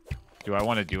place. Do I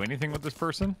want to do anything with this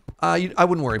person? I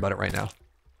wouldn't worry about it right now.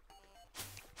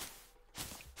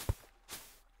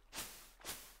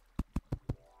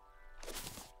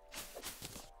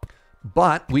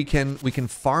 But we can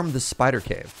farm the spider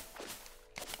cave.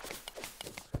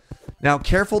 Now,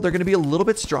 careful, they're going to be a little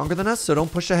bit stronger than us, so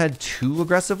don't push ahead too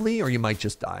aggressively or you might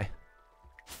just die.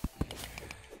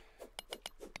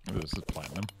 Oh, this is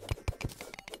platinum.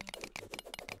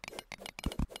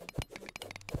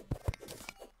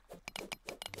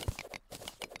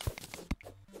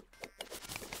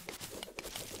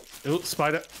 Oh,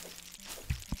 spider.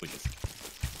 Please.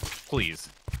 Please.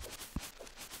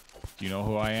 Do you know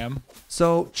who I am?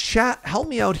 So, chat, help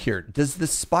me out here. Does the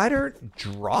spider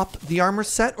drop the armor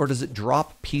set, or does it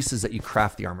drop pieces that you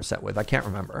craft the armor set with? I can't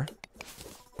remember.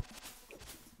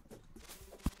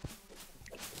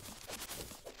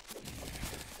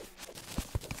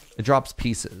 It drops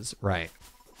pieces, right.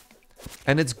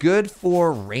 And it's good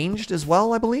for ranged as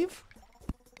well, I believe?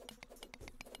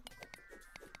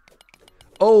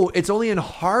 Oh, it's only in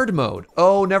hard mode.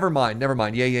 Oh, never mind, never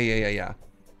mind. Yeah.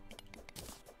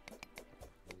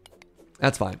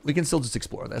 That's fine. We can still just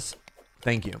explore this.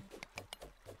 Thank you.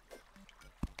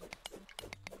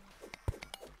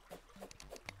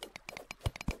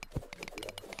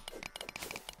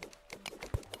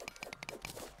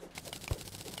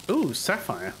 Ooh,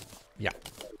 sapphire. Yeah.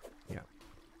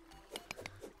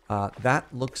 That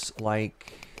looks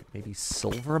like maybe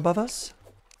silver above us.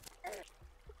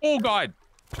 Oh god.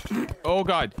 Oh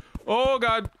god. Oh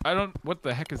god. What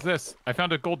the heck is this? I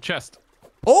found a gold chest.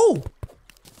 Oh!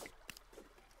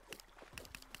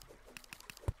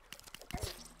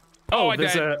 Oh, I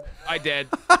did. I did.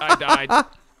 I died.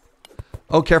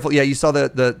 Oh, careful. Yeah, you saw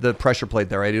the pressure plate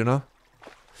there, right, Uno?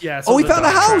 Yeah. Oh, he found a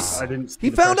house! I didn't see he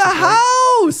the found a pressure plate.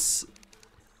 house!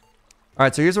 All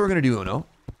right, so here's what we're going to do, Uno.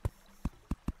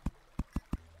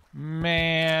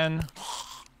 Man.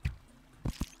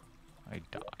 I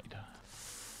died.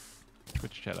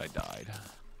 Twitch chat, I died.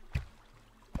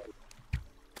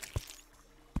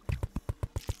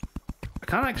 I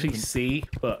can't actually see,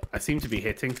 but I seem to be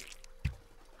hitting.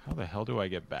 How the hell do I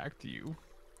get back to you?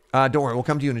 Don't worry, we'll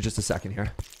come to you in just a second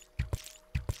here.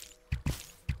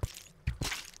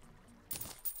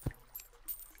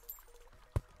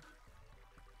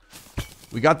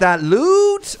 We got that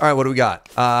loot. All right, what do we got?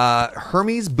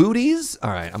 Hermes booties. All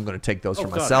right, I'm going to take those for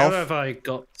myself. How have I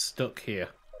got stuck here?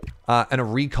 And a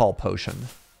recall potion.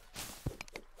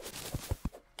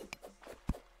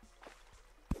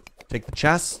 Take the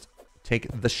chest.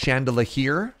 Take the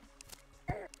chandelier.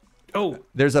 Oh,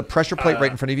 there's a pressure plate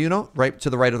right in front of you, no? Right to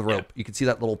the right of the rope. You can see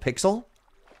that little pixel.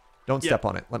 Don't step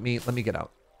on it. Let me get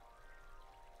out.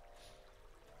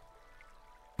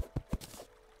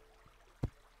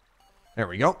 There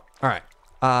we go. All right.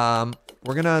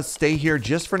 We're gonna stay here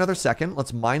just for another second.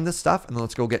 Let's mine this stuff, and then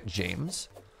let's go get James.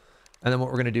 And then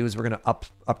what we're gonna do is we're gonna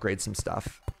upgrade some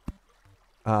stuff.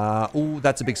 Ooh,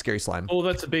 that's a big scary slime. Oh,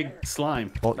 that's a big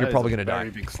slime. Well, you're probably gonna die.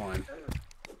 Very big slime.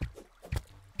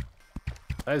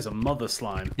 That is a mother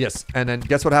slime. Yes, and then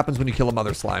guess what happens when you kill a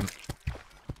mother slime?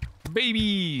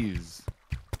 Babies.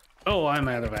 Oh, I'm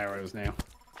out of arrows now.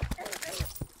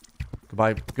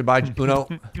 Goodbye, Uno.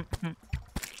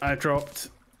 I dropped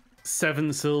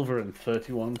 7 silver and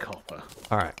 31 copper.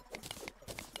 All right.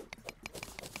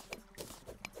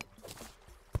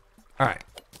 All right.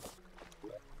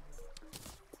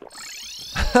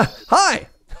 Hi.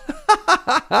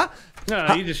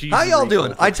 No, you just use How y'all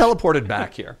doing? recall. I teleported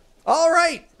back here. All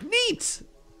right. Neat.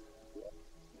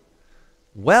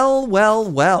 Well, well,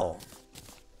 well.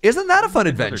 Isn't that a fun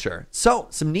adventure? So,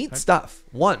 some neat stuff.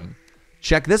 One,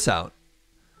 check this out.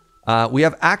 We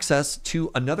have access to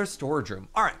another storage room.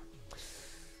 All right.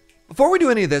 Before we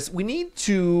do any of this, we need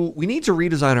to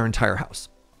redesign our entire house.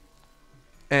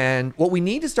 And what we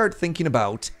need to start thinking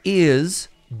about is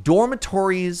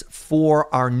dormitories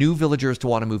for our new villagers to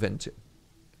want to move into.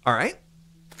 All right?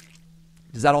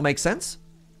 Does that all make sense?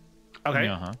 Okay.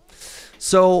 Uh-huh.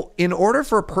 So, in order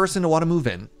for a person to want to move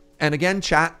in, and again,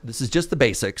 chat, this is just the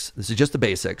basics. This is just the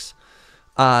basics.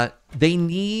 They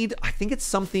need, I think it's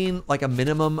something like a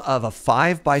minimum of a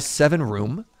 5x7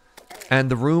 room. And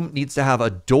the room needs to have a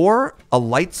door, a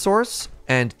light source,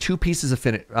 and 2 pieces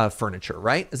of furniture,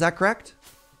 right? Is that correct?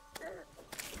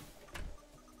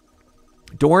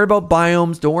 Don't worry about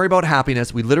biomes. Don't worry about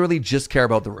happiness. We literally just care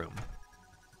about the room.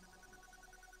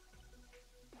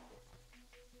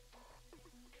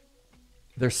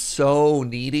 They're so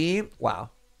needy.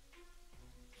 Wow.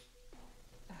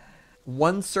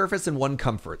 1 surface and 1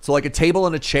 comfort. So like a table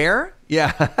and a chair?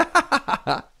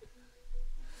 Yeah.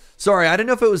 Sorry, I didn't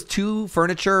know if it was 2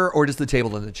 furniture or just the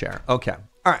table and the chair. Okay.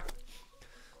 All right.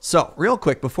 So real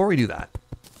quick, before we do that,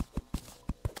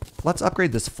 let's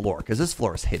upgrade this floor because this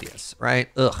floor is hideous, right?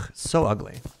 Ugh, so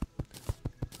ugly.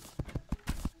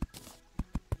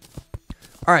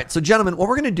 All right, so gentlemen, what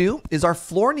we're going to do is our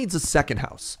floor needs a second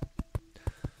house.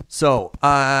 So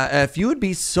if you would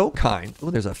be so kind. Oh,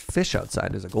 there's a fish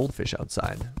outside. There's a goldfish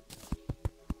outside.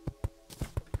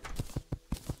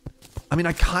 I mean,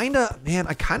 I kind of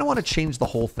want to change the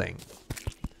whole thing.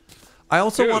 I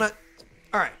also want to...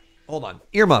 All right, hold on.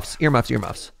 Earmuffs.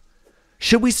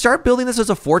 Should we start building this as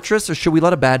a fortress or should we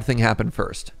let a bad thing happen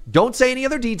first? Don't say any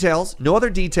other details. No other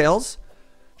details.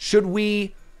 Should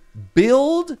we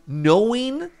build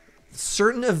knowing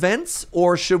certain events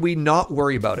or should we not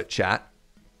worry about it, chat?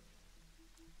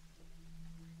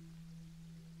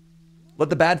 Let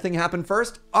the bad thing happen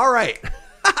first? All right.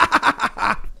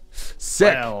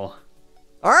 Sick. Well.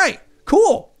 All right,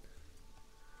 cool.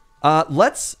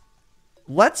 Let's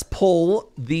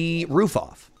pull the roof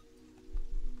off.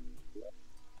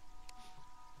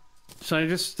 So I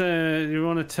just you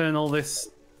want to turn all this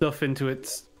stuff into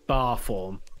its bar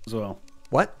form as well.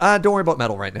 What? Don't worry about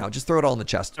metal right now. Just throw it all in the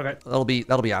chest. Okay.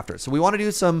 That'll be after. So we want to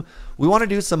do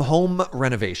some home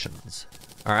renovations.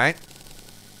 All right.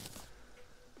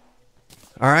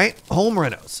 All right, home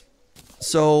renos.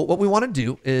 So what we want to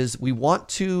do is we want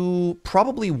to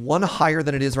probably 1 higher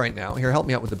than it is right now. Here, help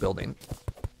me out with the building.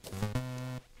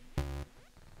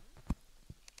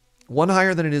 1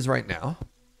 higher than it is right now.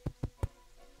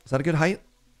 Is that a good height?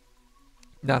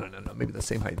 No. Maybe the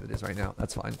same height that it is right now.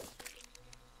 That's fine.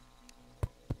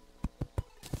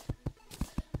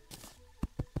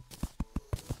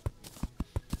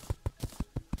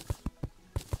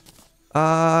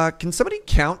 Can somebody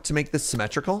count to make this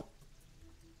symmetrical?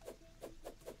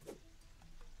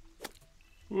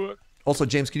 What? Also,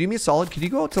 James, can you do me a solid? Could you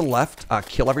go out to the left,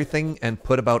 kill everything, and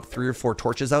put about 3 or 4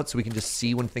 torches out so we can just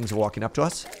see when things are walking up to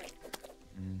us?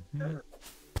 Mm-hmm.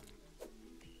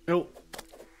 Oh.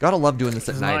 Gotta love doing this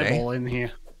at night, There's an eyeball in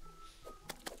here.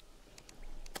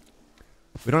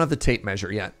 We don't have the tape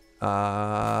measure yet.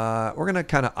 We're gonna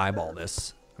kind of eyeball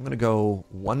this. I'm gonna go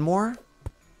 1 more.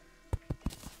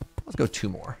 Let's go 2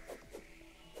 more.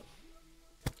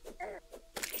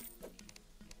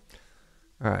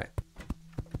 All right.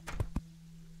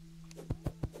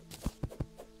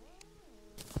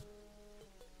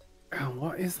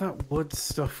 What is that wood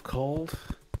stuff called?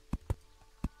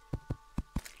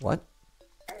 What?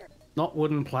 Not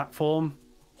wooden platform.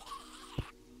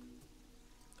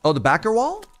 Oh, the backer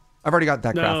wall? I've already got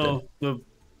that crafted. No,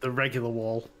 the regular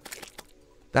wall.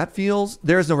 That feels...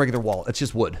 There is no regular wall. It's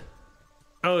just wood.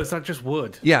 Oh, is that just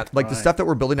wood? Yeah, like the stuff that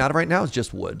we're building out of right now is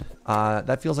just wood.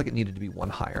 That feels like it needed to be 1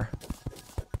 higher.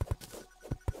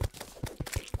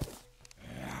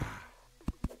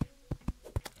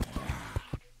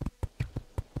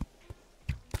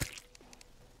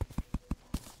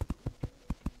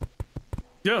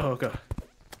 Oh, God.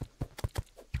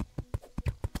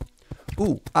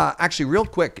 Ooh, actually, real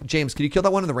quick, James, can you kill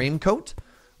that one in the raincoat?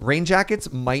 Rain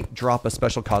jackets might drop a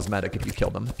special cosmetic if you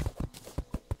kill them.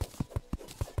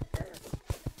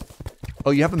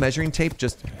 Oh, you have a measuring tape?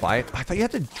 Just buy it. I thought you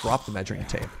had to drop the measuring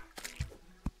tape.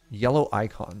 Yellow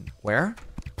icon. Where?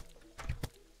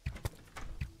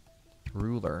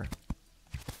 Ruler.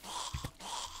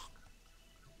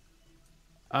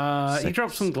 He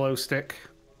dropped some glow stick.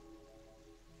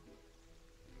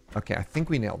 Okay, I think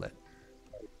we nailed it.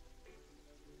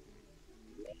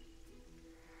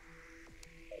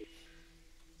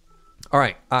 All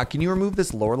right, can you remove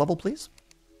this lower level, please?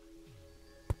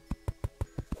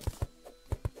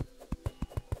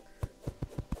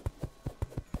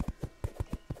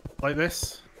 Like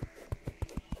this?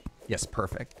 Yes,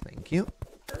 perfect. Thank you.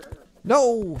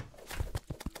 No!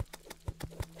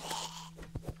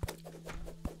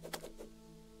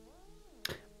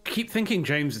 Keep thinking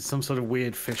James is some sort of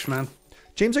weird fish man.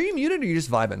 James, are you muted or are you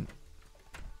just vibing?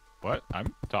 What?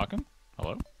 I'm talking?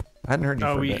 Hello? I hadn't heard you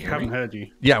for a bit. We haven't heard you.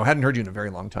 Yeah, I hadn't heard you in a very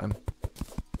long time.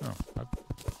 Oh.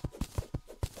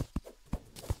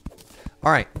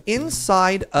 All right.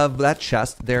 Inside of that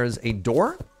chest, there's a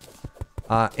door.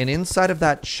 And inside of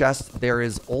that chest, there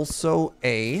is also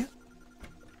a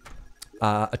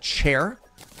chair.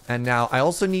 And now I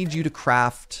also need you to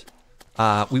craft...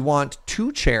 we want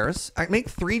 2 chairs. I make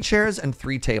 3 chairs and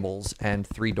 3 tables and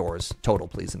 3 doors total,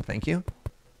 please, and thank you.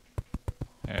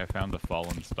 Hey, I found the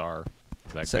fallen star.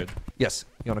 Is that Sick. good? Yes,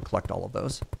 you want to collect all of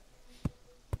those.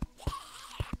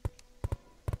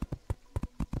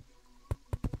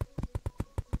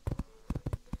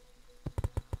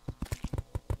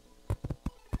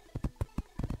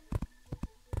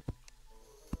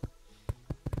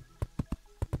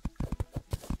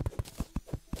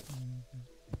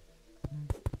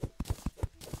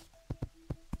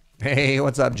 Hey,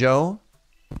 what's up, Joe?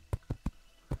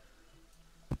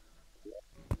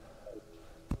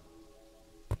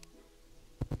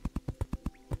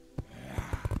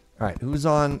 All right, who's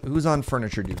on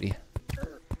furniture duty?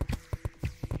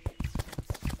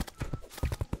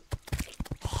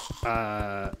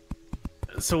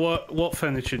 So what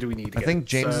furniture do we need again? I think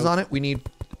James is on it. We need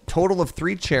total of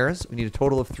 3 chairs. We need a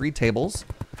total of 3 tables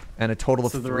and a total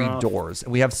of 3 doors.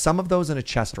 And we have some of those in a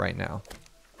chest right now.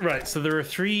 Right, so there are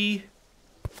 3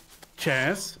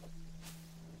 chairs.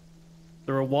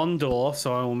 There are 1 door,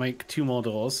 so I will make 2 more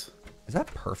doors. Is that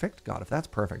perfect? God, if that's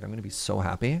perfect, I'm going to be so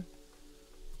happy.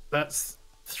 That's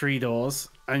 3 doors,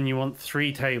 and you want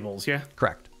 3 tables, yeah?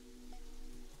 Correct.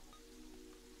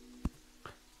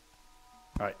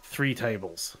 All right, 3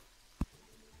 tables.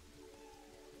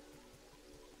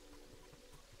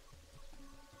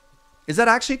 Is that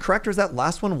actually correct, or is that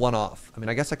last one off? I mean,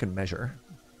 I guess I could measure.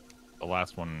 The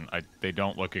last one, they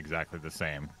don't look exactly the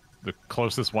same. The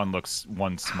closest one looks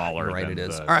one smaller. Right, than it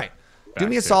is. The all right. Do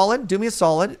me a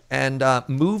solid, and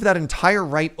move that entire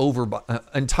right wall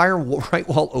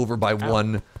over by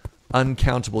 1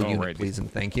 uncountable unit, please, and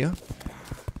thank you.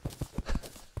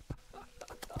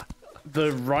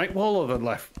 The right wall or the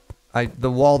left?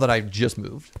 The wall that I just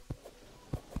moved.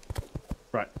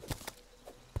 Right.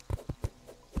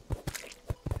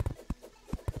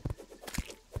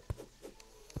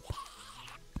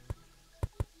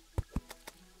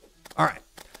 All right.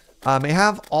 May I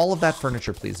have all of that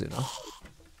furniture, please, Uno?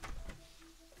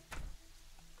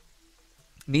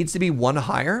 Needs to be 1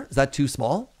 higher. Is that too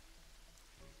small?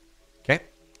 Okay.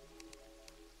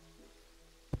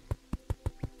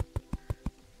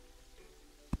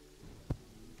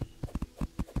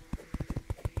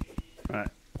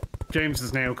 James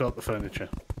has now got the furniture.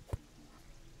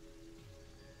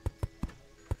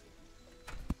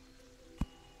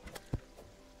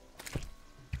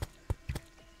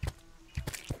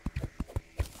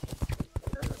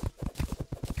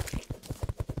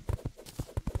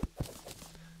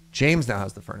 James now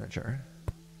has the furniture.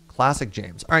 Classic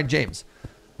James. All right, James.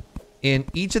 In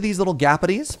each of these little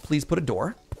gappities, please put a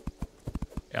door.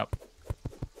 Yep.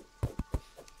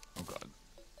 Oh god.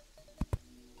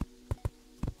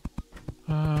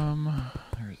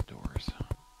 There's doors.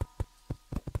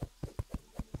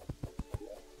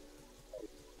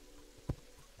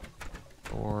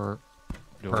 Door.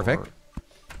 Perfect.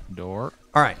 Door.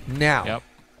 All right, now. Yep.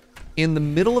 In the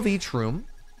middle of each room,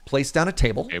 place down a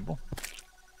table.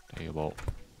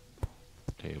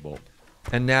 Table.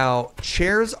 And now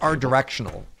chairs are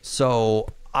directional. So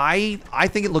I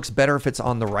think it looks better if it's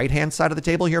on the right-hand side of the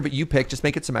table here, but you pick, just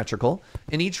make it symmetrical.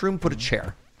 In each room, put a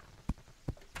chair.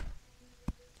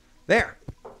 There.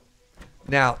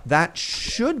 Now, that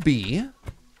should be...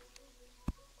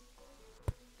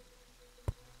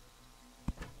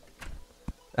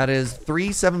 That is 3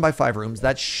 7x5 rooms.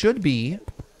 That should be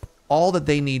all that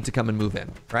they need to come and move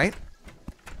in, right?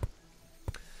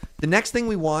 The next thing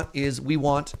we want is we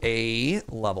want a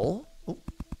level. Oh.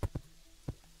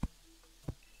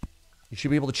 You should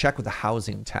be able to check with the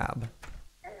housing tab.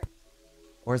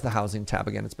 Where's the housing tab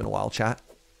again? It's been a while, chat.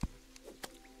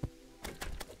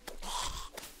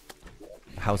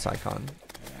 House icon.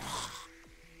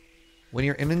 When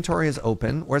your inventory is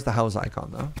open, where's the house icon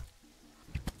though?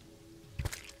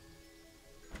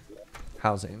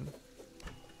 Housing.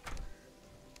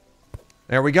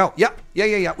 There we go. Yeah.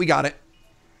 We got it.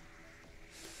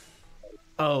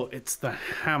 Oh, it's the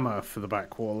hammer for the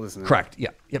back wall, isn't it? Correct. Yeah.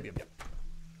 Yep.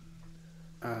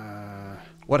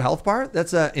 What health bar?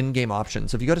 That's an in-game option.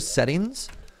 So if you go to settings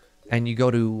and you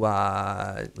go to,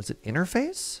 was it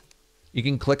interface? You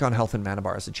can click on health and mana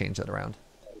bars to change that around.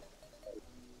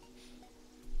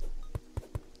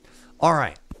 All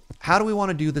right. How do we want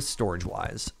to do this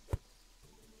storage-wise?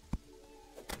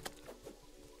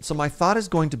 So my thought is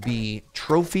going to be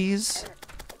trophies,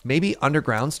 maybe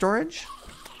underground storage.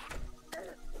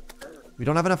 We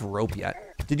don't have enough rope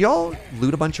yet. Did y'all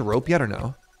loot a bunch of rope yet or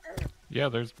no? Yeah,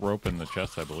 there's rope in the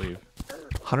chest, I believe.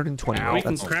 120 rope. We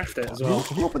can craft it as well.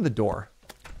 Who opened the door?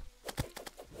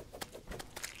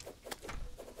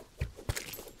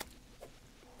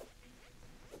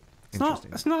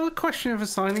 It's not a question of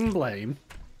assigning blame.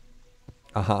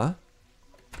 Uh-huh.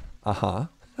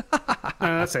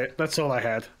 That's it. That's all I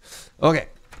had. Okay.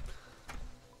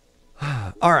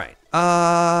 All right.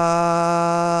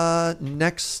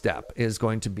 Next step is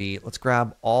going to be, let's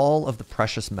grab all of the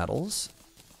precious metals.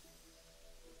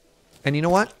 And you know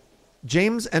what?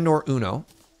 James and or Uno,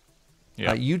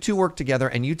 you two work together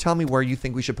and you tell me where you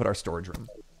think we should put our storage room.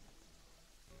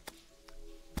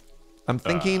 I'm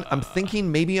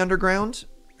thinking maybe underground.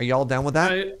 Are y'all down with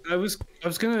that? I was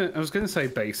gonna say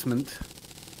basement.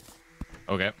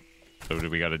 Okay. So do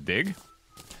we got to dig?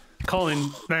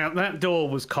 Colin, now that door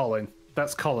was Colin.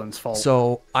 That's Colin's fault.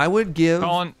 So I would give...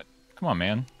 Colin, come on,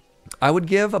 man. I would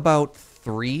give about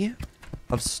 3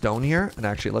 of stone here. And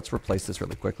actually, let's replace this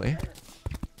really quickly.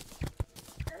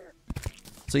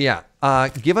 So yeah,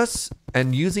 give us,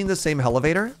 and using the same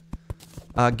elevator,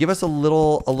 give us a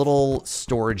little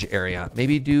storage area.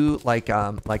 Maybe do like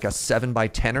a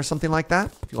 7x10 or something like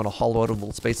that. If you want to hollow out a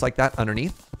little space like that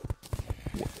underneath.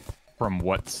 From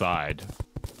what side?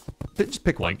 Just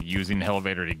pick one. Like using the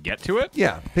elevator to get to it?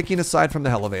 Yeah, picking a side from the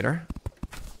elevator.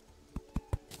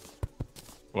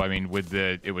 Well, I mean,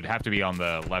 it would have to be on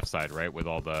the left side, right? With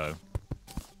all the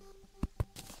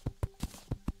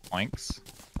planks.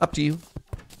 Up to you.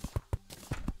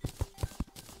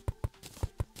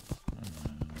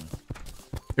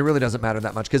 It really doesn't matter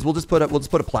that much because we'll just put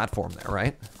a platform there,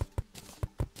 right?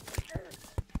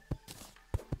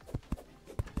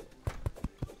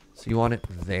 So you want it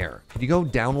there. Could you go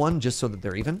down one just so that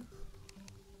they're even?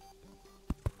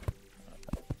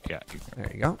 Yeah.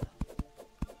 There you go.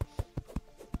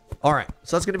 All right.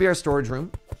 So that's going to be our storage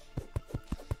room.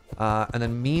 And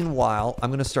then meanwhile,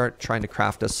 I'm going to start trying to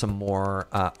craft us some more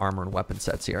armor and weapon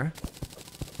sets here.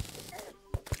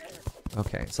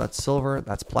 Okay. So that's silver.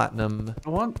 That's platinum. I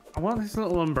want his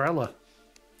little umbrella.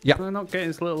 Yeah. I'm not getting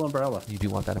his little umbrella. You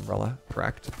do want that umbrella,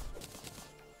 correct?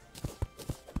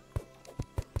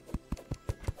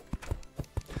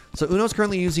 So Uno's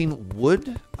currently using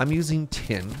wood. I'm using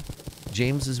tin.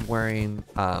 James is wearing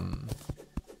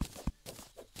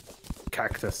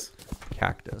Cactus.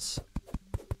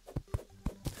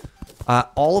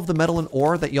 All of the metal and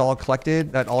ore that y'all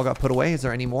collected, that all got put away, is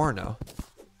there any more or no?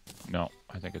 No,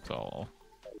 I think it's all.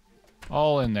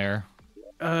 All in there.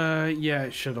 Yeah,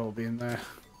 it should all be in there.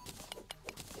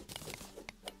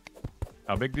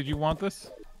 How big did you want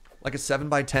this? Like a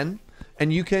 7x10,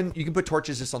 and you can put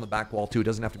torches just on the back wall too. It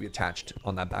doesn't have to be attached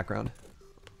on that background.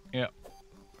 Yeah.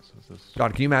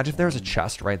 God, can you imagine if there was a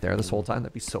chest right there this whole time?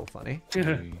 That'd be so funny.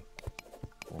 3,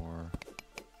 4,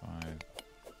 5,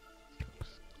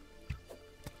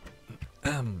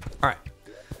 6. All right.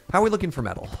 How are we looking for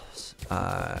metals?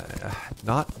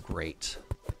 Not great.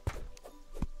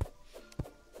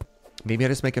 Maybe I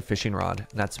just make a fishing rod.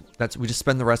 And that's we just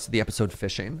spend the rest of the episode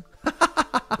fishing.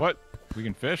 What? We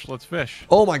can fish? Let's fish.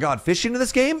 Oh my god, fishing in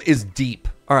this game is deep.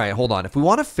 All right, hold on. If we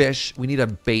want to fish, we need a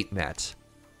bait net.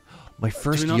 My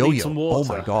first yo-yo. Oh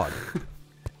my god.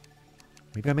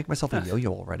 Maybe I make myself a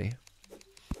yo-yo already.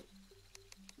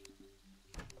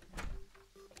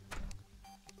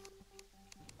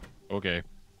 Okay.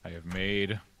 I have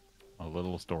made a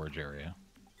little storage area.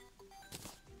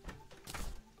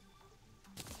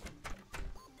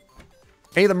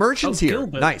 Hey, the merchant's here.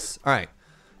 Gilbert. Nice. All right.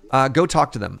 Go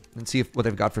talk to them and see what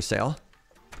they've got for sale.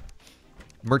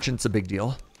 Merchant's a big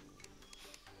deal.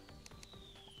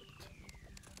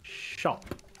 Shop.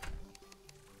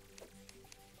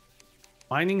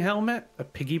 Mining helmet, a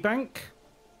piggy bank,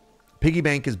 Piggy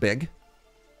bank is big.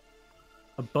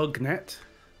 a bug net.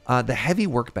 The heavy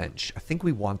workbench. I think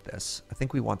we want this. I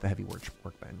think we want the heavy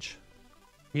workbench.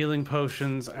 Healing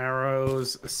potions,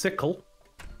 arrows, a sickle.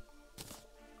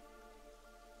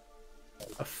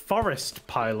 A forest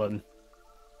pylon.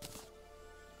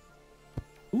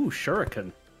 Ooh,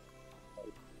 shuriken.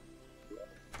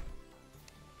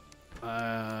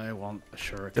 I want a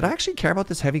shuriken. Did I actually care about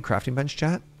this heavy crafting bench,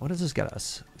 chat? What does this get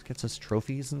us? It gets us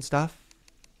trophies and stuff?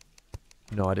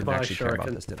 No, I didn't actually care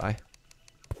about this, did I?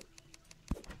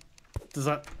 Does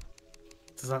that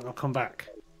not come back?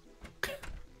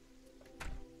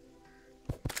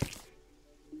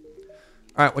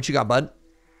 All right, what you got, bud?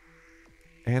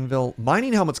 Anvil.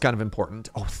 Mining helmet's kind of important.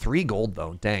 Oh, 3 gold,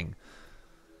 though. Dang.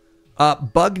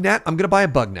 Bug net. I'm going to buy a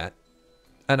bug net.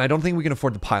 And I don't think we can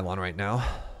afford the pylon right now.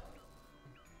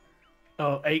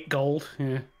 Oh, 8 gold.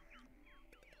 Yeah.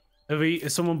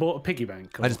 Has someone bought a piggy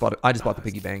bank? I just bought the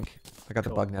piggy bank. I got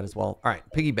the bug net as well. All right,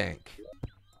 piggy bank.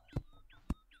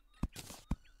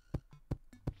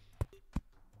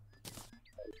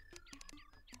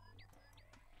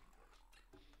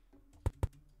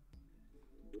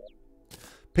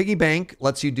 Piggy bank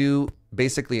lets you do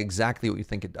basically exactly what you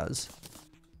think it does.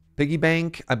 Piggy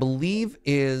bank, I believe,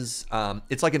 is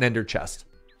it's like an ender chest.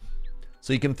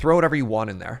 So you can throw whatever you want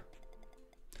in there.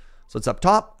 So it's up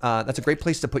top. That's a great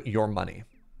place to put your money.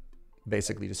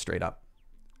 Basically, just straight up.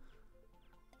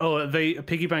 Oh, are they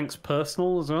piggy banks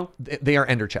personal as well? They are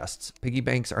ender chests. Piggy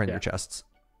banks are ender chests.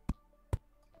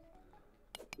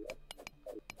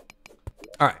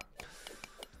 All right.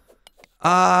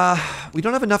 We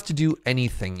don't have enough to do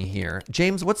anything here.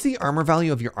 James, what's the armor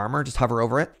value of your armor? Just hover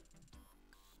over it.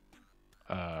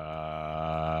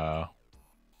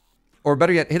 Or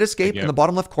better yet, hit escape in the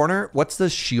bottom left corner. What's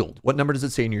the shield? What number does it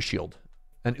say in your shield?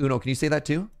 And Uno, can you say that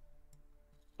too?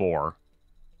 4.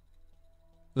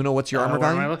 Uno, what's your armor where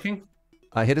value? am I looking?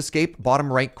 Hit escape,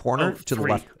 bottom right corner to the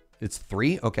 3. left. It's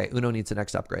 3? Okay, Uno needs the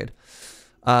next upgrade.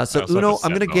 So Uno,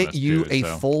 I'm going to get you a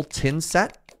full tin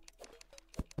set.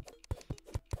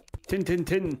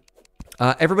 Tin.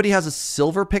 Everybody has a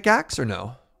silver pickaxe or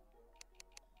no?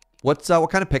 What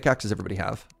kind of pickaxe does everybody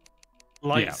have?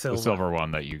 Light silver. The silver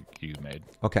one that you made.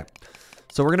 Okay.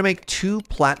 So we're going to make 2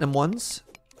 platinum ones.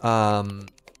 Uno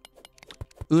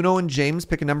and James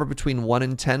pick a number between 1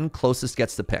 and 10. Closest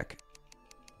gets the pick.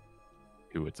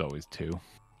 Ooh, it's always 2.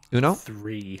 Uno?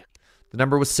 3. The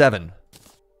number was 7.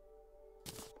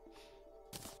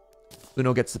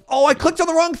 Uno gets the... Oh, I clicked on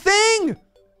the wrong thing!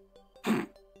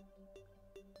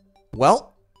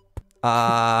 Well,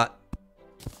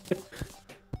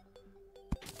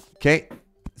 okay.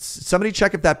 Somebody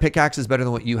check if that pickaxe is better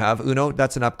than what you have. Uno,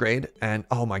 that's an upgrade. And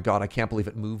oh my god, I can't believe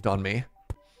it moved on me.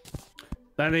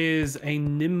 That is a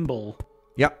nimble.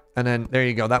 Yep. And then there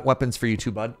you go. That weapon's for you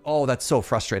too, bud. Oh, that's so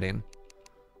frustrating.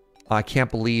 I can't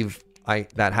believe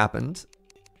that happened.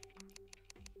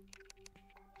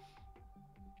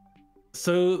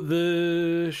 So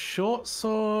the short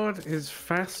sword is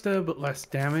faster but less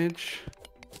damage.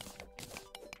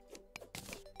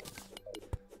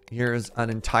 Here's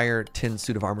an entire tin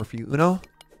suit of armor for you, Uno.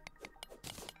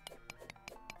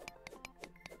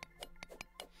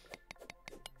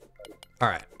 All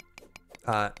right.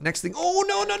 Next thing. Oh,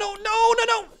 no.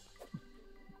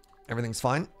 Everything's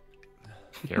fine.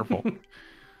 Careful.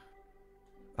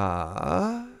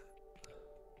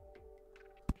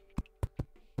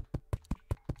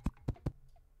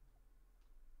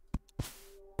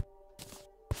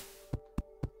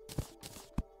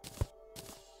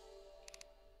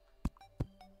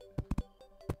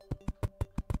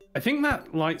 think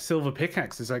that light silver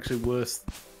pickaxe is actually worse.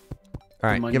 All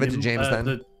right, give it to James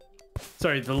then.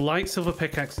 The light silver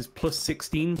pickaxe is plus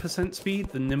 16% speed.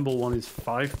 The nimble one is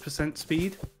 5%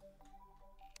 speed.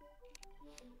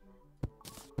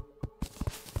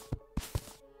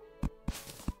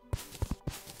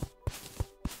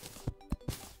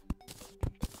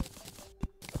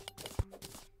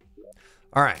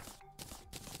 All right.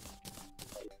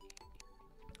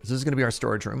 This is going to be our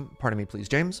storage room. Pardon me, please,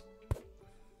 James.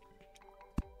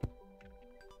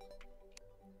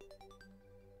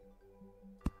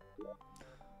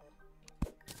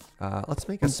 Let's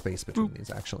make a space between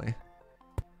these, actually.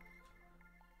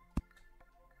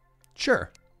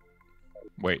 Sure.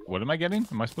 Wait, what am I getting?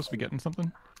 Am I supposed to be getting something?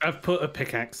 I've put a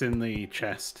pickaxe in the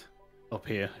chest up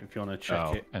here if you want to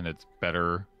check it. And it's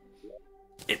better.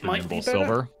 It might be better.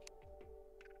 Silver.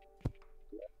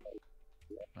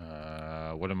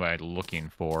 What am I looking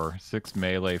for? 6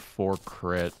 melee, 4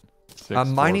 crit. 6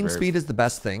 mining speed is the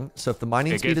best thing. So if the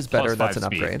mining speed is better, that's an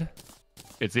upgrade.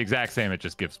 It's the exact same. It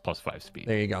just gives +5 speed.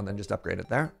 There you go. And then just upgrade it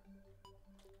there.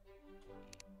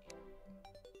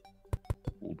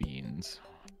 Cool beans.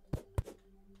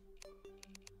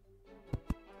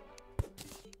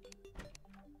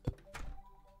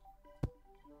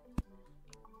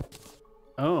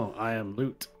 Oh, I am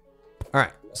loot. All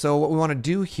right. So what we want to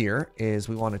do here is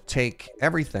we want to take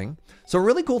everything. So a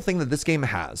really cool thing that this game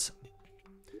has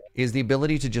is the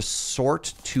ability to just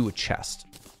sort to a chest.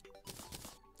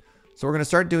 So what we're going to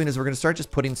start doing is we're going to start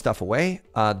just putting stuff away.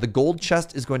 The gold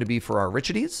chest is going to be for our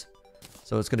richities.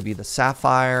 So it's going to be the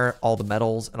sapphire, all the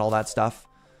metals, and all that stuff.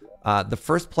 The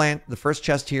first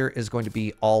chest here is going to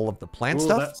be all of the plant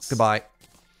stuff. Goodbye.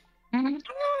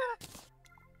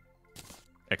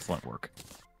 Excellent work.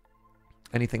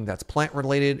 Anything that's plant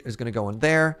related is going to go in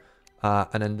there.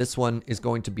 And then this one is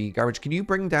going to be garbage. Can you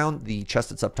bring down the chest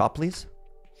that's up top, please?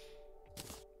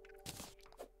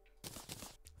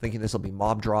 Thinking this will be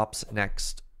mob drops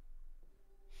next.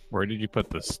 Where did you put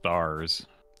the stars?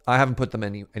 I haven't put them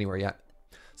anywhere yet.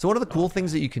 So one of the cool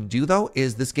things that you can do, though,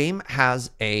 is this game has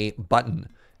a button.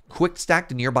 Quick stack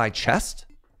to nearby chest.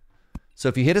 So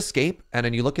if you hit escape and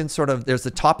then you look in sort of, there's the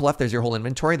top left, there's your whole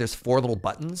inventory. There's 4 little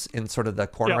buttons in sort of the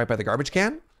corner right by the garbage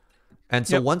can. And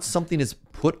so once something is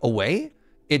put away,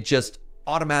 it just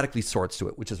automatically sorts to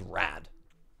it, which is rad.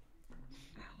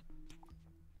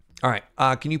 All right.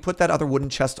 Can you put that other wooden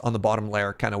chest on the bottom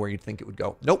layer, kind of where you'd think it would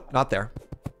go? Nope, not there.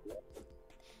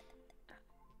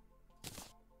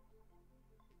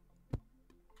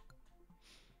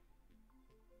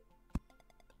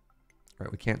 All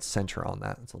right, we can't center on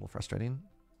that. It's a little frustrating.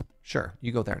 Sure,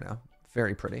 you go there now.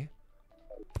 Very pretty.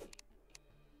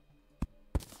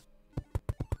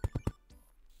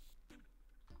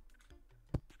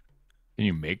 Can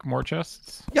you make more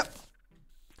chests? Yep.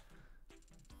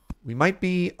 We might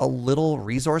be a little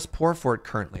resource poor for it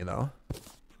currently, though.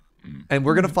 And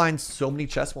we're going to find so many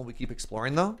chests when we keep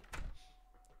exploring, though.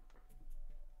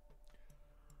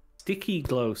 Sticky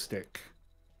glow stick.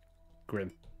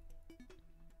 Grim.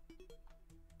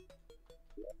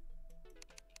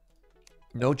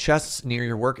 No chests near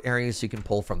your work areas so you can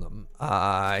pull from them.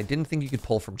 I didn't think you could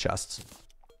pull from chests.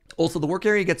 Also, the work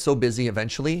area gets so busy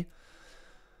eventually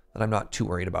that I'm not too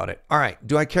worried about it. All right.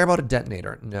 Do I care about a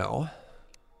detonator? No.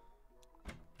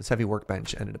 This heavy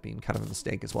workbench ended up being kind of a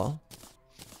mistake as well.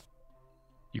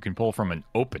 You can pull from an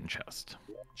open chest.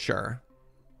 Sure.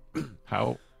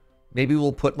 How? Maybe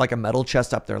we'll put like a metal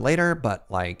chest up there later, but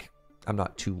like I'm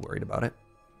not too worried about it.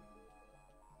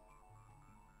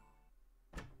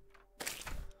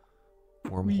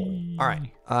 Wormhole. All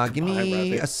right. Give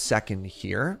me a second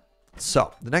here.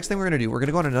 So the next thing we're going to do, we're going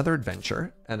to go on another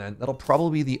adventure, and then that'll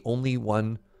probably be the only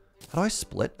one. How do I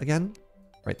split again?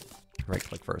 Right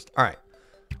click first. All right.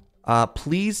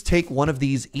 Please take one of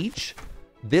these each.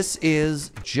 This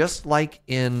is just like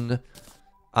in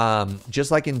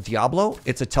Diablo.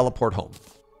 It's a teleport home.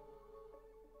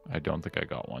 I don't think I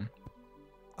got one.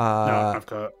 No, I've got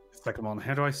the second one.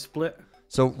 How do I split?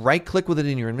 So right click with it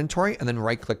in your inventory and then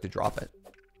right click to drop it.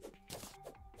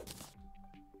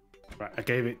 Right, I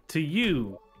gave it to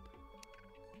you.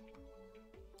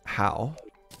 How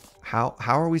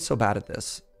are we so bad at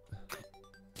this?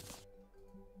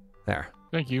 There.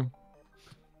 Thank you.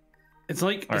 It's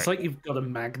like like you've got a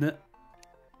magnet.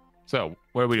 So,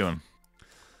 what are we doing?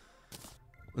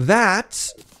 That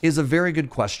is a very good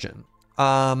question.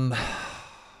 What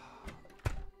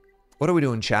are we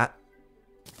doing, chat?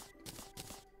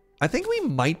 I think we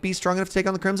might be strong enough to take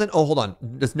on the Crimson. Oh, hold on.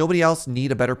 Does nobody else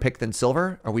need a better pick than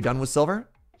Silver? Are we done with Silver?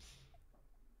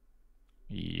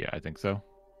 Yeah, I think so.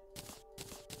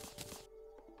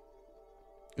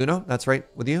 Uno, that's right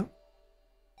with you?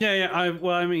 Yeah.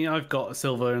 Well, I mean, I've got a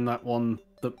silver in that one.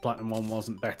 The platinum one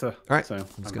wasn't better. All right, so I'm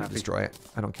just going to destroy it.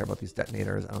 I don't care about these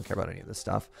detonators. I don't care about any of this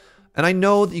stuff. And I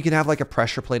know that you can have like a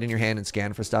pressure plate in your hand and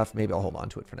scan for stuff. Maybe I'll hold on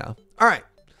to it for now. All right,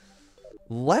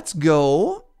 let's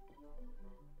go.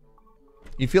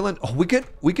 You feeling? Oh, we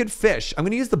could fish. I'm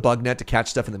going to use the bug net to catch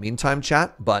stuff in the meantime,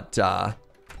 chat. But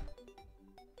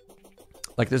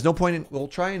like, there's no point in. We'll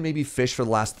try and maybe fish for the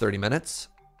last 30 minutes.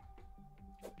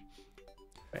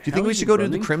 Do you think we should go to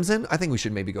the Crimson? I think we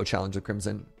should maybe go challenge the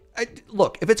Crimson.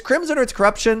 Look, if it's Crimson or it's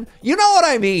Corruption, you know what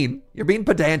I mean. You're being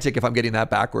pedantic if I'm getting that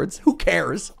backwards. Who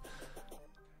cares?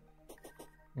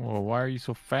 Well, why are you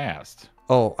so fast?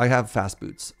 Oh, I have fast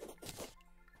boots.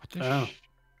 What the I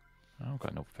don't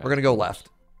got no fast We're going to go left.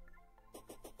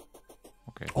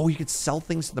 Okay. Oh, you could sell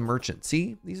things to the merchant.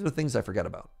 See? These are the things I forget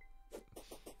about.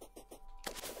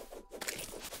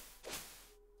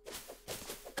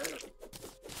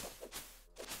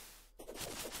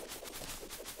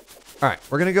 All right,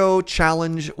 we're going to go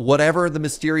challenge whatever the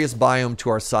mysterious biome to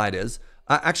our side is.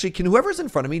 Actually, can whoever's in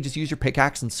front of me just use your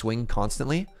pickaxe and swing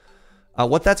constantly?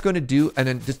 What that's going to do, and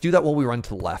then just do that while we run to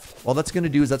the left. All that's going to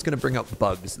do is that's going to bring out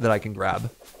bugs that I can grab.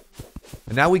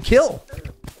 And now we kill.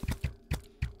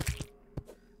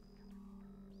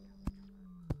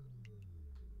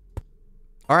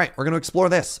 All right, we're going to explore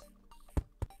this.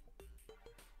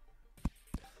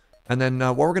 And then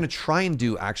what we're going to try and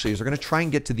do, actually, is we're going to try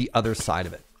and get to the other side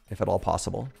of it, if at all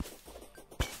possible.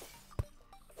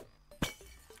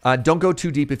 Don't go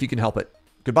too deep if you can help it.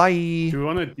 Goodbye. Do we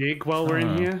want to dig while we're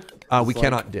in here? We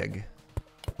cannot dig.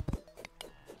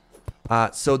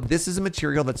 So this is a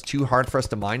material that's too hard for us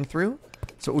to mine through.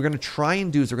 So what we're going to try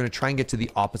and do is we're going to try and get to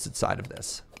the opposite side of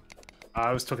this.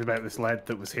 I was talking about this lead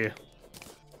that was here.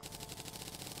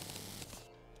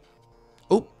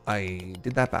 Oh, I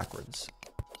did that backwards.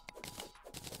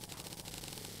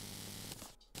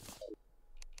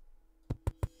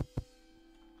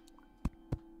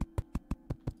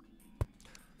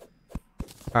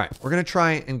 All right, we're going to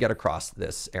try and get across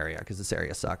this area because this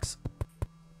area sucks.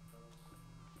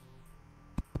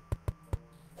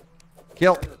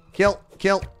 Kill, kill,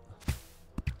 kill.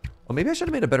 Well, maybe I should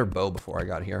have made a better bow before I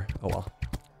got here. Oh, well.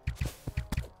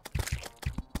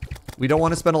 We don't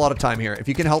want to spend a lot of time here. If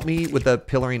you can help me with the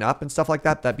pillaring up and stuff like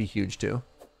that, that'd be huge too.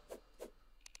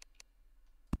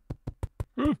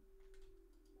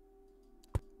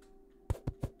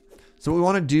 So what we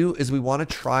want to do is we want to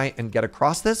try and get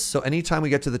across this. So anytime we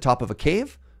get to the top of a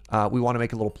cave, we want to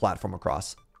make a little platform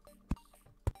across.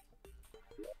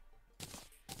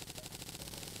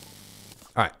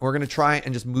 All right, we're going to try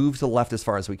and just move to the left as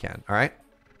far as we can. All right.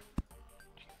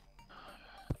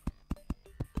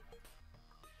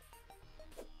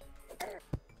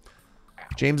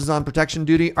 James is on protection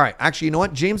duty. All right, actually, you know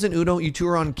what? James and Uno, you two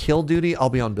are on kill duty. I'll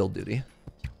be on build duty.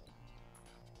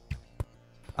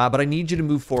 But I need you to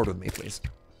move forward with me, please.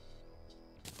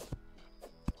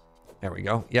 There we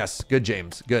go. Yes, good,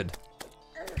 James. Good.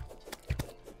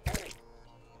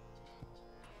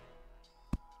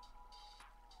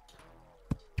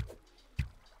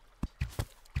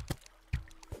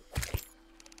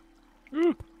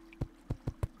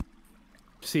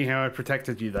 See how I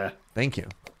protected you there? Thank you.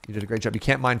 You did a great job. You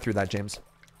can't mine through that, James.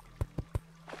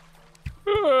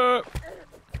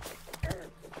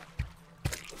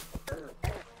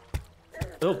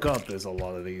 Oh god, there's a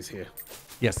lot of these here.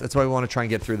 Yes, that's why we want to try and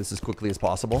get through this as quickly as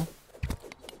possible.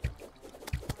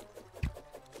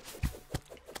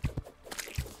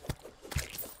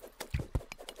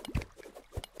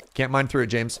 Can't mine through it,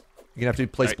 James. You're going to have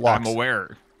to place blocks. I'm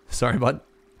aware. Sorry, bud.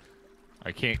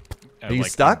 I can't. Are you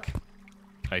stuck?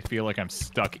 I feel like I'm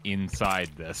stuck inside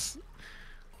this.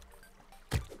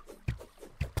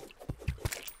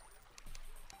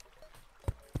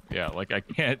 Yeah, like I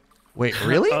can't. Wait,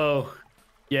 really? Oh,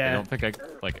 yeah. I don't think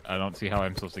I don't see how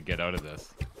I'm supposed to get out of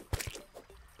this.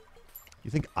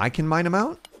 You think I can mine him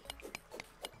out?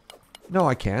 No,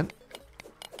 I can't.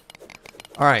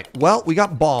 All right. Well, we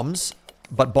got bombs,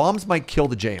 but bombs might kill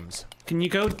the James. Can you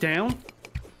go down?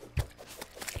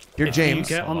 Here, James.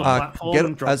 Get on the platform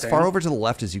and drop as down. far over to the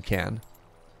left as you can.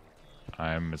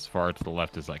 I'm as far to the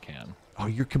left as I can. Oh,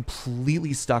 you're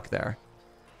completely stuck there.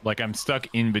 Like I'm stuck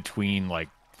in between like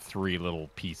 3 little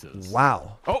pieces.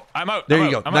 Wow. Oh, I'm out. There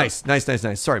I'm you out. go. I'm Nice, out. nice, nice,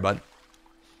 nice. Sorry, bud.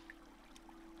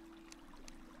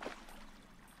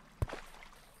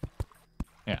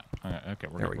 Yeah. Okay.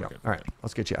 There we go. Good. All right.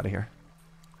 Let's get you out of here.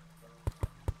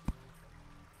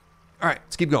 All right.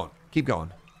 Let's keep going. Keep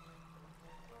going.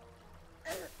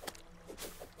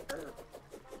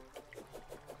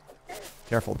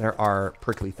 Careful. There are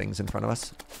prickly things in front of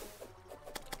us.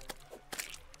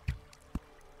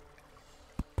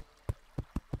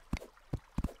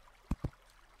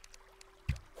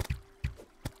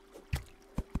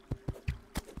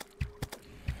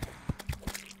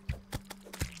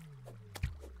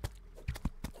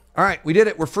 All right, we did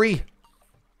it. We're free.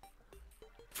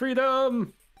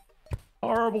 Freedom.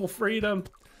 Horrible freedom.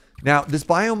 Now, this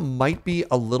biome might be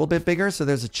a little bit bigger, so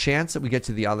there's a chance that we get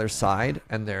to the other side,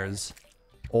 and there's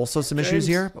also some issues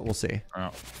here, but we'll see.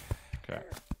 Oh, okay.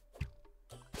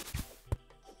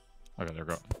 Okay, there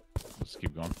we go. Let's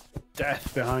keep going.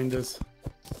 Death behind us.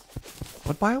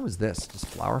 What biome is this? Just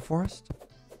flower forest?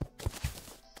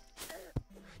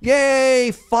 Yay!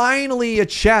 Finally a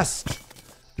chest!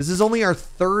 This is only our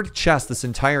 3rd chest this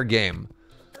entire game.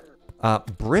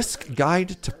 Brisk Guide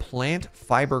to Plant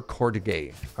Fiber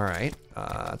Cordigate. All right.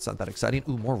 That's not that exciting.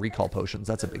 Ooh, more recall potions.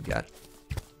 That's a big get.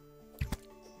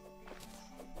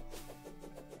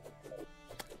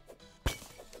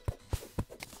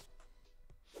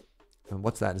 And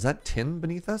what's that? Is that tin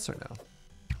beneath us or no?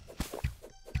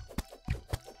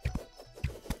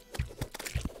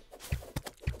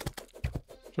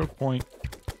 Choke point.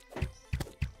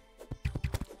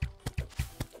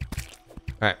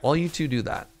 All right, while you two do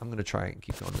that, I'm going to try and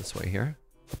keep going this way here.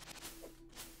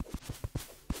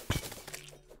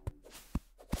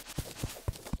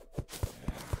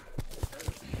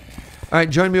 All right,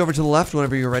 join me over to the left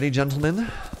whenever you're ready, gentlemen.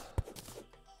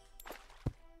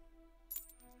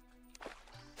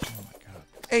 Oh my god.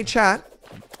 Hey, chat.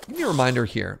 Give me a reminder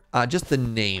here. Just the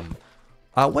name.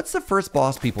 What's the first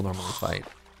boss people normally fight?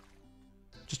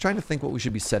 Just trying to think what we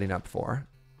should be setting up for.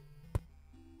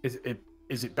 Is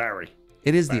it Barry?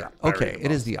 It is the Barry okay. the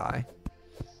It is boss. the eye.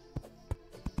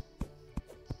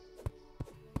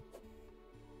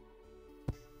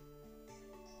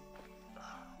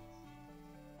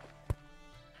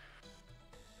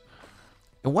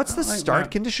 And what's the start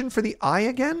condition for the eye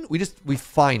again? We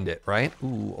find it, right?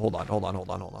 Ooh, hold on.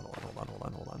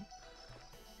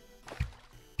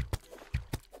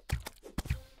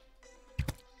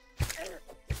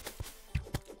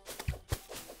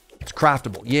 It's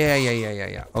craftable.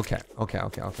 Yeah. Okay.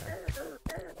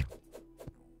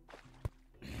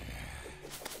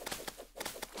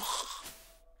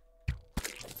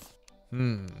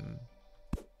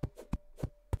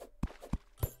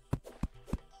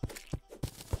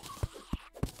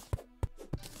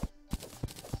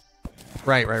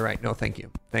 Right. No, thank you.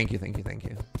 Thank you.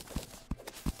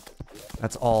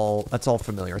 That's all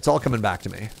familiar. It's all coming back to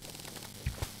me.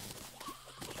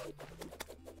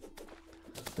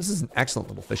 This is an excellent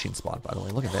little fishing spot, by the way.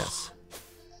 Look at this.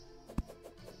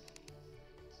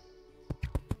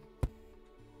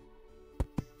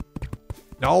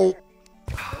 No.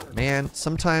 Man,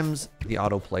 sometimes the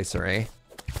auto placer, eh?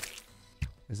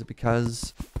 Is it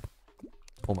because...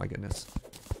 Oh my goodness.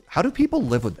 How do people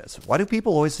live with this? Why do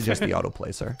people always suggest the auto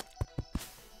placer?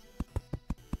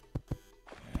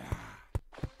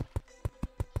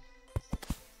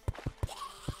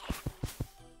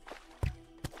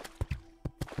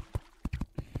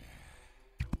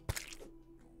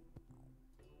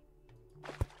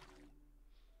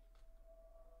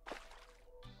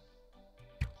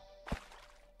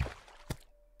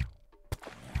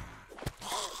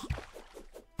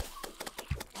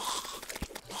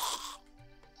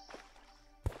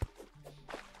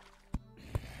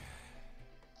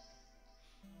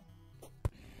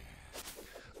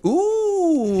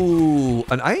 Ooh,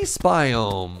 an ice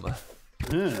biome.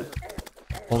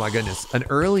 Oh my goodness. An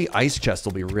early ice chest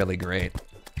will be really great.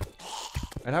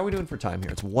 And how are we doing for time here?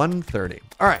 It's 1:30.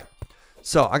 All right.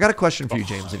 So I got a question for you,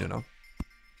 James and Uno.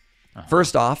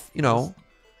 First off, you know,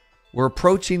 we're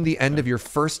approaching the end of your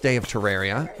first day of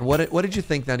Terraria. What did you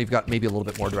think now you've got maybe a little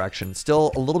bit more direction?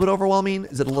 Still a little bit overwhelming?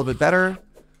 Is it a little bit better?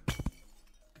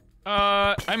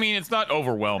 I mean, it's not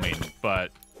overwhelming, but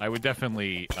I would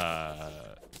definitely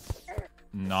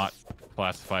not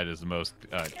classify it as the most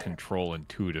control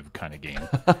intuitive kind of game.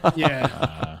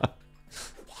 Yeah.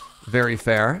 Very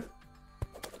fair.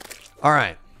 All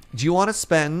right. Do you want to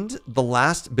spend the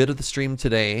last bit of the stream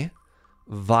today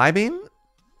vibing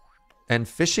and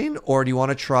fishing, or do you want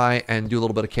to try and do a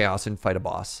little bit of chaos and fight a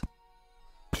boss?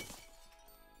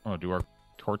 Oh, do our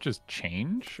torches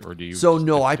change, or do you? So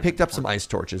no, I picked up some ice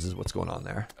torches. Is what's going on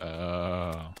there.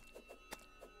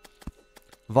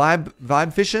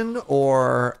 Vibe fishing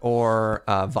or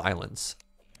violence?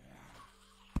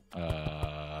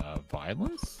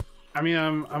 Violence? I mean,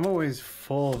 I'm always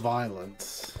for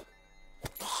violence.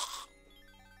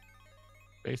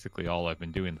 Basically, all I've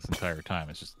been doing this entire time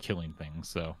is just killing things.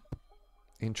 So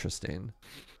interesting.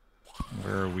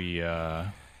 Where are we?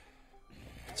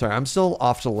 Sorry, I'm still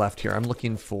off to the left here. I'm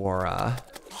looking for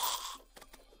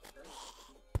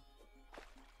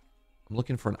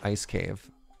an ice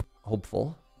cave.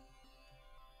 Hopeful.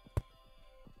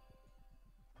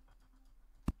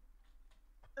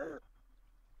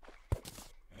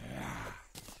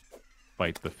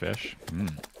 fight the fish.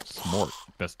 Smart.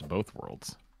 Best of both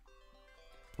worlds.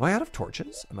 Am I out of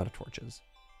torches? I'm out of torches.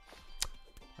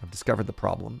 I've discovered the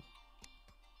problem.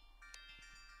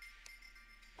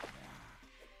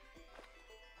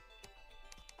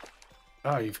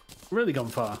 Oh, you've really gone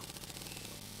far.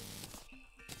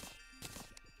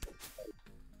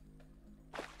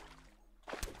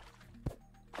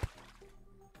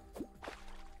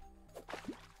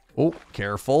 Oh,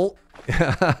 careful.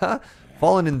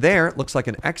 Falling in there looks like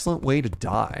an excellent way to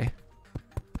die.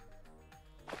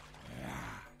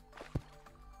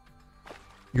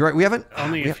 You're right. We haven't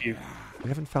only if we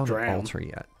haven't found drown. an altar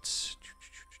yet.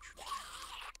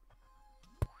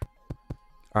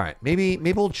 All right, maybe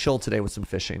we'll chill today with some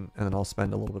fishing, and then I'll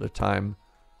spend a little bit of time.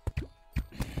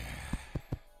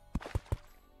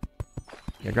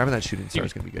 Yeah, grabbing that shooting star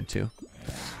is gonna be good too.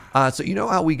 So you know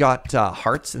how we got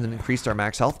hearts and then increased our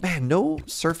max health? Man, no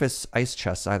surface ice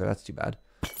chests either. That's too bad.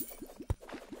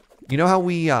 You know how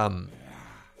we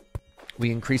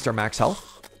increased our max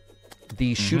health?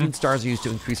 The shooting stars are used to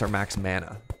increase our max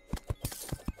mana.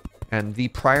 And the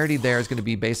priority there is going to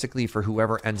be basically for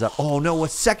whoever ends up... Oh, no, a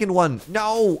second one.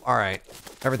 No. All right.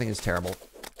 Everything is terrible.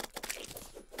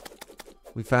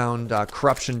 We found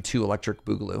Corruption 2 Electric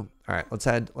Boogaloo. All right, let's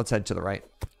head to the right.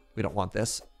 We don't want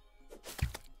this.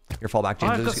 Here, fall back,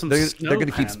 James. They're going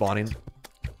to keep spawning.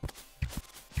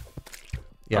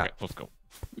 Yeah. Okay, let's go.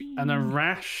 And a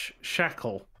rash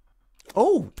shackle.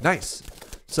 Oh, nice.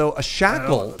 So a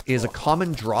shackle is a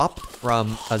common drop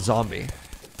from a zombie.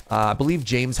 I believe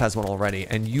James has one already,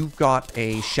 and you've got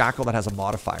a shackle that has a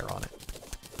modifier on it.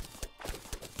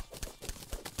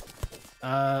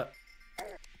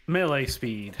 Melee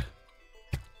speed.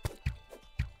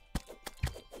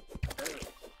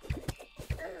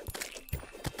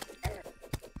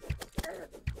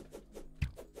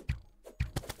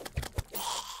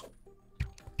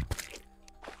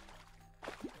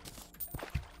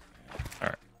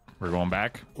 We're going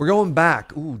back? We're going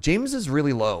back. Ooh, James is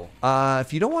really low.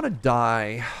 If you don't want to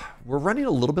die, we're running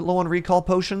a little bit low on recall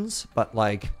potions, but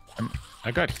like... I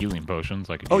got healing potions.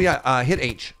 Oh yeah, hit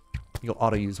H. You'll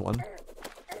auto-use one.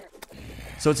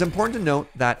 So it's important to note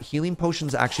that healing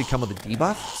potions actually come with a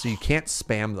debuff, so you can't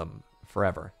spam them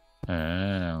forever.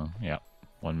 Oh, yeah.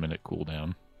 1 minute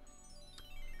cooldown.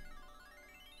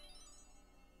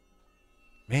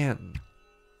 Man.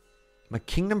 I'm a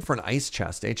kingdom for an ice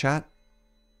chest, eh, chat?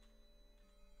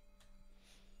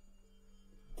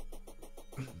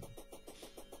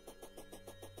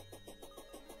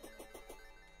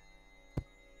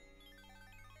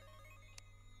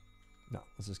 No,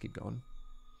 let's just keep going.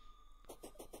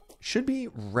 Should be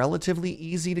relatively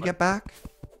easy to get back.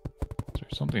 Is there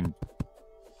something?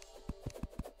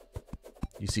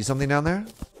 You see something down there?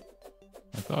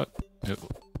 I thought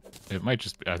it might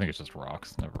just be, I think it's just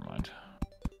rocks. Never mind.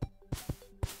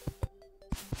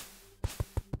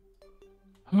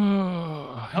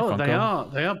 Oh,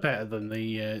 they are better than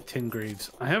the tin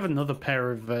greaves. I have another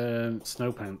pair of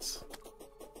snow pants.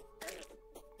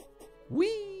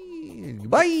 Whee!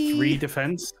 Bye! 3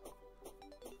 defense.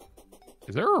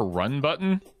 Is there a run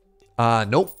button?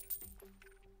 Nope.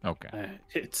 Okay.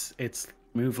 It's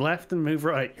move left and move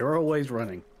right. You're always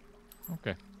running.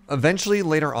 Okay. Eventually,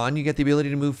 later on, you get the ability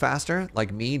to move faster,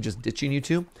 like me, just ditching you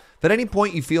two. If at any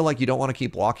point you feel like you don't want to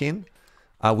keep walking,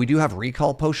 we do have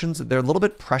recall potions. They're a little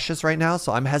bit precious right now,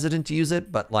 so I'm hesitant to use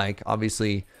it, but like,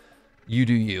 obviously, you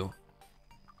do you.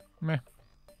 Meh.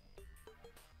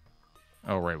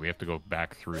 Oh, right. We have to go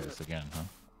back through this again, huh?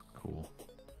 Cool.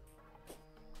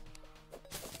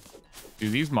 Do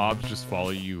these mobs just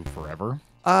follow you forever?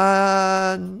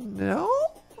 No?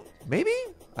 Maybe?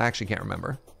 I actually can't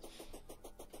remember.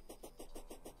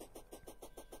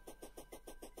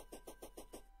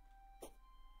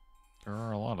 There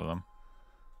are a lot of them.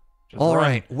 All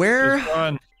right, where... Just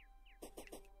run.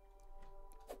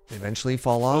 They eventually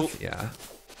fall off? Yeah.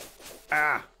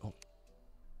 Ah! Oh.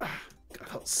 I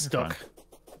got stuck.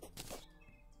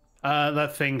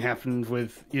 That thing happened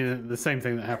with the same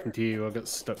thing that happened to you. I got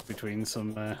stuck between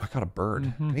some. I got a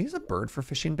bird. Can I use a bird for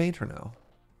fishing bait or no?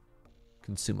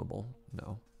 Consumable?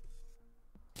 No.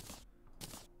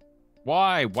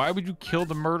 Why? Why would you kill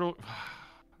the murder?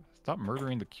 Stop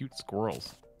murdering the cute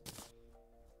squirrels.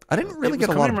 I didn't really get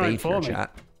a lot of bait here,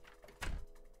 chat.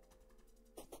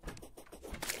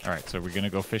 All right, so we're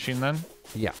gonna go fishing then?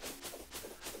 Yeah.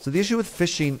 So the issue with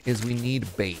fishing is we need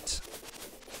bait.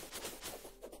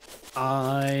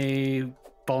 I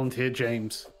volunteer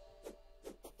James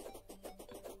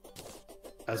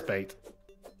as bait.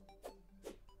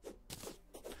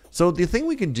 So the thing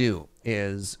we can do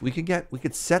is we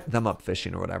could set them up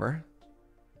fishing or whatever.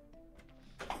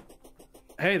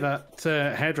 Hey, that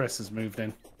hairdresser's moved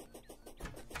in.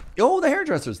 Oh, the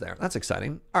hairdresser's there. That's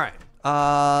exciting. All right.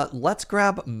 Let's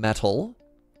grab metal.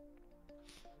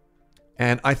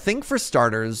 And I think for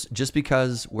starters, just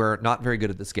because we're not very good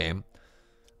at this game,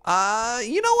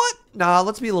 you know what? Nah,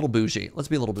 let's be a little bougie. Let's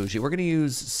be a little bougie. We're going to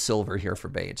use silver here for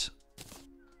bait.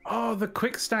 Oh, the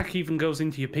quick stack even goes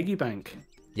into your piggy bank.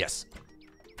 Yes.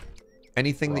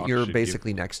 Anything that you're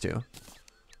basically next to.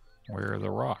 Where are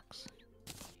the rocks?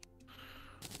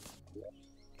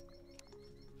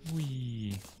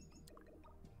 Whee.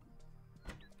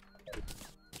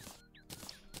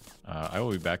 I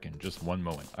will be back in just one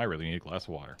moment. I really need a glass of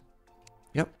water.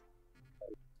 Yep.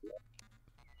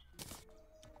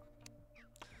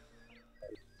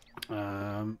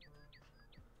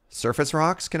 Surface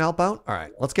rocks can help out. All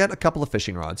right, let's get a couple of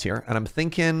fishing rods here. And I'm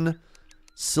thinking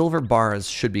silver bars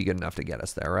should be good enough to get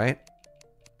us there, right?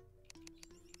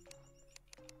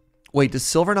 Wait, does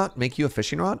silver not make you a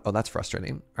fishing rod? Oh, that's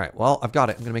frustrating. All right, well, I've got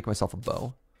it. I'm going to make myself a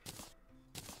bow.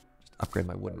 Just upgrade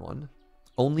my wooden one.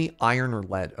 Only iron or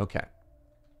lead. Okay.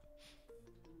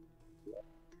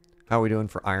 How are we doing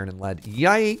for iron and lead?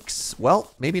 Yikes.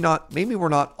 Well, maybe not. Maybe we're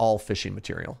not all fishing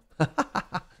material.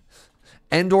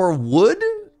 And or wood?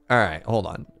 All right, hold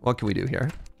on. What can we do here?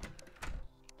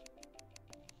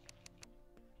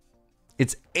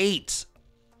 It's 8.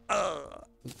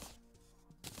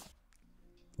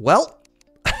 Well.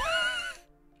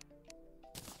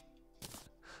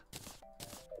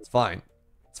 It's fine.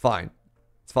 It's fine.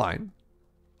 It's fine.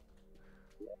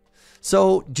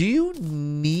 So, do you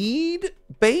need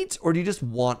bait or do you just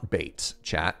want bait,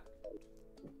 chat?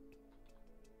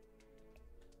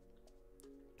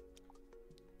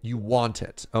 You want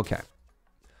it. Okay.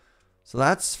 So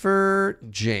that's for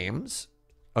James.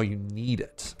 Oh, you need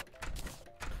it.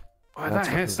 Oh, that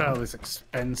hairstyle is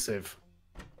expensive.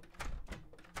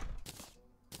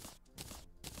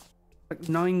 Like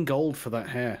 9 gold for that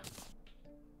hair.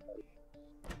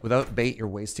 Without bait, you're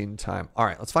wasting time. All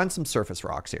right, let's find some surface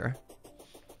rocks here.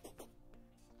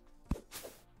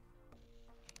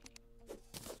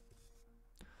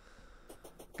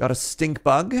 Got a stink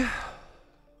bug.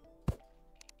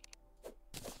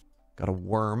 Got a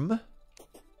worm.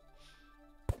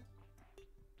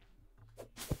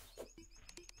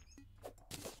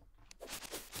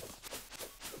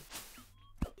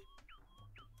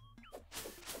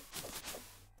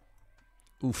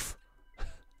 Oof.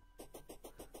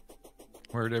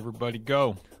 Where'd everybody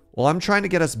go? Well, I'm trying to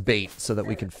get us bait so that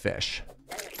we can fish.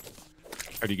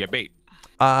 How do you get bait?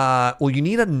 Well, you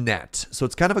need a net. So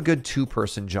it's kind of a good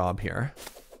 2-person job here.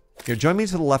 Here, join me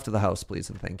to the left of the house,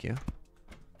 please, and thank you.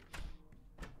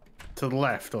 To the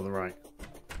left or the right?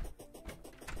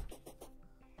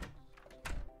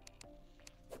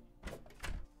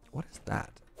 What is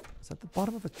that? Is that the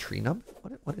bottom of a tree nub?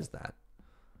 What is that?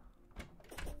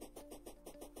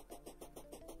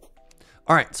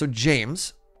 All right, so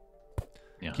James,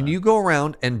 can you go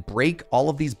around and break all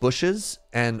of these bushes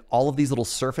and all of these little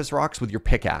surface rocks with your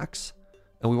pickaxe?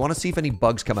 And we want to see if any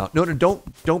bugs come out. No,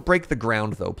 don't break the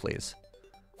ground though, please.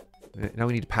 Now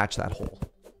we need to patch that hole.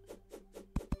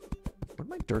 Where'd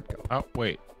my dirt go? Oh,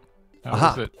 wait.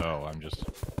 How is it? Oh, I'm just...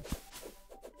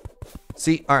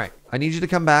 See, all right. I need you to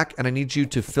come back and I need you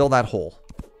to fill that hole.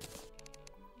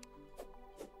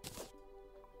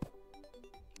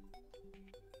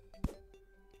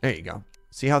 There you go.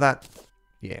 See how that...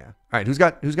 Yeah. All right, who's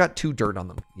got 2 dirt on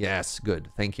them? Yes, good.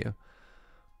 Thank you.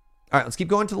 All right, let's keep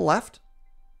going to the left.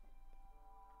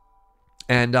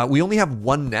 And we only have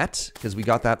 1 net because we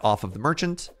got that off of the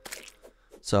merchant.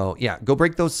 So, yeah, go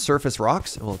break those surface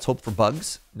rocks. And let's hope for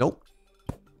bugs. Nope.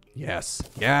 Yes.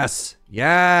 Yes.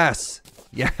 Yes.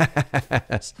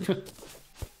 Yes.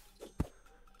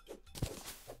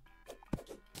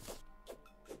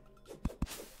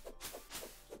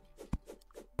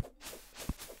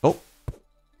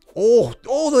 Oh.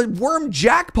 Oh, the worm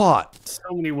jackpot.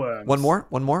 So many worms. One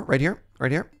more. Right here.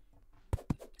 Right here.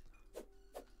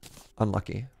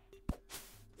 Unlucky.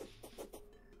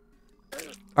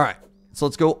 All right. So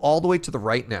let's go all the way to the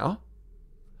right now.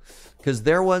 Because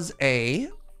there was a...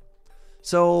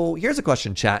 So here's a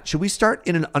question, chat. Should we start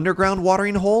in an underground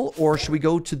watering hole or should we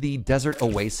go to the desert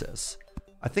oasis?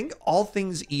 I think all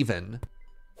things even.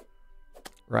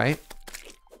 Right?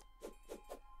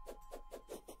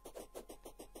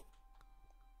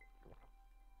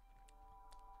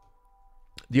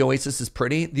 The oasis is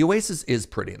pretty. The oasis is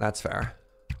pretty. That's fair.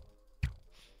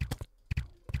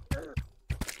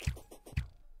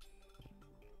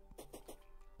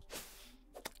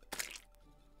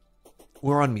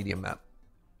 We're on medium map.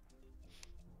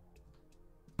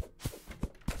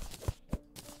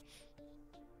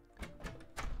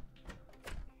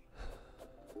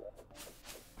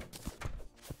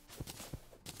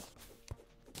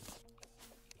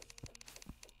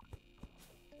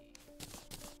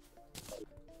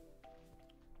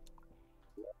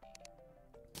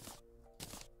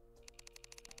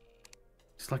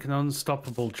 It's like an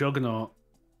unstoppable juggernaut.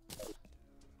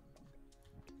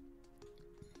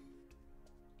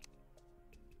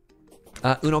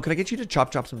 Uno, can I get you to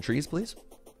chop some trees, please?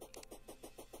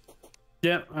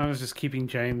 Yeah, I was just keeping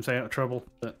James out of trouble,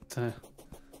 but...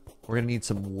 We're gonna need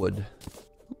some wood.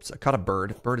 Oops, I caught a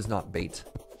bird. Bird is not bait.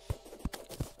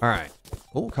 All right.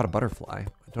 Oh, caught a butterfly.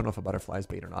 I don't know if a butterfly is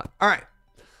bait or not. All right.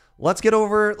 Let's get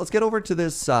over to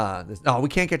this, oh, we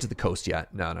can't get to the coast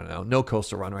yet. No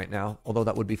coastal run right now, although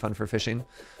that would be fun for fishing.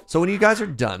 So when you guys are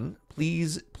done,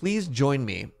 please join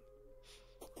me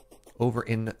over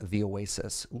in the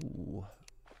oasis. Ooh.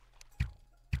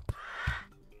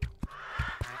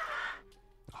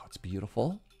 Oh, it's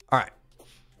beautiful. All right.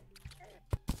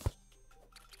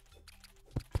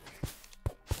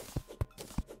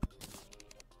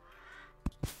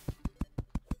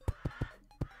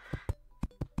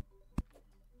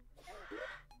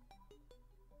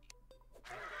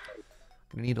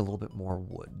 Gonna need a little bit more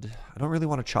wood. I don't really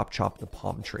want to chop the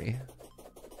palm tree.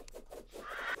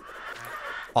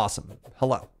 Awesome.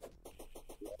 Hello.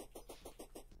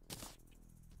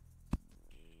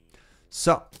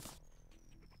 So,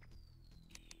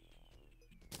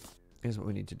 here's what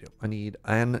we need to do. I need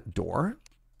an door.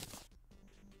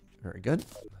 Very good.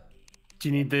 Do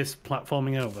you need this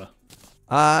platforming over?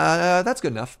 That's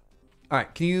good enough. All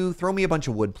right, can you throw me a bunch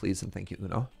of wood, please? And thank you,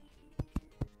 Uno.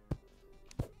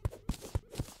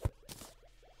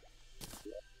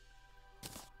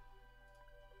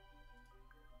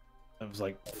 That was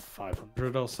like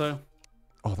 500 or so.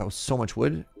 Oh, that was so much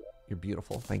wood. You're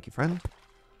beautiful. Thank you, friend.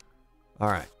 All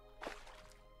right.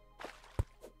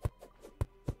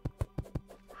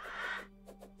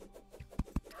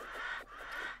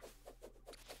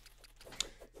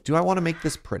 Do I want to make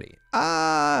this pretty?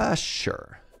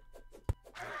 Sure.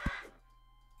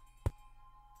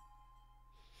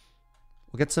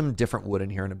 We'll get some different wood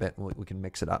in here in a bit, and we can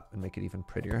mix it up and make it even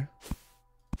prettier.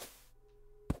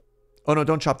 Oh, no,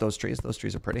 don't chop those trees. Those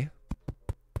trees are pretty.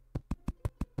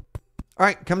 All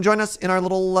right, come join us in our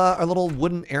little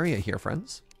wooden area here,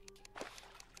 friends.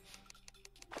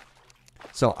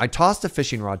 So I tossed a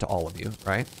fishing rod to all of you,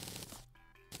 right?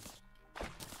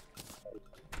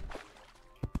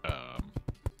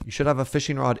 You should have a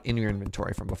fishing rod in your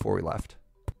inventory from before we left.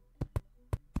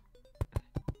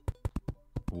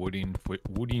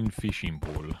 Wooden fishing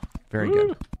pole. Very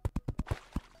good.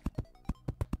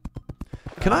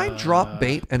 Can I drop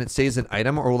bait and it stays an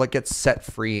item, or will it get set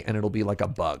free and it'll be like a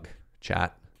bug,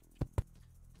 chat?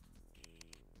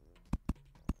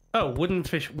 Oh, wood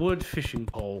fishing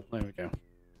pole. There we go.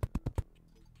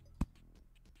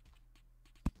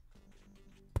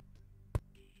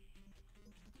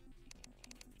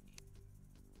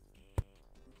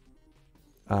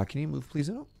 Can you move, please,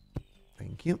 Uno?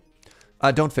 Thank you.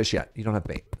 Don't fish yet. You don't have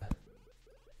bait.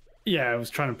 Yeah, I was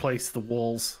trying to place the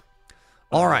walls.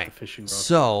 All right. Fishing rod.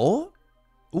 So,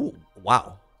 ooh,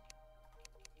 wow.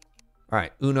 All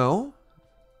right, Uno.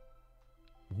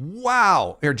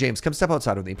 Wow. Here, James, come step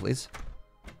outside with me, please.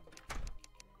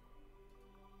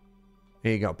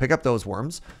 There you go. Pick up those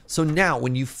worms. So now,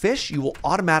 when you fish, you will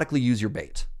automatically use your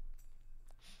bait.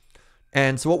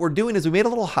 And so what we're doing is we made a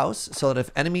little house so that if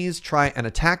enemies try and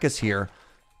attack us here,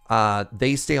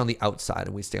 they stay on the outside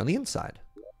and we stay on the inside.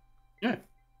 Yeah.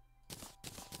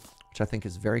 Which I think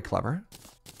is very clever.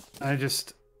 I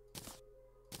just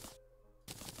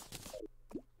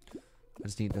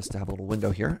need us to have a little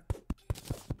window here.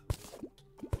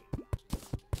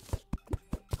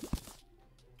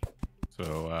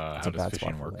 So how does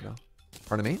fishing work?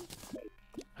 Pardon me?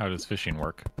 How does fishing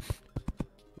work?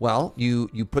 Well, you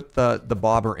put the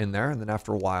bobber in there, and then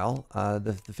after a while,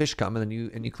 the fish come, and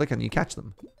then you click and you catch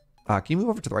them. Can you move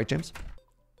over to the right, James?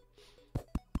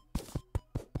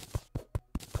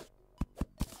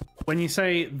 When you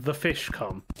say the fish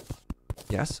come,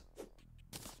 yes,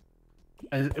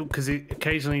 because it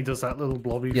occasionally does that little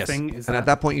blobby thing. Yes, and at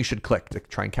that point you should click to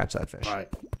try and catch that fish. Right.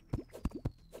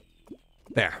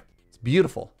 There, it's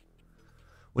beautiful.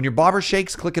 When your bobber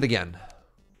shakes, click it again.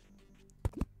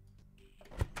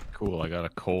 Cool, I got a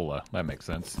cola. That makes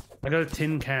sense. I got a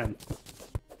tin can.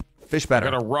 Fish better.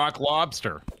 I got a rock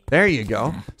lobster. There you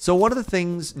go. So one of the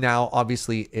things now,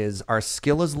 obviously, is our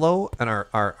skill is low, and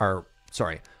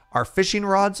our fishing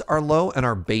rods are low, and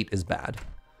our bait is bad.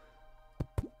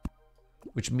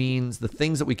 Which means the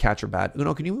things that we catch are bad.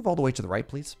 Uno, can you move all the way to the right,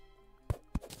 please?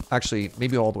 Actually,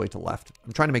 maybe all the way to the left.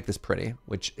 I'm trying to make this pretty,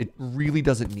 which it really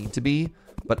doesn't need to be,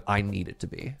 but I need it to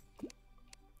be.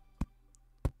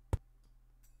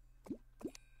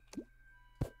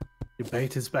 Your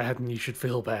bait is bad and you should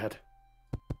feel bad.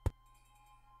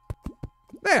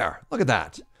 There, look at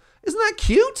that. Isn't that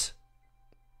cute?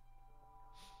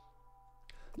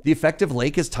 The effective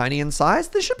lake is tiny in size.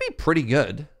 This should be pretty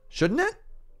good, shouldn't it?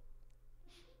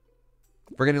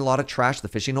 If we're getting a lot of trash, the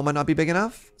fishing hole might not be big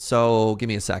enough. So give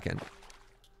me a second.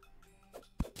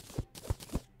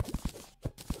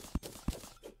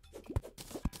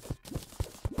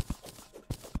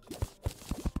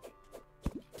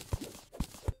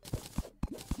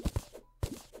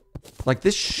 Like,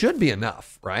 this should be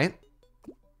enough, right?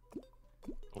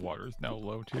 The water's now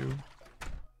low, too.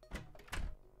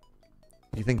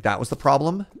 You think that was the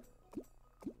problem?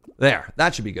 There.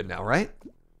 That should be good now, right?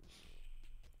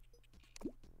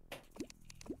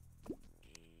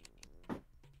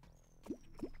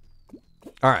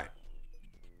 All right.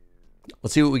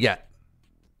 Let's see what we get.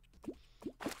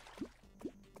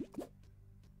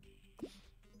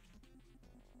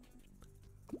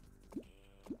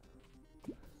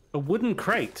 A wooden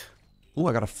crate. Ooh,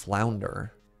 I got a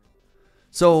flounder.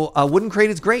 So a wooden crate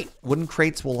is great. Wooden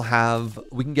crates will have,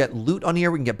 we can get loot on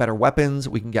here. We can get better weapons.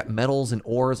 We can get metals and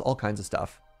ores, all kinds of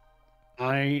stuff.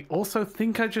 I also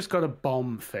think I just got a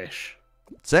bomb fish.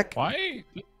 Sick. Why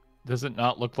does it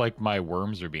not look like my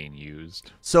worms are being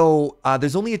used? So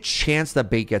there's only a chance that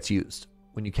bait gets used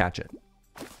when you catch it.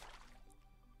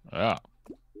 Yeah.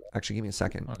 Actually, give me a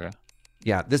second. Okay.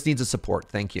 Yeah, this needs a support.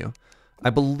 Thank you. I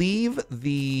believe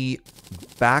the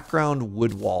background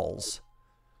wood walls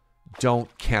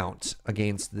don't count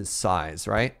against this size,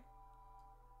 right?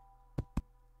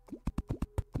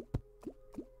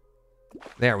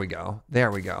 There we go.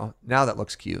 There we go. Now that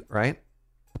looks cute, right?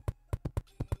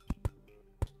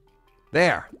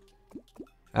 There.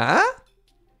 Huh?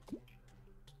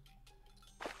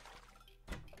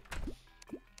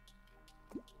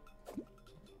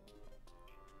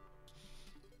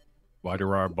 Why do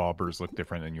our bobbers look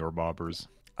different than your bobbers?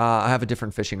 I have a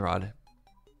different fishing rod.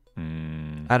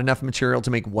 I had enough material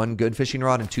to make one good fishing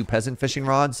rod and 2 peasant fishing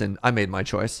rods, and I made my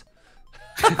choice.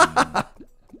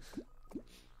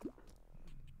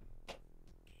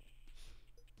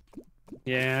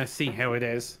 Yeah, I see how it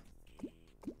is.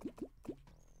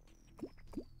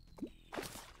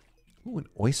 Ooh, an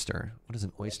oyster. What is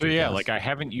an oyster? So yeah, does? like I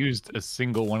haven't used a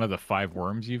single one of the 5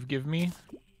 worms you've given me,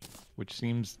 which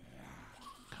seems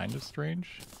kind of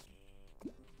strange.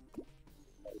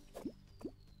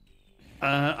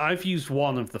 I've used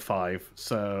 1 of the 5,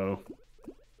 so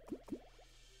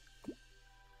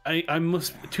I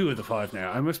must 2 of the 5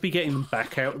 now. I must be getting them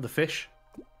back out of the fish.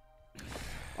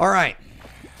 All right,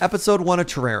 episode 1 of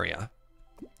Terraria.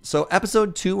 So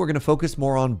episode 2, we're going to focus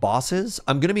more on bosses.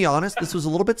 I'm going to be honest, this was a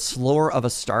little bit slower of a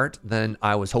start than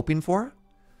I was hoping for.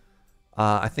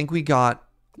 I think we got,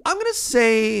 I'm going to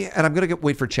say, and I'm going to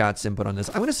wait for chat's input on this.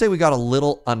 I'm going to say we got a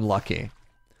little unlucky.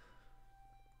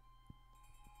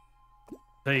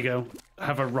 There you go.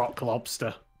 Have a rock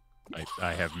lobster.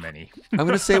 I have many. I'm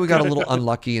going to say we got a little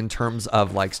unlucky in terms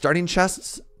of like starting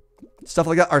chests, stuff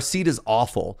like that. Our seed is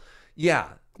awful. Yeah,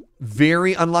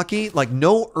 very unlucky. Like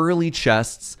no early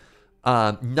chests,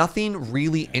 nothing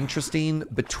really interesting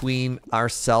between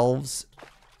ourselves.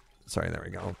 Sorry, there we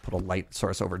go. Put a light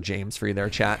source over James for you there,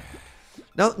 chat.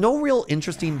 No real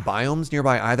interesting biomes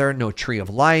nearby either. No tree of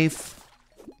life.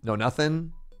 No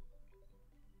nothing.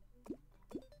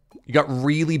 You got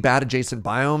really bad adjacent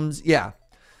biomes. Yeah.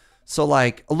 So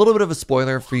like a little bit of a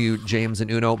spoiler for you, James and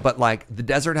Uno, but like the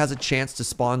desert has a chance to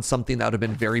spawn something that would have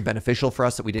been very beneficial for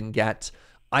us that we didn't get.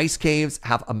 Ice caves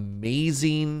have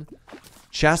amazing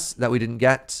chests that we didn't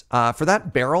get. For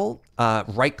that barrel,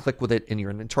 right click with it in your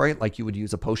inventory like you would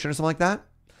use a potion or something like that.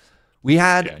 We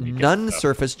had none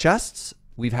surface chests.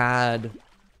 We've had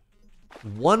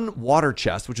 1 water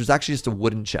chest, which was actually just a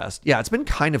wooden chest. Yeah, it's been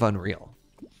kind of unreal.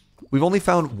 We've only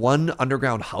found 1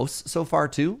 underground house so far,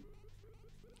 too.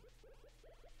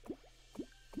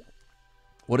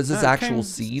 What is this actual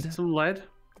seed? Some lead.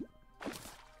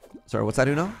 Sorry, what's that,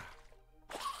 Uno?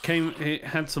 It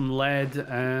had some lead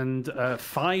and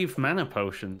 5 mana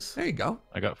potions. There you go.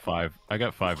 I got 5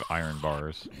 iron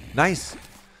bars. Nice.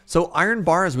 So iron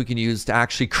bars we can use to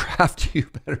actually craft you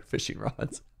better fishing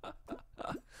rods.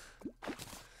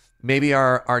 Maybe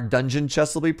our dungeon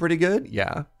chest will be pretty good.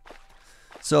 Yeah.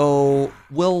 So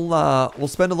we'll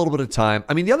spend a little bit of time.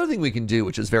 I mean, the other thing we can do,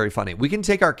 which is very funny, we can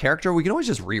take our character, we can always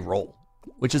just re-roll,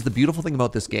 which is the beautiful thing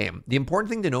about this game. The important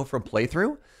thing to know for a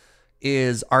playthrough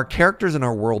is our characters and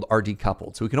our world are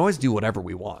decoupled. So we can always do whatever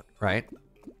we want, right?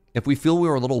 If we feel we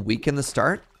were a little weak in the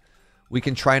start, we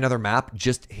can try another map,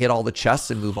 just hit all the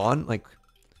chests and move on. Like,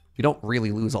 we don't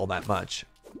really lose all that much.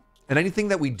 And anything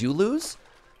that we do lose,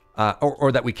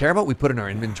 or that we care about, we put in our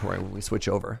inventory when we switch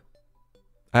over.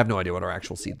 I have no idea what our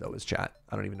actual seed, though, is, chat.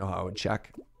 I don't even know how I would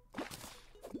check.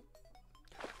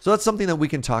 So that's something that we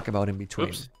can talk about in between.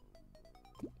 Oops.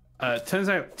 Turns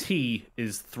out T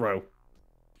is throw.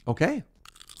 Okay.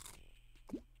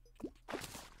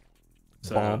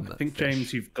 So I think,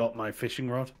 James, you've got my fishing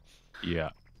rod. Yeah.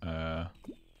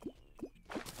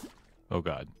 Oh,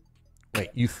 God. Wait,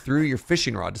 you threw your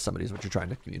fishing rod to somebody is what you're trying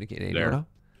to communicate, There.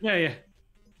 Yeah, yeah.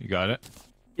 You got it?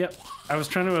 Yep. I was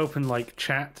trying to open, like,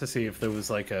 chat to see if there was,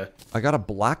 like, I got a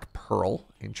black pearl.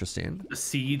 Interesting. a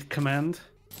seed command.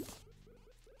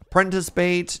 Apprentice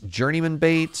bait, journeyman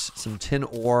bait, some tin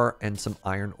ore, and some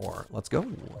iron ore. Let's go.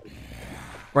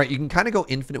 Right, you can kind of go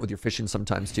infinite with your fishing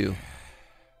sometimes, too,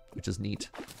 which is neat.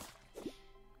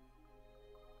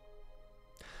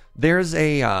 There's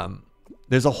a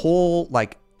whole,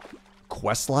 like,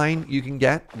 quest line you can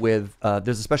get with,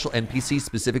 there's a special NPC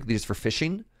specifically just for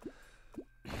fishing.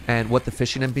 And what the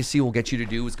fishing NPC will get you to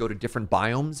do is go to different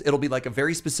biomes. It'll be like a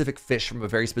very specific fish from a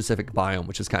very specific biome,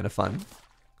 which is kind of fun.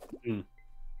 Mm.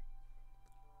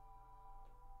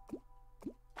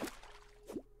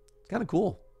 Kind of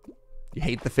cool. You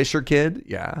hate the fisher kid?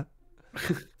 Yeah.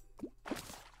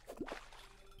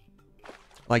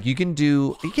 Like you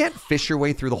can't fish your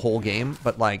way through the whole game,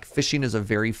 but like fishing is a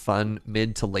very fun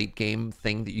mid to late game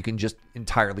thing that you can just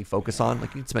entirely focus on.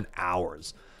 Like you can spend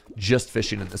hours just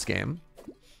fishing in this game.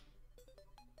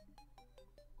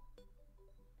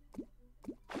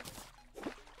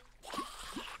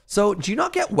 So, do you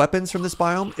not get weapons from this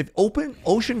biome? If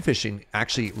ocean fishing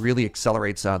actually really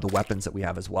accelerates the weapons that we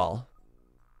have as well.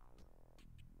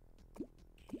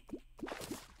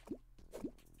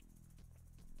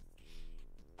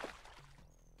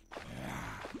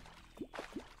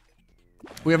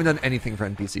 We haven't done anything for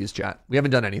NPCs, chat. We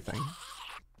haven't done anything.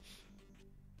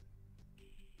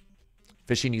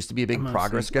 Fishing used to be a big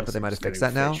progress skip, but they might have fixed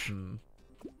that now.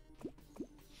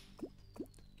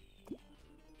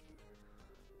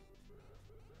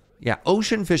 Yeah,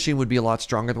 ocean fishing would be a lot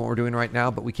stronger than what we're doing right now,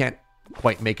 but we can't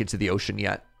quite make it to the ocean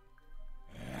yet.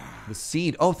 The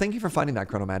seed. Oh, thank you for finding that,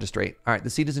 Chrono Magistrate. All right, the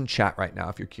seed is in chat right now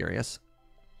if you're curious.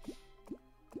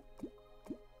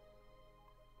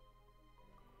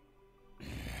 If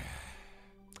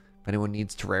anyone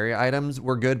needs Terraria items,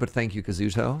 we're good, but thank you,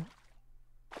 Kazuto.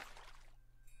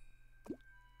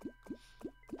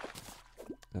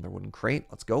 Another wooden crate.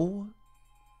 Let's go.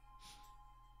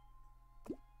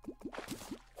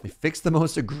 They fixed the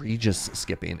most egregious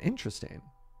skipping. Interesting.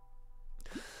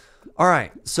 All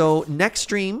right. So next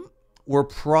stream, we're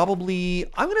probably...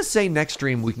 I'm going to say next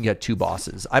stream we can get 2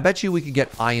 bosses. I bet you we could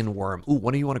get Iron Worm. Ooh,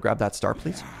 one of you want to grab that star,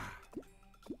 please?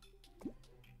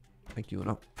 Thank you,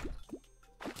 Uno.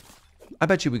 I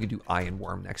bet you we could do Iron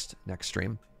Worm next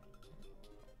stream.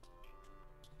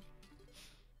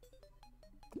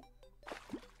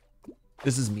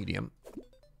 This is medium.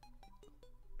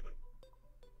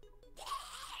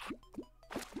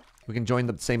 We can join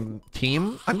the same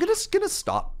team. I'm gonna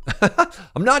stop.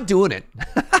 I'm not doing it.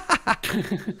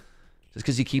 Just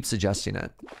because you keep suggesting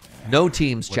it. No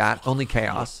teams, chat. Only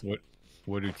chaos.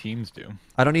 What do teams do?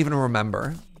 I don't even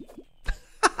remember.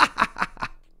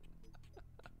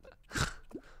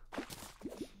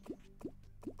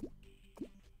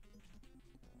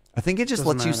 I think it just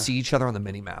lets you see each other on the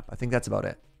mini-map. I think that's about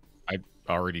it. I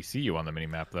already see you on the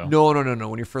mini-map, though. No.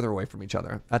 When you're further away from each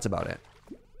other. That's about it.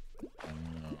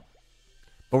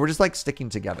 But we're just like sticking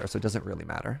together, so it doesn't really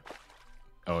matter.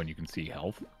 Oh, and you can see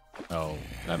health? Oh,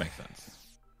 that makes sense.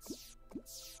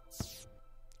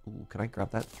 Ooh, can I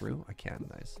grab that through? I can.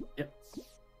 Nice. Yep.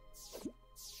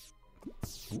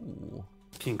 Ooh.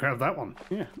 Can you grab that one?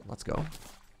 Yeah. Let's go.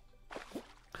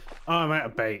 Oh, I'm out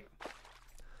of bait.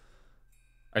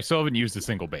 I still haven't used a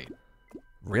single bait.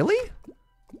 Really?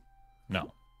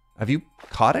 No. Have you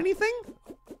caught anything?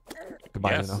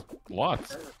 Goodbye, yes, Uno.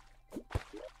 Lots.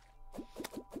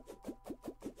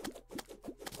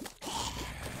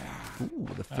 Ooh,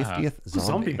 the 50th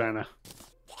zombie banner.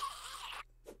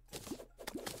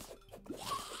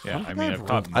 Yeah, I mean,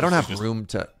 I don't have room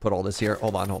to put all this here.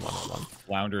 Hold on.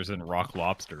 Flounders and rock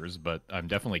lobsters, but I'm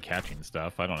definitely catching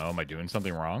stuff. I don't know. Am I doing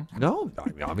something wrong? No,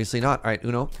 obviously not. All right,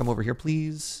 Uno, come over here,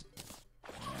 please.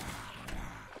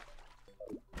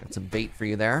 Got some bait for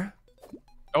you there.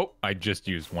 Oh, I just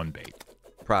used 1 bait.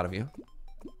 Proud of you.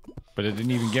 But it didn't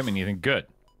even get me anything good.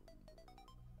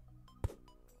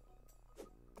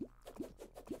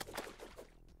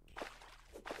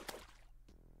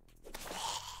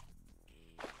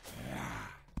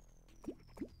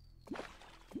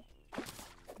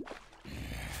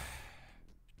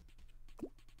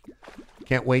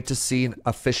 Can't wait to see an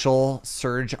official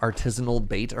Surge artisanal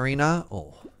bait arena.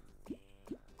 Oh,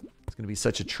 it's going to be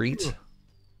such a treat.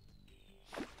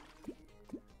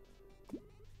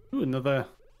 Ooh, another.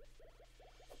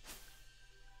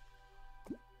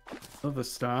 Another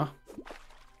star.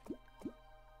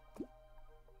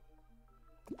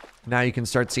 Now you can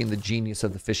start seeing the genius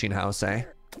of the fishing house, eh?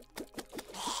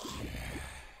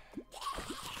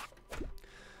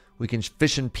 We can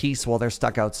fish in peace while they're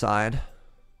stuck outside.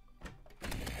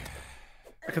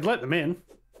 I could let them in.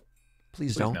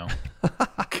 Please don't. No.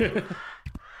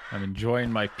 I'm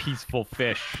enjoying my peaceful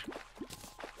fish.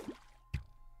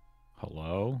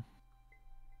 Hello?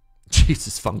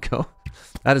 Jesus, Funko.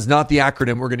 That is not the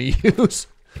acronym we're going to use.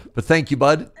 But thank you,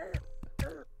 bud.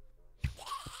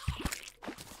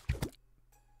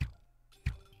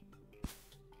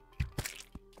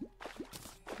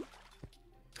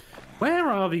 Where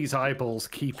are these eyeballs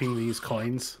keeping these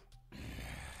coins?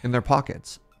 In their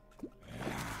pockets.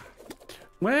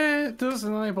 Where does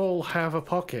an eyeball have a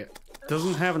pocket?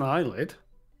 Doesn't have an eyelid.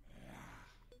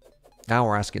 Now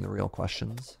we're asking the real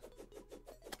questions.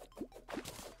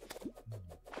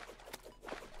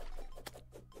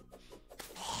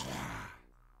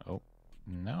 Oh,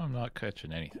 now I'm not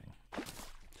catching anything.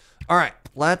 All right,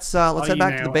 let's head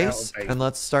back to the base bait? and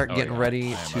let's start getting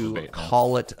ready to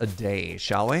call it a day,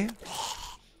 shall we?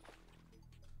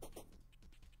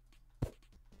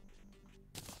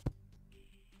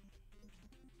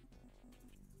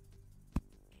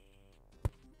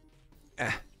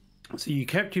 So you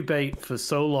kept your bait for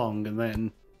so long and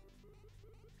then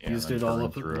used then it all burned up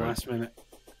at through the it. last minute.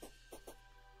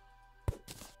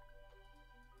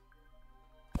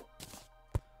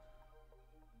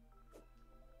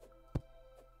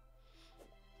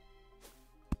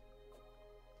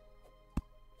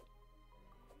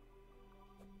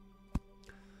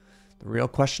 The real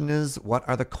question is, what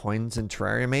are the coins in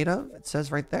Terraria made of? It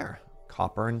says right there,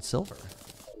 copper and silver.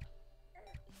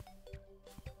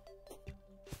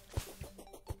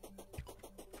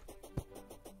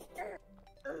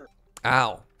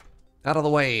 Ow. Out of the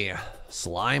way,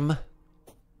 slime.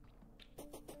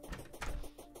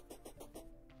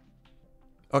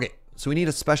 Okay, so we need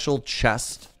a special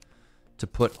chest to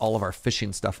put all of our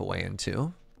fishing stuff away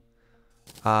into.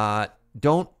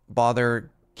 Don't bother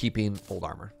keeping old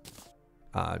armor.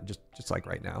 Just like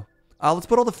right now. Let's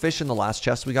put all the fish in the last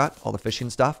chest we got, all the fishing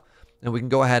stuff, and we can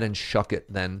go ahead and shuck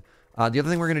it then. The other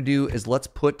thing we're going to do is let's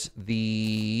put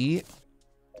the...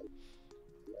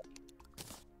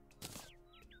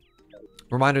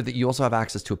 Reminder that you also have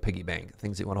access to a piggy bank,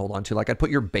 things that you want to hold on to. Like I'd put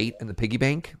your bait in the piggy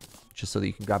bank, just so that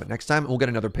you can grab it next time. We'll get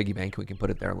another piggy bank, we can put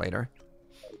it there later.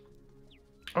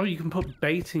 Oh, you can put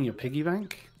bait in your piggy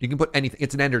bank? You can put anything.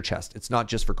 It's an ender chest. It's not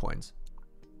just for coins.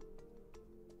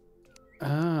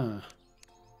 Ah.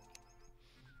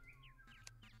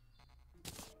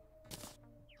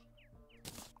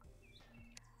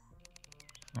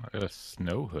 Oh, I got a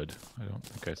snow hood. I don't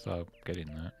think I saw getting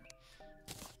that.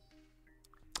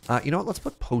 You know what? Let's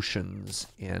put potions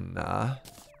in.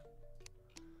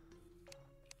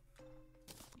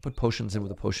 Put potions in with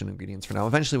the potion ingredients for now.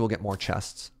 Eventually, we'll get more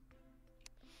chests.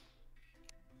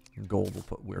 In gold, we'll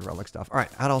put weird relic stuff. All right,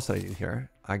 what else did I do here?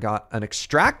 I got an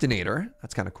extractinator.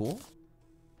 That's kind of cool.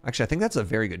 Actually, I think that's a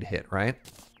very good hit, right?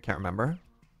 Can't remember.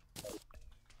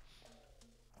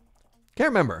 Can't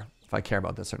remember if I care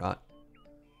about this or not.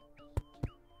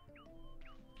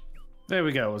 There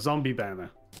we go, a zombie banner.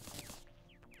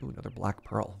 Ooh, another black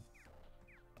pearl.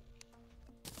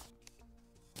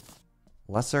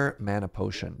 Lesser mana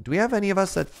potion. Do we have any of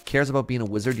us that cares about being a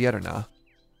wizard yet or not?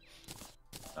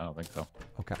 I don't think so.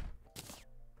 Okay.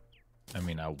 I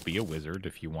mean, I'll be a wizard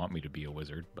if you want me to be a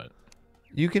wizard, but...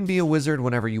 You can be a wizard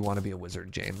whenever you want to be a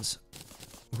wizard, James.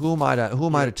 Who am I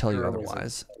to tell you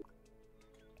otherwise?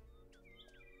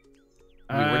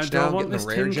 We rich now, getting the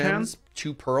rare gems,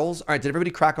 2 pearls. All right, did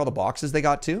everybody crack all the boxes they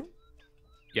got too?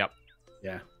 Yep.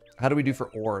 Yeah. How do we do for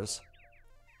ores?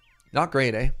 Not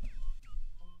great, eh?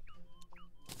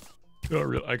 Oh,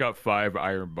 really? I got 5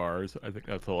 iron bars. I think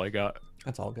that's all I got.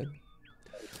 That's all good.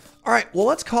 All right, well,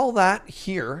 let's call that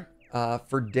here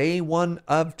for day 1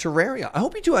 of Terraria. I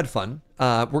hope you two had fun.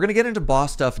 We're going to get into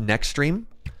boss stuff next stream.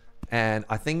 And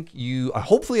I think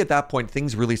hopefully at that point,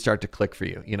 things really start to click for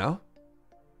you, you know?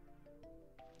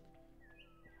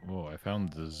 Oh, I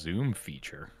found the zoom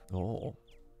feature. Oh.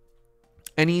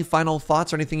 Any final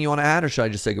thoughts or anything you want to add, or should I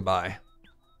just say goodbye?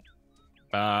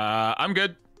 I'm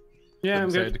good. Yeah, I'm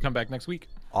excited good to come back next week.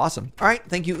 Awesome. All right.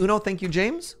 Thank you, Uno. Thank you,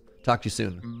 James. Talk to you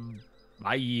soon.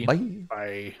 Bye. Bye.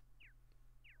 Bye.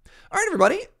 All right,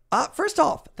 everybody. First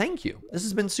off, thank you. This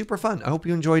has been super fun. I hope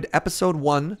you enjoyed episode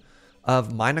 1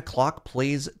 of Mine O'Clock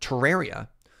Plays Terraria.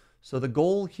 So the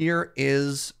goal here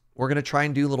is we're going to try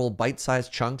and do little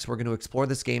bite-sized chunks. We're going to explore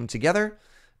this game together.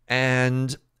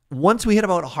 And once we hit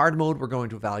about hard mode, we're going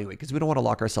to evaluate because we don't want to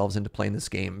lock ourselves into playing this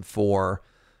game for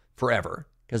forever.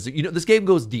 because this game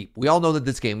goes deep. We all know that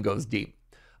this game goes deep.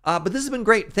 But this has been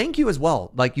great. Thank you as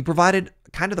well. Like, you provided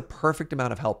kind of the perfect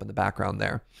amount of help in the background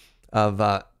there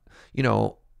of,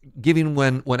 giving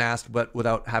when asked, but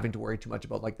without having to worry too much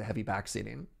about like the heavy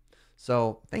backseating.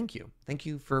 So thank you. Thank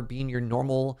you for being your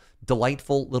normal,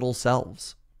 delightful little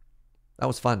selves. That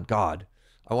was fun. God,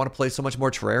 I want to play so much more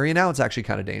Terraria now. It's actually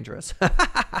kind of dangerous.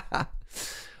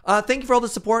 Thank you for all the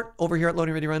support over here at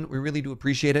Loading Ready Run. We really do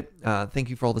appreciate it.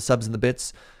 Thank you for all the subs and the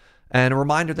bits. And a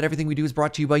reminder that everything we do is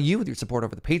brought to you by you with your support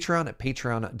over the Patreon at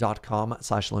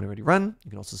patreon.com/loadingreadyrun. You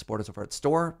can also support us over at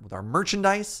store with our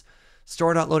merchandise,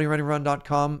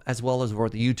 store.loadingreadyrun.com, as well as over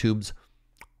at the YouTubes.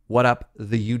 What up,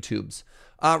 the YouTubes?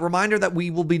 Reminder that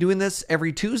we will be doing this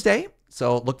every Tuesday.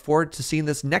 So look forward to seeing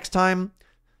this next time.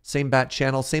 Same bat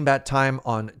channel, same bat time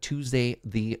on Tuesday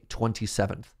the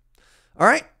 27th. All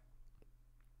right.